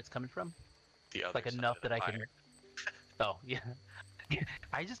see where it's coming from? The other Like side enough of the that I fire. can. Oh yeah.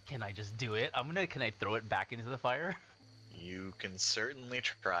 Can I just do it? Can I throw it back into the fire? You can certainly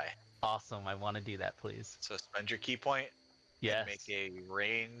try. Awesome. I want to do that, please. So spend your key point. Yes. And make a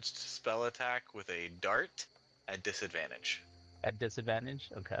ranged spell attack with a dart at disadvantage. At disadvantage.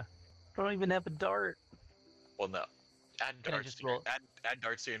 Okay. I don't even have a dart. Well, no. Add Can I darts. just To your, roll- add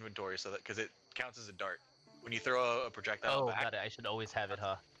darts to your inventory so that because it counts as a dart. When you throw a projectile Oh, back, got it. I should always have it,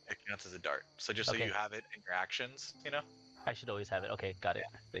 huh? it counts as a dart. So just so Okay. you have it in your actions, you know. I should always have it. Okay, got it.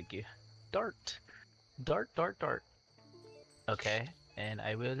 Thank you. Dart. Dart. Okay, and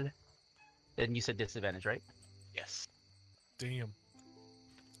I will. And you said disadvantage, right? Yes. Damn.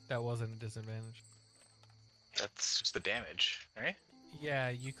 That wasn't a disadvantage. That's just the damage, right? Yeah,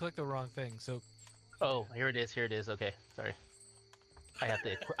 you clicked the wrong thing. So Oh, here it is. Okay, sorry. I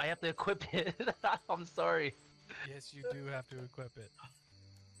have to equip it. I'm sorry. yes, you do have to equip it.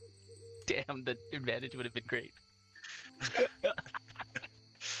 Damn, the advantage would have been great.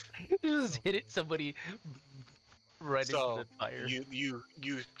 Just hit it somebody right So into the fire. you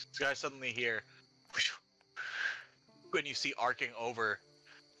guys suddenly hear when you see arcing over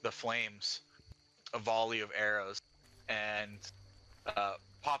the flames a volley of arrows, and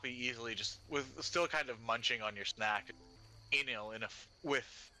Poppy easily just with still kind of munching on your snack, Enil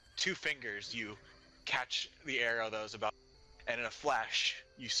with 2 fingers you catch the arrow that was about, and in a flash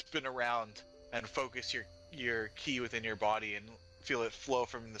you spin around and focus your key within your body and feel it flow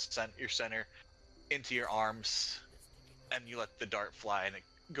from your center into your arms, and you let the dart fly and it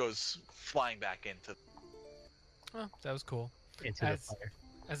goes flying back into. Oh, that was cool. Into the fire.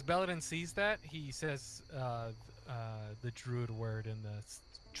 As Belladin sees that, he says the druid word, and the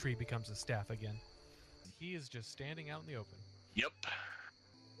tree becomes a staff again. He is just standing out in the open. Yep.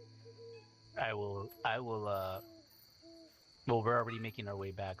 I will. Well, we're already making our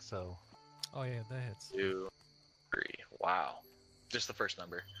way back, so. Oh yeah, that hits. 2, 3. Wow. Just the first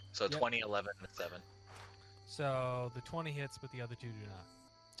number. So Yep. 20, 11, and 7. So the 20 hits, but the other 2 do not.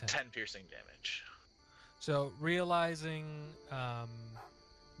 10 piercing damage. So realizing,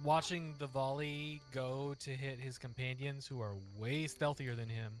 watching the volley go to hit his companions, who are way stealthier than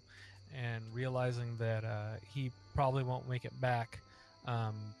him, and realizing that he probably won't make it back,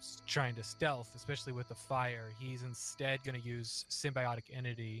 trying to stealth, especially with the fire, he's instead going to use Symbiotic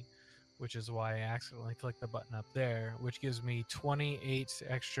Entity, which is why I accidentally clicked the button up there, which gives me 28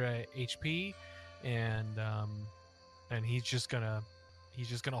 extra HP, and he's just gonna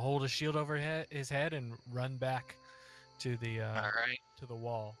hold a shield over his head and run back to the All right. to the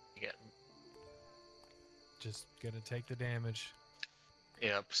wall. Yeah. Just gonna take the damage.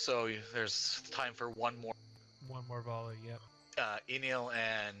 Yep. So there's time for one more. One more volley. Yep. Enil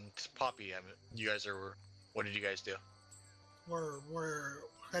and Poppy. You guys are. What did you guys do? We're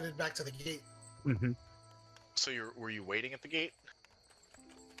headed back to the gate. Mm-hmm. So were you waiting at the gate?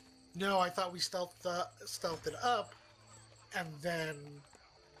 No, I thought we stealthed it up, and then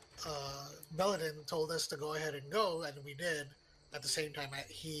Belladin told us to go ahead and go, and we did. At the same time,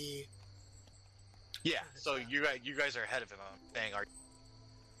 Yeah. So you guys are ahead of him. I'm saying,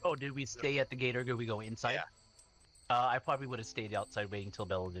 Oh, did we stay at the gate or did we go inside? Yeah. I probably would have stayed outside waiting till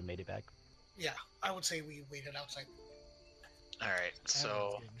Belladin made it back. Yeah, I would say we waited outside. All right. So.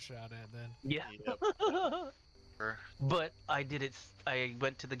 Everyone's getting shot at then. Yeah. Yep. But I did it. I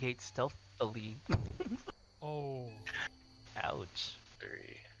went to the gate stealthily. Oh. Ouch.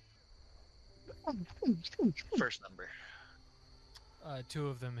 3. First number. 2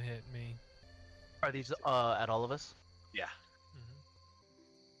 of them hit me. Are these at all of us? Yeah.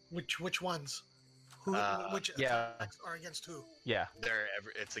 Which ones? Who? Which yeah. attacks are against who? Yeah.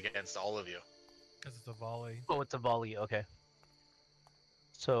 It's against all of you. Because it's a volley. Oh, it's a volley. Okay.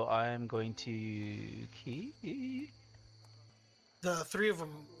 So I'm going to key. The three of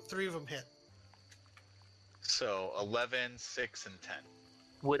them hit. So 11, 6, and 10.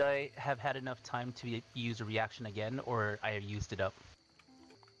 Would I have had enough time to use a reaction again, or I have used it up?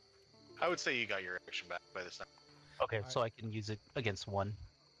 I would say you got your action back by this time. Okay, so I can use it against one.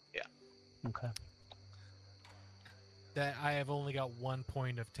 Yeah. Okay. That I have only got 1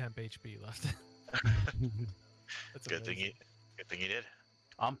 point of temp HP left. That's Good thing amazing. you did.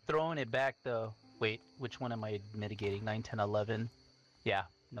 I'm throwing it back though. Wait, which one am I mitigating? 9, 10, 11. Yeah,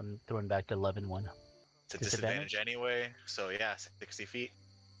 I'm throwing back the 11 one. It's a disadvantage anyway. So yeah, 60 feet.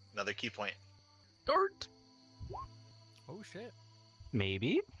 Another key point. Dart. Oh shit.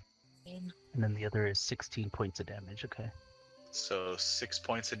 Maybe. And then the other is 16 points of damage. Okay. So 6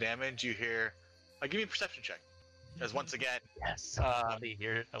 points of damage. You hear. Give me a perception check. As once again, Yes.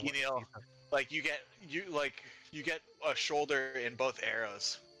 Enil, like you get a shoulder in both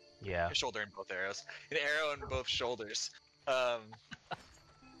arrows. Yeah. A shoulder in both arrows. An arrow in both shoulders.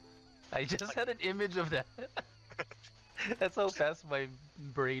 I just had an image of that. That's how fast my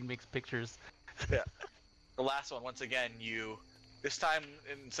brain makes pictures. Yeah. The last one, once again, this time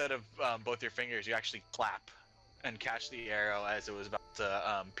instead of both your fingers, you actually clap and catch the arrow as it was about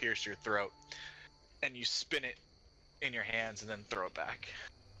to pierce your throat, and you spin it in your hands and then throw it back.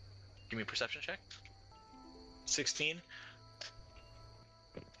 Give me a perception check. 16.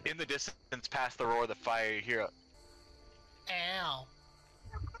 In the distance, past the roar of the fire, you hear a Ow.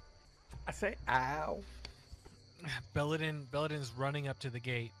 I say, ow. Belladin's running up to the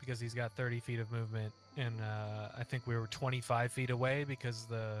gate because he's got 30 feet of movement, and I think we were 25 feet away because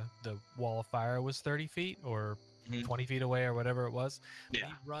the wall of fire was 30 feet or 20 feet away or whatever it was. Yeah. But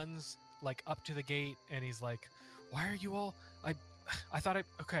he runs like up to the gate and he's like, "Why are you all? I thought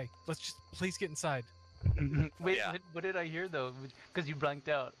okay. Let's just please get inside." Wait, Yeah. what did I hear though? Because you blanked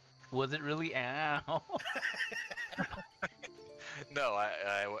out. Was it really ow? No,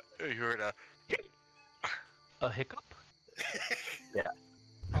 you heard A hiccup?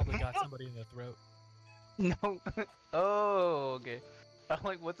 Probably got somebody in the throat. No. Oh, okay. I'm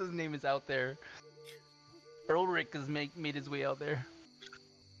like, what's his name is out there? Ulrich has made his way out there.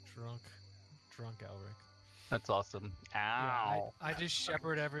 Drunk Elric. That's awesome. Yeah, Ow. I just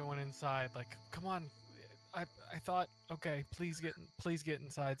shepherd everyone inside. Like, come on. I thought, okay, please get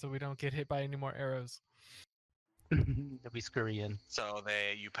inside so we don't get hit by any more arrows. That we scurry in. So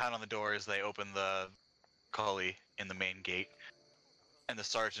you pound on the doors, they open the collie in the main gate, and the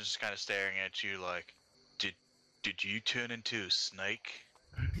sergeant's just kind of staring at you like, did you turn into a snake?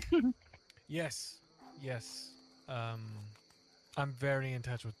 Yes. I'm very in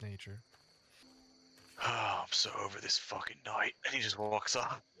touch with nature. Oh, I'm so over this fucking night. And he just walks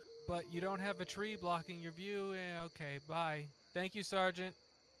off. But you don't have a tree blocking your view. Okay, bye. Thank you, Sergeant.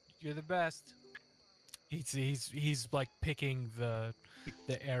 You're the best. He's like picking the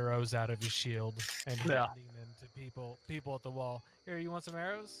arrows out of his shield and Yeah. handing them to people at the wall. Here, you want some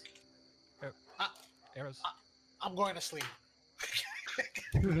arrows? Arrows. I'm going to sleep.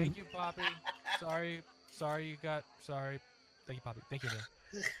 Thank you, Poppy. Sorry you got. Sorry. Thank you, Poppy. Thank you,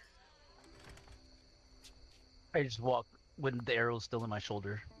 man. I just walk with the arrows still in my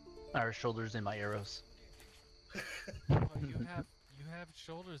shoulder. Our shoulders in my arrows. Oh, you have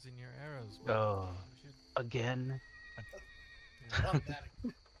shoulders in your arrows. Man. Oh, You should- again. Automatic.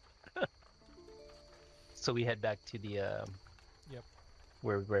 So we head back to the Yep.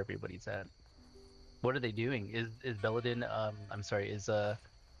 where everybody's at. What are they doing? Is Belladin I'm sorry, is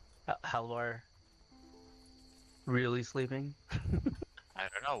Halvar really sleeping? I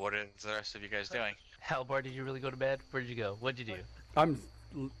don't know. What is the rest of you guys doing? Halvar, did you really go to bed? Where'd you go? What'd you do? I'm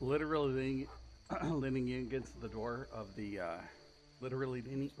literally leaning against the door of the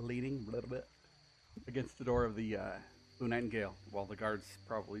leaning blah, blah, against the door of the Blue Nightingale while the guards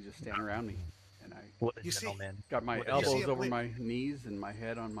probably just stand around me, and I What a You see- gentleman. got my What a- You see elbows him over lean- my knees and my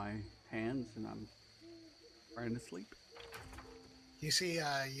head on my hands, and I'm trying to sleep. You see,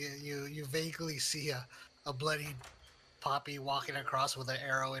 you vaguely see a bloody Poppy walking across with an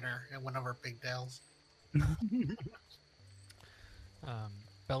arrow in one of her pigtails.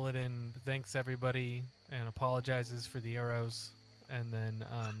 Belladin thanks everybody and apologizes for the arrows, and then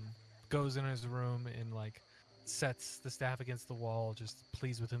goes in his room and like sets the staff against the wall, just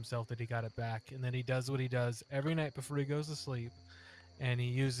pleased with himself that he got it back. And then he does what he does every night before he goes to sleep, and he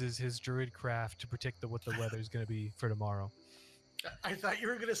uses his druid craft to predict what the weather is going to be for tomorrow. I thought you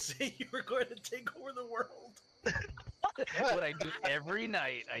were gonna say you were going to take over the world. What I do every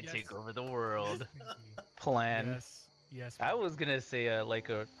night, I Yes. take over the world. Plan. Yes. I was gonna say like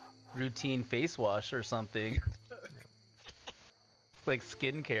a routine face wash or something. Like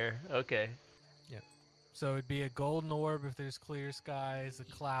skincare. Okay. So it'd be a golden orb if there's clear skies. A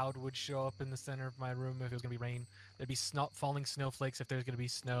cloud would show up in the center of my room if it was going to be rain. There'd be falling snowflakes if there's going to be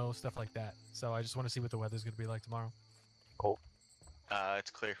snow, stuff like that. So I just want to see what the weather's going to be like tomorrow.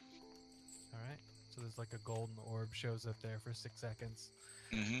 It's clear. All right. So there's like a golden orb shows up there for 6 seconds,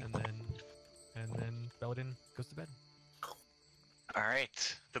 Mm-hmm. and then Belladin goes to bed. All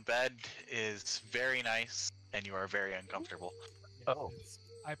right. The bed is very nice, and you are very uncomfortable. Oh.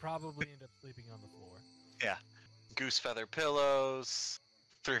 I probably end up sleeping on the floor. Goose feather pillows,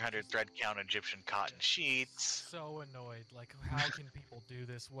 300 thread count Egyptian cotton sheets. So annoyed. Like, how can people do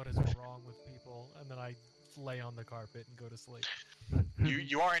this? What is wrong with people? And then I lay on the carpet and go to sleep.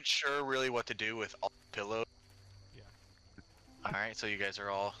 You aren't sure really what to do with all the pillows. Yeah. All right, so you guys are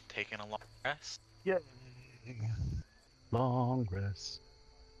all taking a long rest. Yeah. Long rest.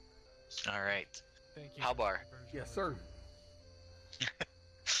 All right. Thank you. Halbar. Yes, sir.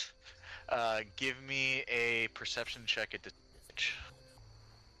 Give me a perception check at disadvantage.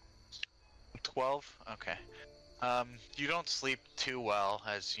 12? Okay. You don't sleep too well,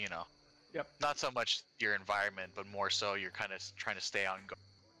 as you know. Yep. Not so much your environment, but more so you're kind of trying to stay on go.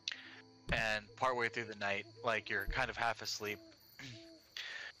 And partway through the night, like you're kind of half asleep,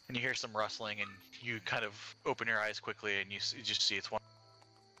 and you hear some rustling, and you kind of open your eyes quickly, and you just see it's one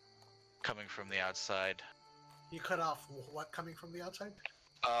coming from the outside. You cut off what coming from the outside?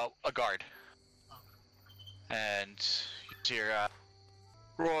 A guard. And you hear,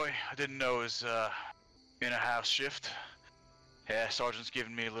 Roy, I didn't know it was in a house shift. Yeah, Sergeant's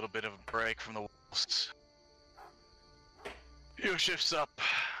giving me a little bit of a break from the walls. Your shift's up.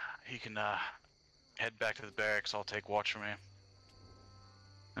 He can head back to the barracks. I'll take watch from him.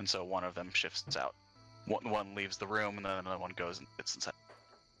 And so one of them shifts out. One leaves the room, and then another one goes and sits inside.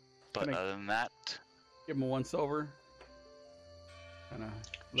 But Can I- other than that, Give him a once over. Kind of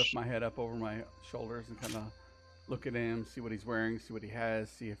lift my head up over my shoulders and kind of look at him, see what he's wearing, see what he has,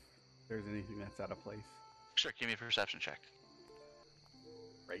 see if there's anything that's out of place. Sure, give me a perception check.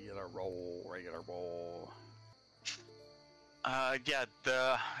 Regular roll, regular roll. Yeah,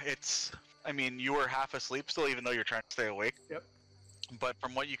 I mean, you were half asleep still, even though you're trying to stay awake. Yep. But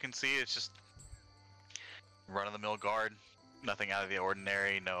from what you can see, it's just run-of-the-mill guard. Nothing out of the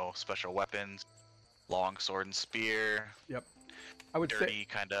ordinary, no special weapons, long sword and spear, Yep. I would dirty say,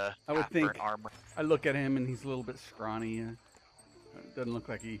 kind of I would think, armor. I look at him and he's a little bit scrawny. Doesn't look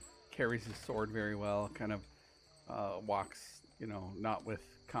like he carries his sword very well. Kind of walks, not with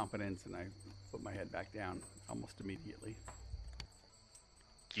confidence. And I put my head back down almost immediately.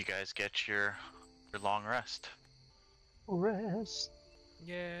 You guys get your long rest. Rest.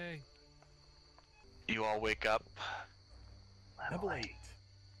 Yay! You all wake up. Level 8.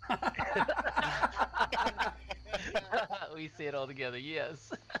 We say it all together.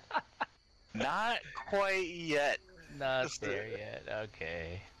 Yes. Not quite yet. Not This- there yet.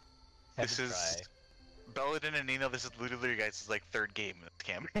 Okay. Had This to is Belladin and Nino. This is literally your guys' third game in this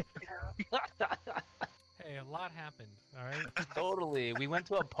campaign. try. Hey, a lot happened. All right. Totally. We went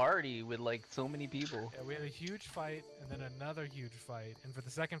to a party with so many people. Yeah, we had a huge fight and then another huge fight, and for the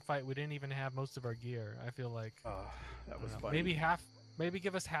second fight, we didn't even have most of our gear. I feel like Oh, that I was don't know, funny. maybe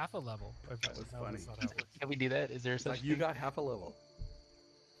give us half a level. That was funny. that's not how it works. Can we do that? Is there It's such like you thing? got half a level.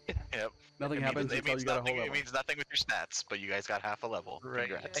 Yep. Nothing It happens means, it until means you got a nothing. whole It level. means nothing with your stats, but you guys got half a level. Right.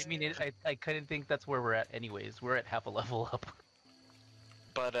 Congrats. I mean, I couldn't think that's where we're at. Anyways, we're at half a level up.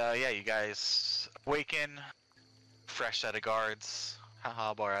 But yeah, you guys awaken, fresh set of guards.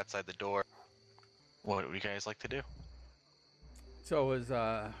 Haha, bar outside the door. What would you guys like to do? So as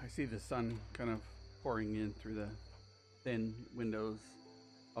I see the sun kind of pouring in through the thin windows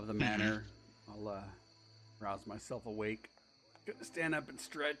of the manor, I'll rouse myself awake. Gonna stand up and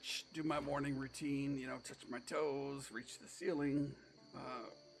stretch, do my morning routine, touch my toes, reach the ceiling,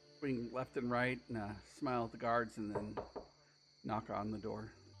 swing left and right, and smile at the guards, and then knock on the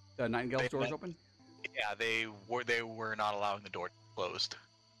door. The Nightingale's door's open? Yeah, they were not allowing the door closed.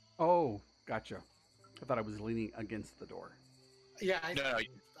 Oh, gotcha. I thought I was leaning against the door. Yeah, I No,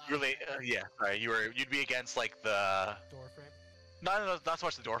 really, yeah, sorry. You'd be against the Door frame. not so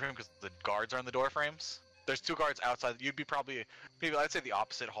much the door frame because the guards are in the door frames. There's two guards outside. You'd be maybe I'd say the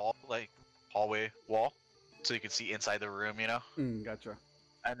opposite hallway wall, so you can see inside the room, Gotcha.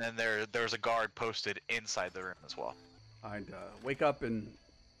 And then there's a guard posted inside the room as well. I'd wake up and,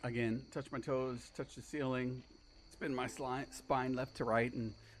 again, touch my toes, touch the ceiling, spin my spine left to right,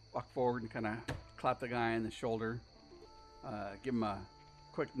 and walk forward and kind of clap the guy on the shoulder, give him a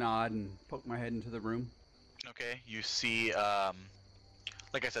quick nod, and poke my head into the room. Okay, you see,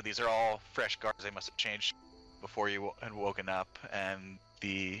 like I said, these are all fresh guards. They must have changed before you had woken up, and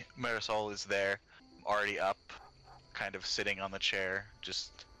the Marisol is there, already up, kind of sitting on the chair,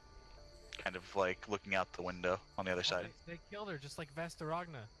 just kind of looking out the window on the other side. They killed her just like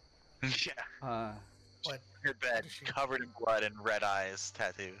Vestaragna. Yeah, But her bed What is she- covered in blood and red eyes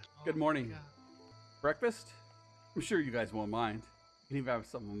tattooed. Good Oh my morning. God. Breakfast? I'm sure you guys won't mind. You can even have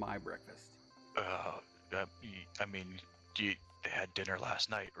some of my breakfast. I mean, they had dinner last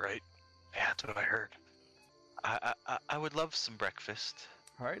night, right? Yeah, that's what I heard. I would love some breakfast.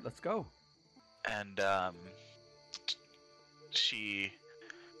 All right, let's go. And she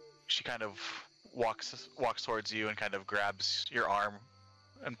kind of walks towards you and kind of grabs your arm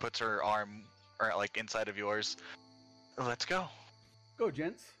and puts her arm inside of yours. Let's go. Go,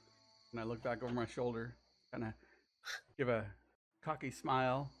 gents. And I look back over my shoulder, kind of give a cocky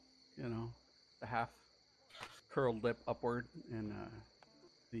smile, the half curled lip upward, and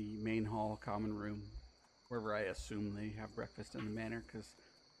the main hall common room, wherever I assume they have breakfast in the manor, because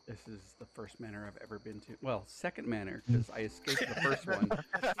this is the first manor I've ever been to. Well, second manor, because I escaped the first one.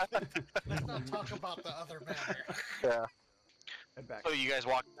 let's not talk about the other matter. Yeah. Head back. So you guys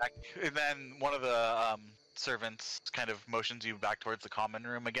walk back, and then one of the servants kind of motions you back towards the common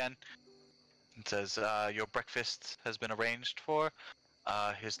room again, and says, "Your breakfast has been arranged for.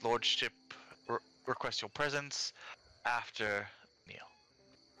 His lordship requests your presence after meal."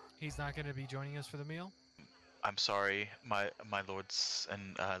 He's not going to be joining us for the meal. I'm sorry, my lords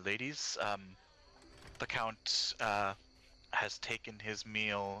and ladies. The count has taken his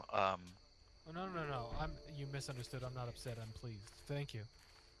meal. Oh no. You misunderstood. I'm not upset. I'm pleased. Thank you.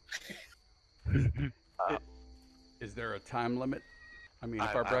 Is there a time limit? I mean, if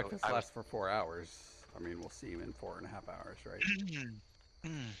I- our I- breakfast I was- lasts for 4 hours, I mean, we'll see him in 4.5 hours, right?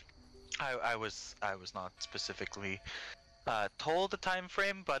 I was not specifically told a time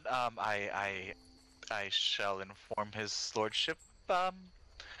frame, but I shall inform his lordship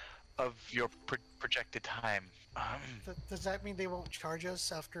of your projected time. Does that mean they won't charge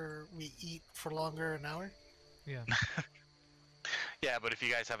us after we eat for longer an hour? Yeah. Yeah, but if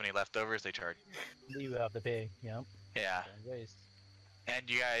you guys have any leftovers, they charge. You have to pay. Yep. Yeah, Don't waste. and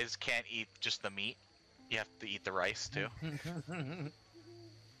you guys can't eat just the meat. You have to eat the rice too.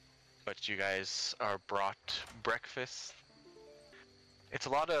 But you guys are brought breakfast. It's a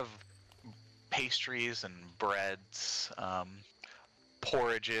lot of pastries and breads,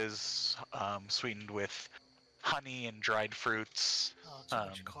 porridges, sweetened with honey and dried fruits. Oh, too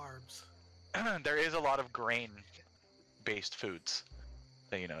much carbs. There is a lot of grain-based foods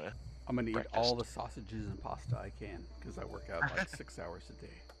that you notice. I'm gonna eat Breakfast. all the sausages and pasta I can because I work out like 6 hours a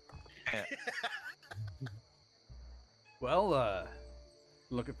day. Yeah. Well,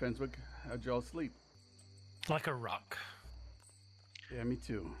 look at Fenswick. How'd y'all sleep? Like a rock. Yeah, me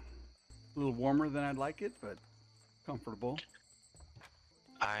too. A little warmer than I'd like it, but comfortable.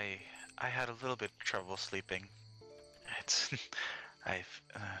 I had a little bit of trouble sleeping.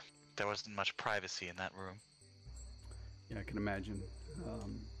 There wasn't much privacy in that room. Yeah, I can imagine.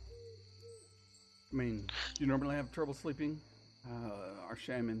 I mean, do you normally have trouble sleeping? Our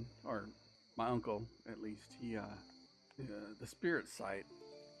shaman, or my uncle at least, he, the spirit sight,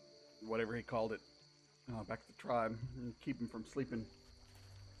 whatever he called it, back at the tribe, and keep him from sleeping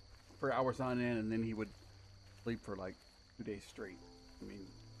for hours on end, and then he would sleep for like 2 days straight. I mean,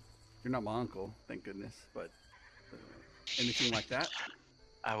 you're not my uncle, thank goodness, but anything like that?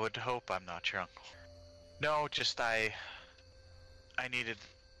 I would hope I'm not your uncle. No, just I needed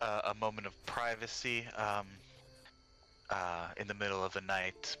a moment of privacy in the middle of the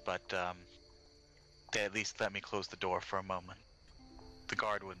night, but they at least let me close the door for a moment. The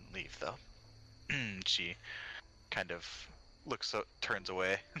guard wouldn't leave, though. She kind of turns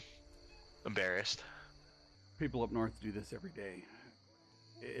away, embarrassed. People up north do this every day.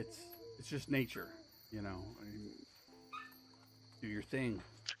 It's just nature, you know. I mean, do your thing.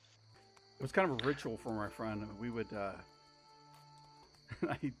 It was kind of a ritual for my friend. We would,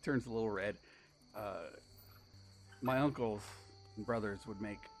 he turns a little red. My uncles and brothers would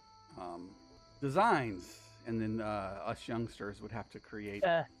make designs, and then us youngsters would have to create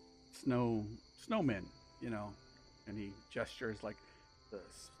snowmen, you know. And he gestures like the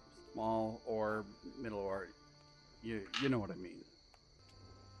small orb, middle orb. You know what I mean.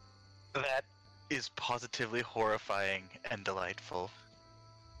 That is positively horrifying and delightful.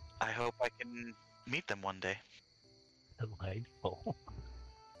 I hope I can meet them one day. Delightful.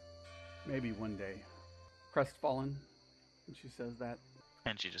 Maybe one day. Crestfallen, and she says that.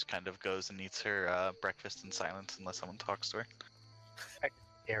 And she just kind of goes and eats her breakfast in silence unless someone talks to her. I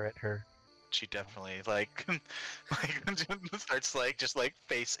stare at her. She definitely like starts just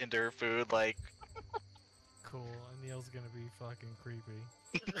face into her food like. Cool. Neil's gonna be fucking creepy.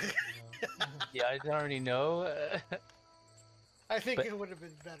 Yeah, I already know. I think But- it would have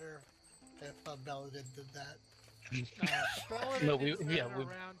been better if Belladin did that. Belladin No, has been we've-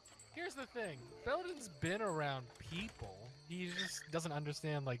 around. Here's the thing. Belladin's been around people. He just doesn't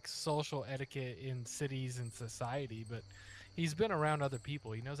understand like social etiquette in cities and society, but he's been around other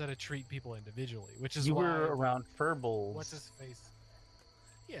people. He knows how to treat people individually, which is You why. were around Furballs. What's his face?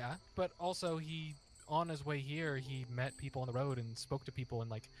 Yeah, but also on his way here, he met people on the road and spoke to people and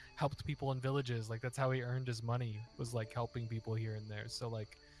like helped people in villages. Like that's how he earned his money, was like helping people here and there. So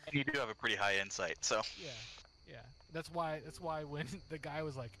like, And you do have a pretty high insight, so. yeah. That's why when the guy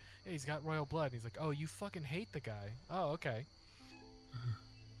was like, "Hey, he's got royal blood," and he's like, "Oh, you fucking hate the guy." Oh, okay.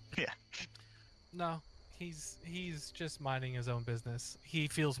 Yeah. No, he's just minding his own business. He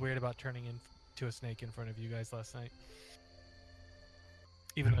feels weird about turning into a snake in front of you guys last night,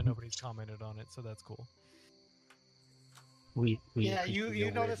 even though nobody's commented on it, so that's cool. We Yeah, appreciate you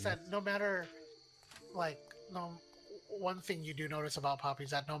your notice weirdness. that no matter, like, no, one thing you do notice about Poppy is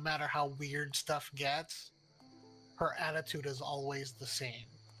that no matter how weird stuff gets, her attitude is always the same.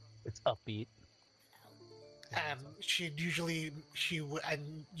 It's upbeat. And she usually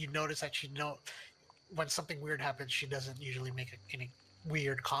and you notice that when something weird happens, she doesn't usually make any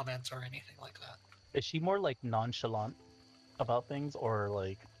weird comments or anything like that. Is she more like nonchalant about things, or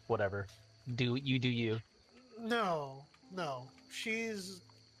like whatever? Do you? No, she's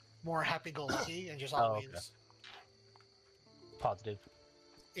more happy-go-lucky and just Oh, always, okay. Positive.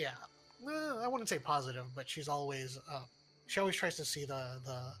 yeah. Well, I wouldn't say positive, but she's always she always tries to see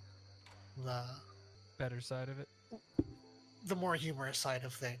the Better side of it. more humorous side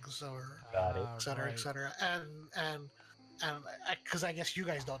of things, or Got it. et cetera, Right. et cetera. And because I guess you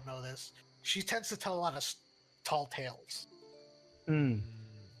guys don't know this, she tends to tell a lot of tall tales. Mm.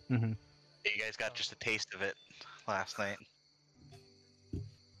 Mm-hmm. You guys got just a taste of it last night.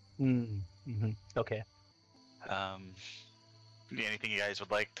 Okay. Anything you guys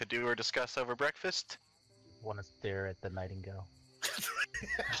would like to do or discuss over breakfast? Want to stare at the nightingale.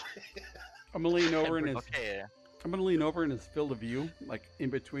 I'm gonna lean over in his. Okay. I'm gonna lean over in his field of view, like in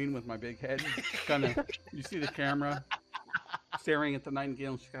between with my big head. Kind of. You see the camera staring at the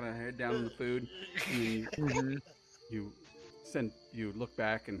nightingale. She's got her head down in the food. And then you look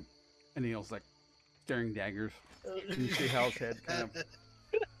back and Neil's like staring daggers. And you see Hal's head kind of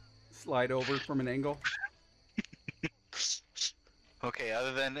slide over from an angle. Okay,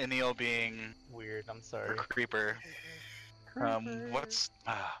 other than Anil being Weird. I'm a sorry. creeper,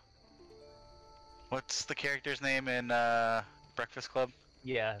 what's the character's name in Breakfast Club?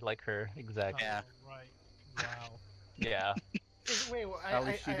 Yeah, like her. Exactly. Yeah. Right. Wow. Yeah. Wait,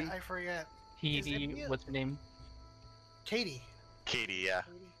 Ali Sheedy? I forget. He. What's her name? Katie. Katie, yeah.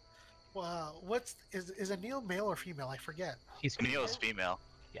 Well, is Anil male or female? I forget. He's Anil's female.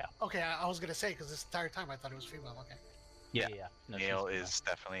 Okay, I was gonna say because this entire time I thought it was female. Okay. Yeah. No, Neil she's is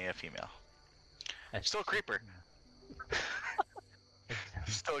definitely a female. female. Still a creeper.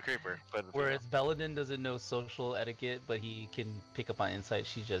 Still a creeper, but a Whereas Belladin doesn't know social etiquette, but he can pick up on insight.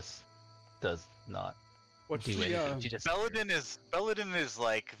 She just does not What's do the anything. She just Belladin is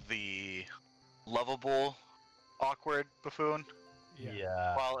like the lovable, awkward buffoon,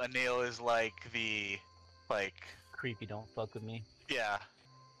 yeah. while Anil is like the Creepy. Don't fuck with me. yeah,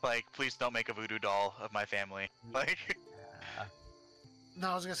 like please don't make a voodoo doll of my family. Like Yeah. No,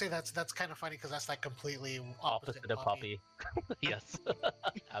 I was gonna say that's kind of funny because that's like completely Opposite of Poppy. Yes.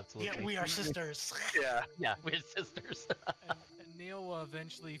 Absolutely. Yeah, we are sisters. yeah, Yeah, we're sisters. And Neil will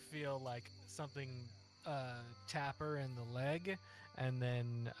eventually feel like something tap her in the leg, and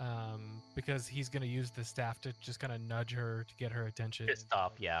then because he's gonna use the staff to just kind of nudge her to get her attention. Pissed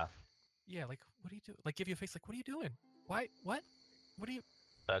off, yeah. Yeah, like what are you doing? Like give you a face like what are you doing? Why? What? What are you?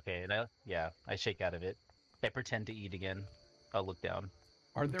 Okay, now, yeah, I shake out of it. I pretend to eat again. I'll look down.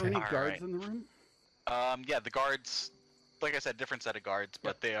 Are there Okay. any All guards right. in the room? yeah. The guards, like I said, different set of guards,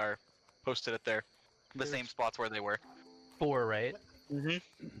 but they are posted at the same spots where they were. 4, right?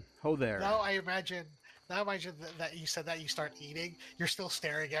 Oh, there. Now imagine that you said that you start eating. You're still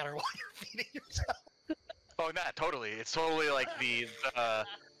staring at her while you're feeding yourself. Oh, not totally. It's totally like the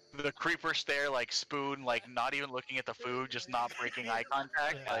creeper stare, like spoon, like not even looking at the food, just not breaking eye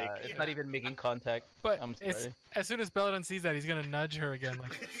contact. Yeah. Like It's not even making contact. But I'm it's sorry. as soon as Belladin sees that, he's gonna nudge her again.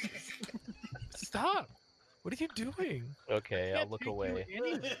 Like, stop! What are you doing? Okay, I'll Can't look take you away.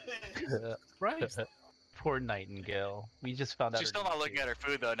 anywhere. Christ. Poor Nightingale. We just found out. she's still not looking at her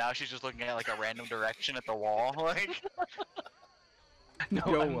food though. Now she's just looking at like a random direction at the wall. Like No,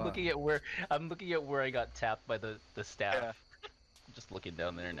 Yo, I'm looking at where I got tapped by the staff. Yeah. I'm just looking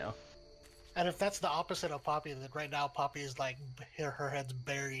down there now. And if that's the opposite of Poppy, then right now Poppy is like her head's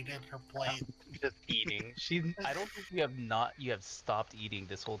buried in her plate. Just eating. I don't think you have stopped eating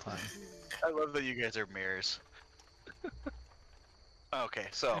this whole time. I love that you guys are mirrors. Okay,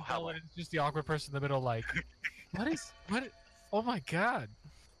 so And how Belladin's just the awkward person in the middle, like, what? Oh my god!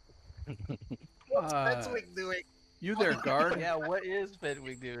 That's what we're doing. You there, guard? Yeah, what is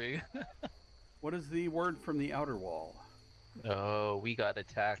Fenwick doing? What is the word from the outer wall? Oh, we got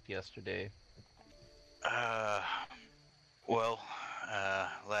attacked yesterday. well,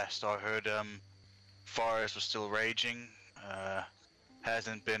 last I heard, fires were still raging.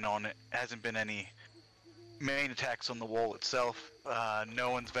 Hasn't been any main attacks on the wall itself.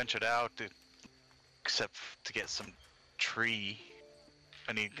 No one's ventured out except to get some tree.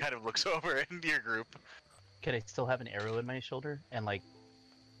 And he kind of looks over into your group. Can I still have an arrow in my shoulder and like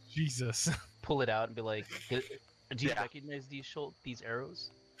Jesus. pull it out and be like, do you Yeah. recognize these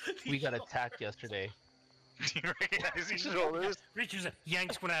arrows? We got attacked yesterday. Do you recognize these shoulders? Reaches,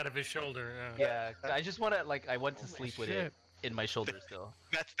 yanks one out of his shoulder. Yeah, I just want to I went to sleep with it shit. in my shoulder still.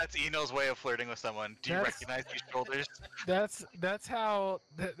 That's Eno's way of flirting with someone. Do you That's- recognize these shoulders?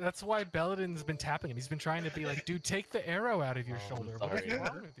 That's why Belladin's been tapping him. He's been trying to be like, dude, take the arrow out of your Oh, I'm shoulder. What is sorry.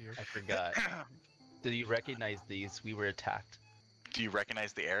 wrong with you? I forgot. Do you recognize these? We were attacked. Do you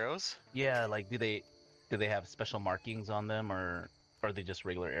recognize the arrows? Yeah, like do they have special markings on them or are they just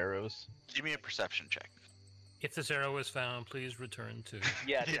regular arrows? Give me a perception check. If this arrow is found, please return to.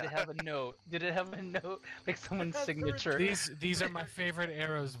 Yeah, did Yeah. it have a note? Did it have a note like someone's That's the signature? These are my favorite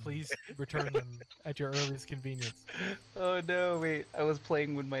arrows. Please return them at your earliest convenience. Oh no, wait. I was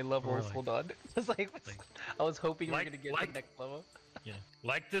playing with my levels. like- Hold on. I was I was hoping we like- were gonna get like- the next level. Yeah.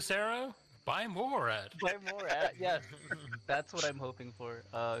 Like this arrow? Buy more at. Buy more at yes. That's what I'm hoping for.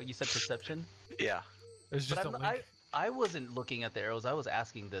 You said perception? Yeah. There's just But a link. I wasn't looking at the arrows, I was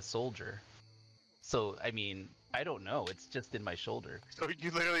asking the soldier. So I mean, I don't know. It's just in my shoulder. So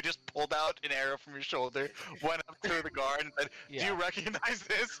you literally just pulled out an arrow from your shoulder, went up to the guard, and said, "Do Yeah. you recognize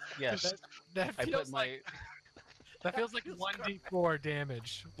this?" Yes. That I feels put like my. that feels like 1d4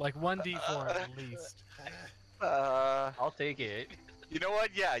 damage, like 1d4 at least. I'll take it. You know what?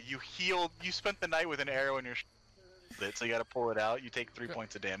 Yeah, you healed. You spent the night with an arrow in your shoulder, so you got to pull it out. You take 3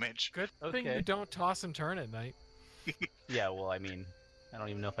 points of damage. Good thing Okay. you don't toss and turn at night. Yeah. Well, I mean, I don't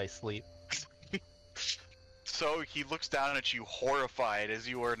even know if I sleep. So he looks down at you, horrified, as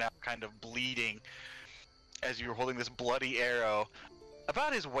you are now kind of bleeding, as you're holding this bloody arrow,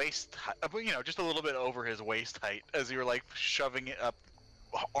 about his waist, just a little bit over his waist height, as you're like shoving it up,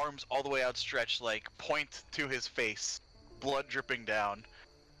 arms all the way outstretched, like point to his face, blood dripping down.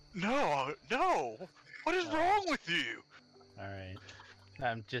 No, what is wrong with you? All right.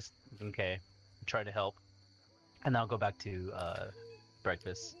 I'm just okay. Try to help, and I'll go back to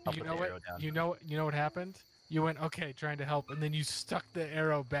breakfast. I'll You put know the what? arrow down. You know what happened? You went okay, trying to help, and then you stuck the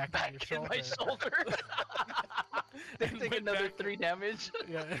arrow back in your in shoulder. my shoulder. They And take went another back- 3 damage.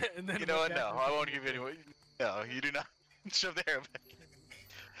 Yeah, and then You know what? went No, back I won't give you any. No, you do not shove the arrow back.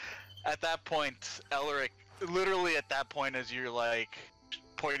 At that point, Elric, literally at that point, as you're like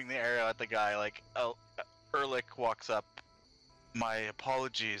pointing the arrow at the guy, like Erlich walks up. My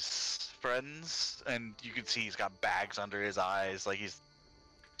apologies, friends, and you can see he's got bags under his eyes, like it's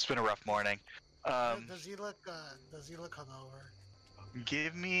been a rough morning. Does he look hungover?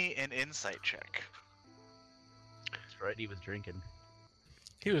 Give me an insight check. That's right. He was drinking.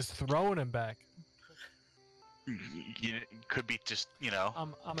 He was throwing him back. You could be just, I'm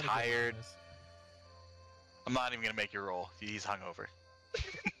gonna get tired. on this. I'm not even gonna make you roll. He's hungover.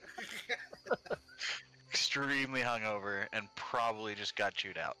 Extremely hungover, and probably just got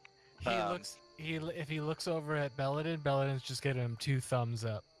chewed out. If he looks over at Belladin's just giving him 2 thumbs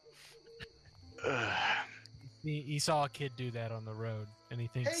up. He saw a kid do that on the road, and he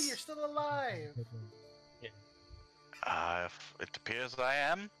thinks. Hey, you're still alive! It appears I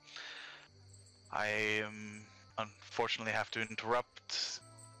am. I unfortunately have to interrupt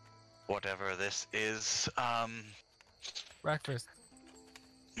whatever this is. Breakfast.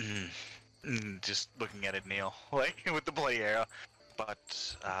 Just looking at it, Neil, like with the bloody arrow.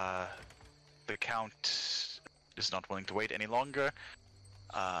 But the Count is not willing to wait any longer,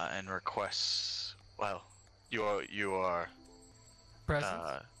 and requests. Well, your Present.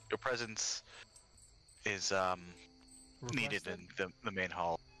 your presence is needed in the main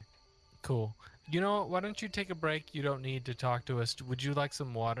hall. Cool. You know what? Why don't you take a break? You don't need to talk to us. Would you like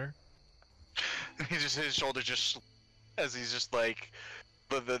some water? His shoulders just as he's just like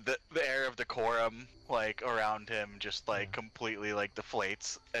the air of decorum like around him just like completely like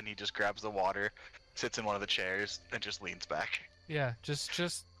deflates, and he just grabs the water, sits in one of the chairs, and just leans back. Yeah,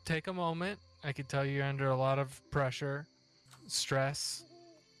 just take a moment. I can tell you're under a lot of pressure, stress.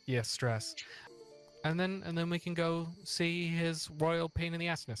 Yes, stress. And then we can go see his royal pain in the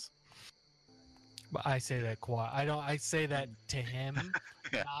assness. But I say that quiet. I say that to him,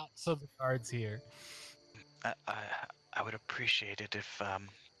 Yeah. not so the guards here. I would appreciate it if I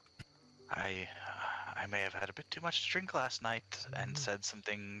may have had a bit too much to drink last night and said some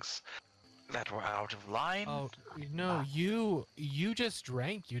things that were out of line. Oh no, you just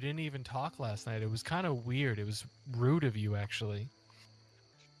drank. You didn't even talk last night. It was kind of weird. It was rude of you, actually.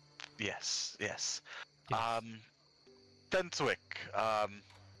 Yes. Yes. Denswick,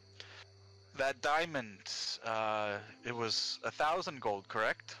 that diamond, it was 1,000 gold,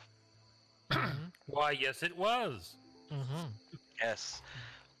 correct? Why, yes, it was. Mm-hmm. Yes.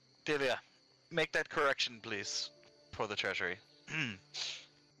 Delia, make that correction, please, for the treasury.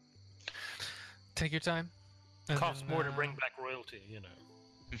 Take your time. and Costs then, more to bring back royalty, you know.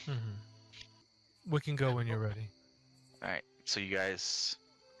 Mhm. We can go when you're ready. Alright, so you guys...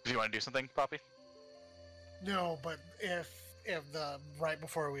 Do you want to do something, Poppy? No, but if the right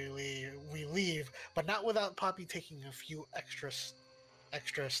before we leave, but not without Poppy taking a few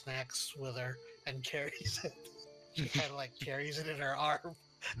extra snacks with her and carries it. She kind of like carries it in her arm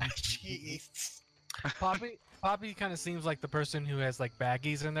as she eats. Poppy kind of seems like the person who has like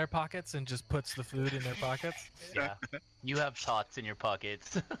baggies in their pockets and just puts the food in their pockets. Yeah. You have tots in your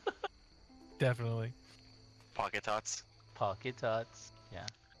pockets. Definitely. Pocket tots. Pocket tots. Yeah.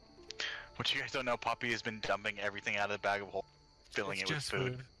 What you guys don't know, Poppy has been dumping everything out of the bag of holes, filling It's it with just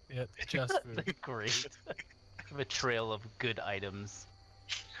food. Yeah, it's just food. Great. I have a trail of good items.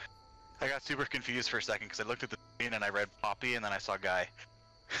 I got super confused for a second because I looked at the screen and I read Poppy and then I saw Guy.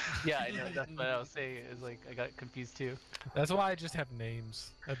 Yeah, I know. That's what I was saying. It's like I got confused too. That's why I just have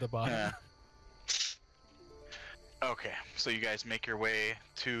names at the bottom. Yeah. Okay, so you guys make your way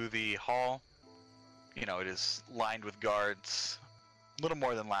to the hall. it is lined with guards. A little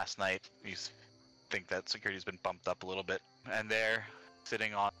more than last night. You think that security's been bumped up a little bit. And there,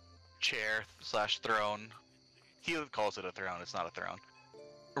 sitting on chair/throne. He calls it a throne. It's not a throne.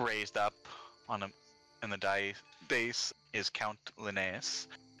 Raised up in the dais is Count Linnaeus.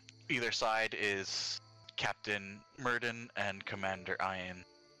 Either side is Captain Murden and Commander Ian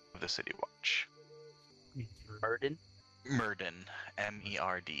of the City Watch. Murden? Murden,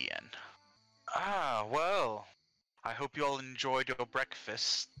 Merdn. Well, I hope you all enjoyed your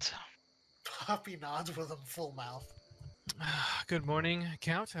breakfast. Poppy nods with a full mouth. Good morning,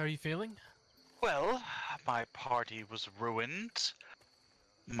 Count. How are you feeling? Well, my party was ruined.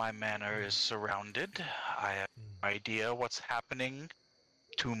 My manor is surrounded. I have no idea what's happening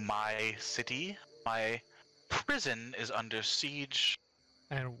to my city. My prison is under siege.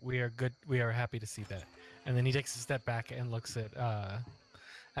 And we are good. We are happy to see that. And then he takes a step back and looks at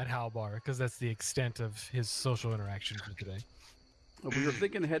Halbar, because that's the extent of his social interaction for today. We were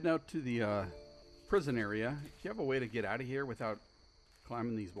thinking of heading out to the prison area. Do you have a way to get out of here without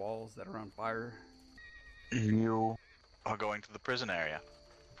climbing these walls that are on fire? You are going to the prison area.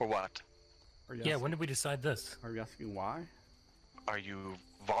 For what? Yeah, when did we decide this? Are you asking why? Are you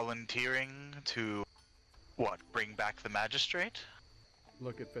volunteering to, bring back the magistrate?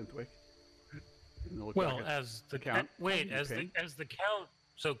 Look at Fenthwick. Well, as the Count. as the Count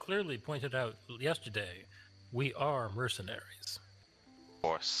so clearly pointed out yesterday, we are mercenaries. Of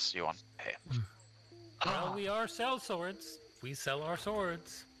course, you want to pay. Well, we are sell swords. We sell our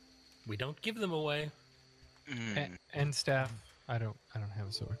swords. We don't give them away. And staff. I don't have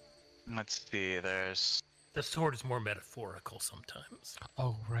a sword. Let's see, there's... The sword is more metaphorical sometimes.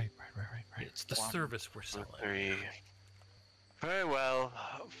 Oh, right. It's the service we're selling. 3. Very well.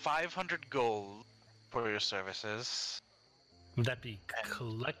 500 gold for your services. Would that be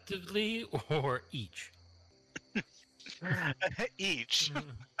collectively or each? Each?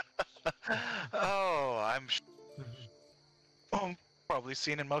 I'm probably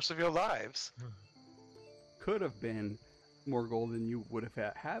seen in most of your lives. Could have been more gold than you would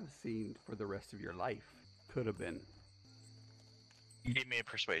have seen for the rest of your life. Could have been. Give me a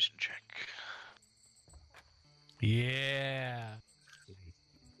persuasion check. Yeah.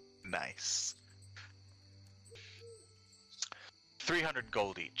 Nice. 300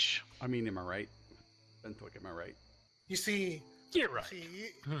 gold each. I mean, am I right? Fenthwick, am I right? You see, You're right.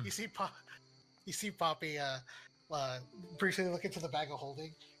 you see Poppy briefly look into the bag of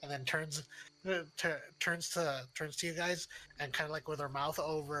holding, and then turns to you guys, and kind of like with her mouth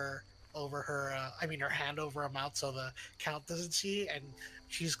over her, her hand over her mouth, so the Count doesn't see, and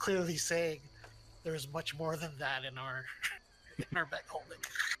she's clearly saying, "There's much more than that in our bag holding."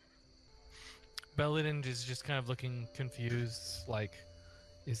 Belladin is just kind of looking confused, like,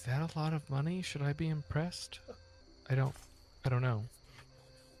 is that a lot of money? Should I be impressed? I don't know.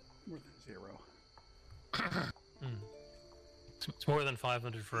 More than 0. It's more than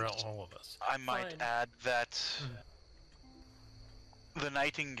 500 for all of us. I might Fine. add that the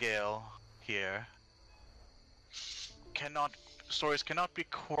Nightingale here stories cannot be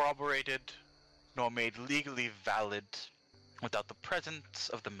corroborated nor made legally valid without the presence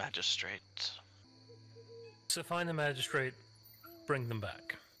of the magistrate. So find the magistrate, bring them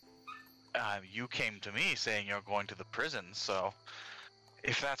back. You came to me saying you're going to the prison, so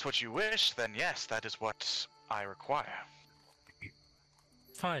if that's what you wish, then yes, that is what I require.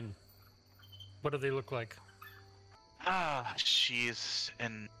 Fine. What do they look like? She's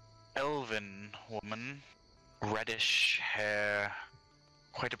an elven woman, reddish hair,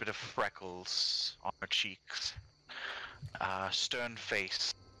 quite a bit of freckles on her cheeks, stern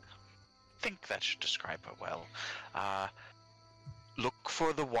face. I think that should describe her well. Look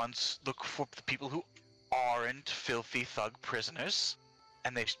for the people who aren't filthy thug prisoners,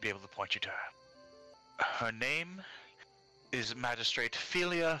 and they should be able to point you to her. Her name is Magistrate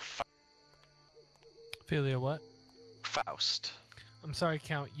Philia Philia, what? Faust. I'm sorry,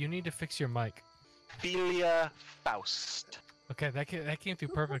 Count. You need to fix your mic. Philia Faust. Okay, that came through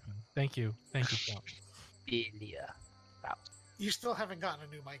perfectly. Thank you, Count. Philia. Wow. You still haven't gotten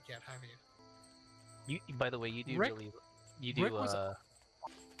a new mic yet, have you? By the way, you do Rick- really. You do. Rick was-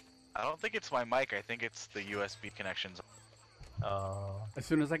 I don't think it's my mic, I think it's the USB connections. As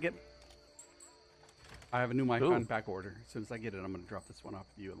soon as I get... I have a new mic Ooh. on back order. As soon as I get it, I'm going to drop this one off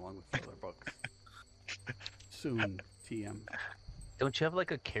to you along with the other books. Soon, TM. Don't you have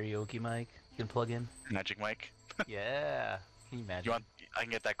like a karaoke mic you can plug in? Magic mic. Yeah. Can you imagine? I can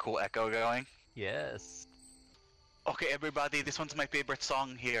get that cool echo going? Yes. Okay, everybody, this one's my favorite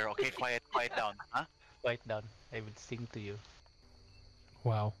song here. Okay, quiet down, huh? Quiet down. I would sing to you.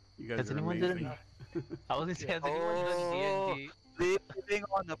 Wow. You guys Has are anyone amazing. done? I was gonna say, has anyone done D&D? Living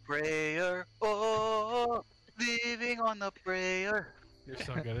on a prayer. Oh, living on a prayer. You're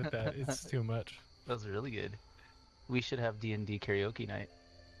so good at that. It's too much. That was really good. We should have D&D karaoke night.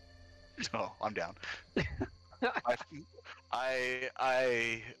 Oh, I'm down.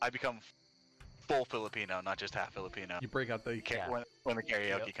 I become full Filipino, not just half Filipino. You break out the Yeah. When the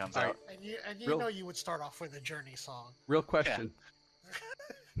karaoke Yep. comes All out. right. And you Real- know you would start off with a Journey song. real question.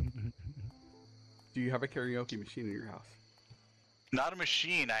 Do you have a karaoke machine in your house? Not a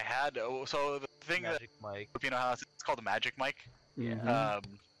machine. I had so the thing that Magic Mike. Filipino house it's called a magic mic, Yeah.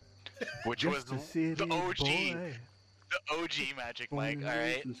 Mhm. which Just was a city the OG, boy, the OG magic born mic. and All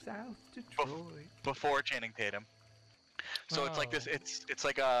raised right, in South Detroit. before Channing Tatum. So it's like this. Oh. It's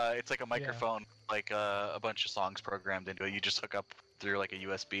like a microphone, like a bunch of songs programmed into it. You just hook up through like a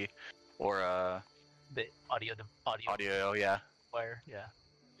USB or The audio audio. Yeah, wire. Yeah.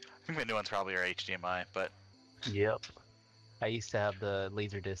 I think the new ones probably are HDMI, but Yep. I used to have the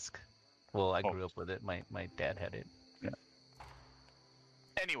laser disc. Well, I Oh. grew up with it. My dad had it.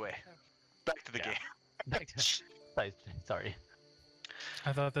 anyway, back to the Yeah. game. Back to- Sorry.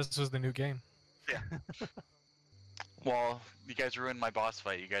 I thought this was the new game. Well, you guys ruined my boss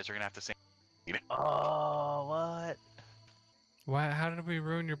fight. You guys are gonna have to sing. Oh, what? Why? How did we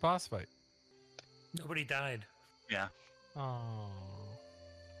ruin your boss fight? Nobody died. Oh.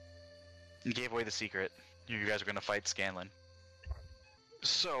 You gave away the secret. You guys are gonna fight Scanlan.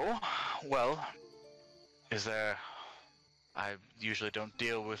 So, well, is there? I usually don't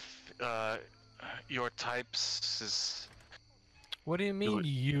deal with your types. Is What do you mean, would-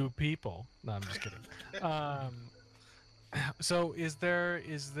 you people? No, I'm just kidding. So is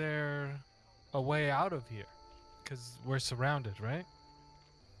there a way out of here? Because we're surrounded, right?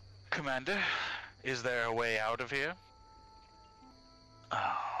 Commander? Is there a way out of here?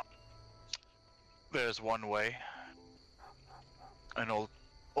 There's one way. An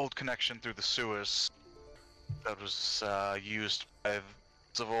old connection through the sewers that was used by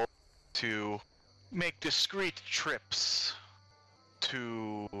the of old to make discreet trips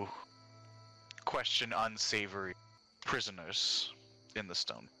to question unsavory prisoners in the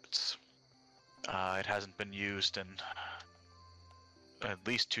stone pits. It hasn't been used in at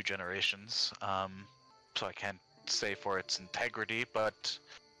least 2 generations, so I can't say for its integrity, but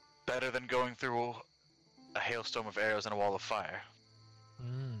better than going through a hailstorm of arrows and a wall of fire.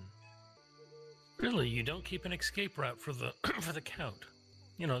 Mm. Really, you don't keep an escape route for the for the count.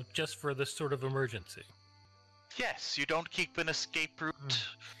 You know, just for this sort of emergency. Yes, you don't keep an escape route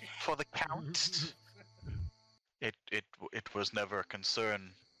for the count. It was never a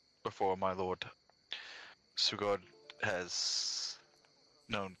concern before, my lord. Sugod has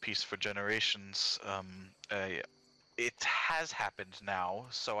known peace for generations. It has happened now,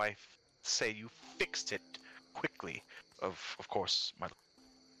 so I say you fixed it quickly. Of course, my lord.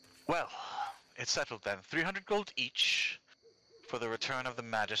 Well, it's settled then. 300 gold each for the return of the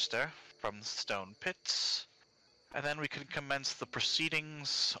Magister from the stone pits. And then we can commence the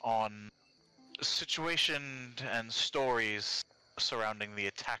proceedings on situation and stories surrounding the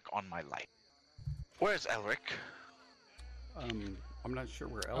attack on my life. Where's Elric? I'm not sure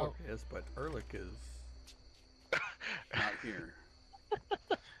where Elric is, but Erlich is not here.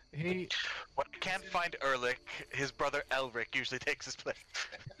 He. When I can't find Erlich, his brother Elric usually takes his place.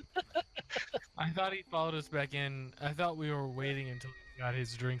 I thought he followed us back in. I thought we were waiting until he got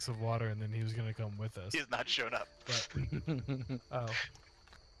his drinks of water and then he was gonna come with us. He has not shown up. But oh,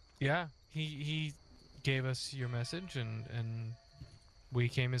 yeah, he gave us your message and we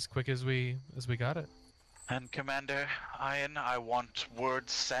came as quick as we got it. And Commander Ian, I want word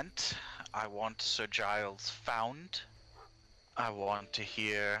sent. I want Sir Giles found. I want to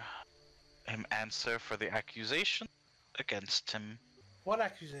hear him answer for the accusation against him. What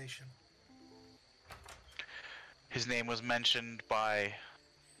accusation? His name was mentioned by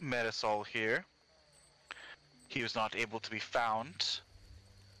Marisol here. He was not able to be found.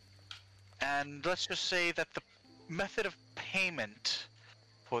 And let's just say that the method of payment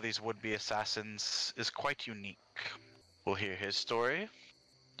for these would-be assassins is quite unique. We'll hear his story,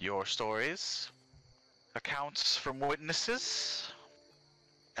 your stories, accounts from witnesses,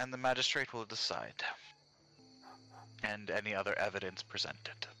 and the magistrate will decide. And any other evidence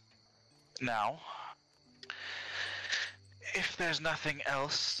presented. Now, if there's nothing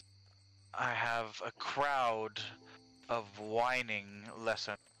else, I have a crowd of whining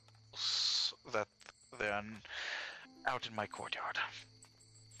lessons that they're out in my courtyard.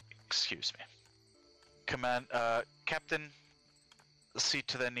 Excuse me. Captain, see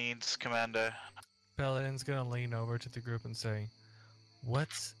to their needs, Commander. Paladin's gonna lean over to the group and say,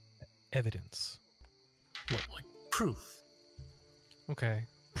 "What's evidence. What, like proof? Okay.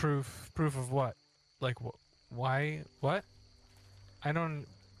 Proof of what? Like why what? I don't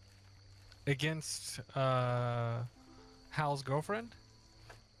against Hal's girlfriend?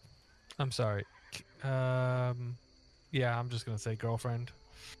 I'm sorry. Yeah, I'm just going to say girlfriend.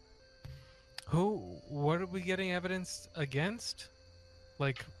 What are we getting evidence against?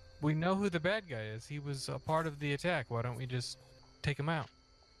 Like, we know who the bad guy is. He was a part of the attack. Why don't we just take him out?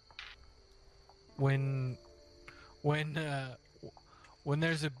 When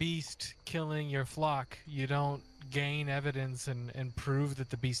there's a beast killing your flock, you don't gain evidence and prove that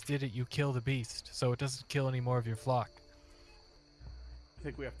the beast did it. You kill the beast, so it doesn't kill any more of your flock. I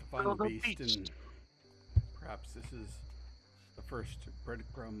think we have to find the beast, and perhaps this is the first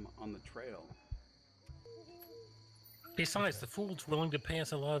breadcrumb on the trail. Besides, the fool's willing to pay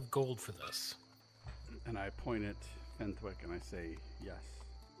us a lot of gold for this. And I point at Fenthwick and I say, yes,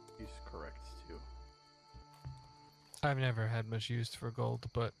 he's correct too. I've never had much use for gold,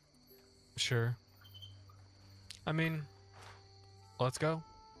 but sure. I mean, let's go.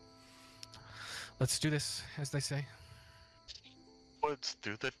 Let's do this, as they say. Woods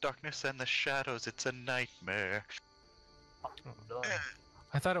through the darkness and the shadows, it's a nightmare.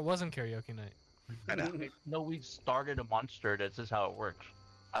 I thought it wasn't karaoke night. I know. No, we've started a monster. This is how it works.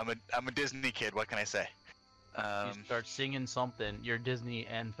 I'm a Disney kid. What can I say? You start singing something. You're Disney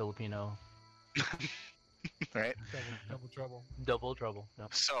and Filipino. Right. Double trouble. Double trouble. Yeah.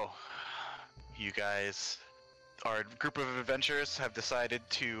 So, you guys, our group of adventurers, have decided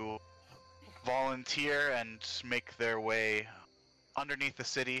to volunteer and make their way underneath the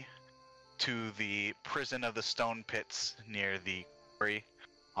city to the prison of the stone pits near the quarry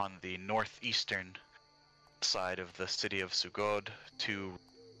on the northeastern side of the city of Sugod to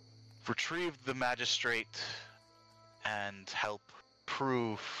retrieve the magistrate and help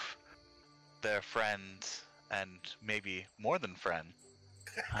prove their friend, and maybe more than friend,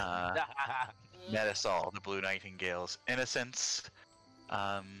 Metasol, the Blue Nightingale's innocence,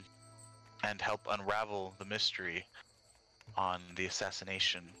 and help unravel the mystery on the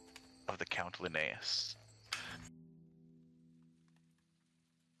assassination of the Count Linnaeus.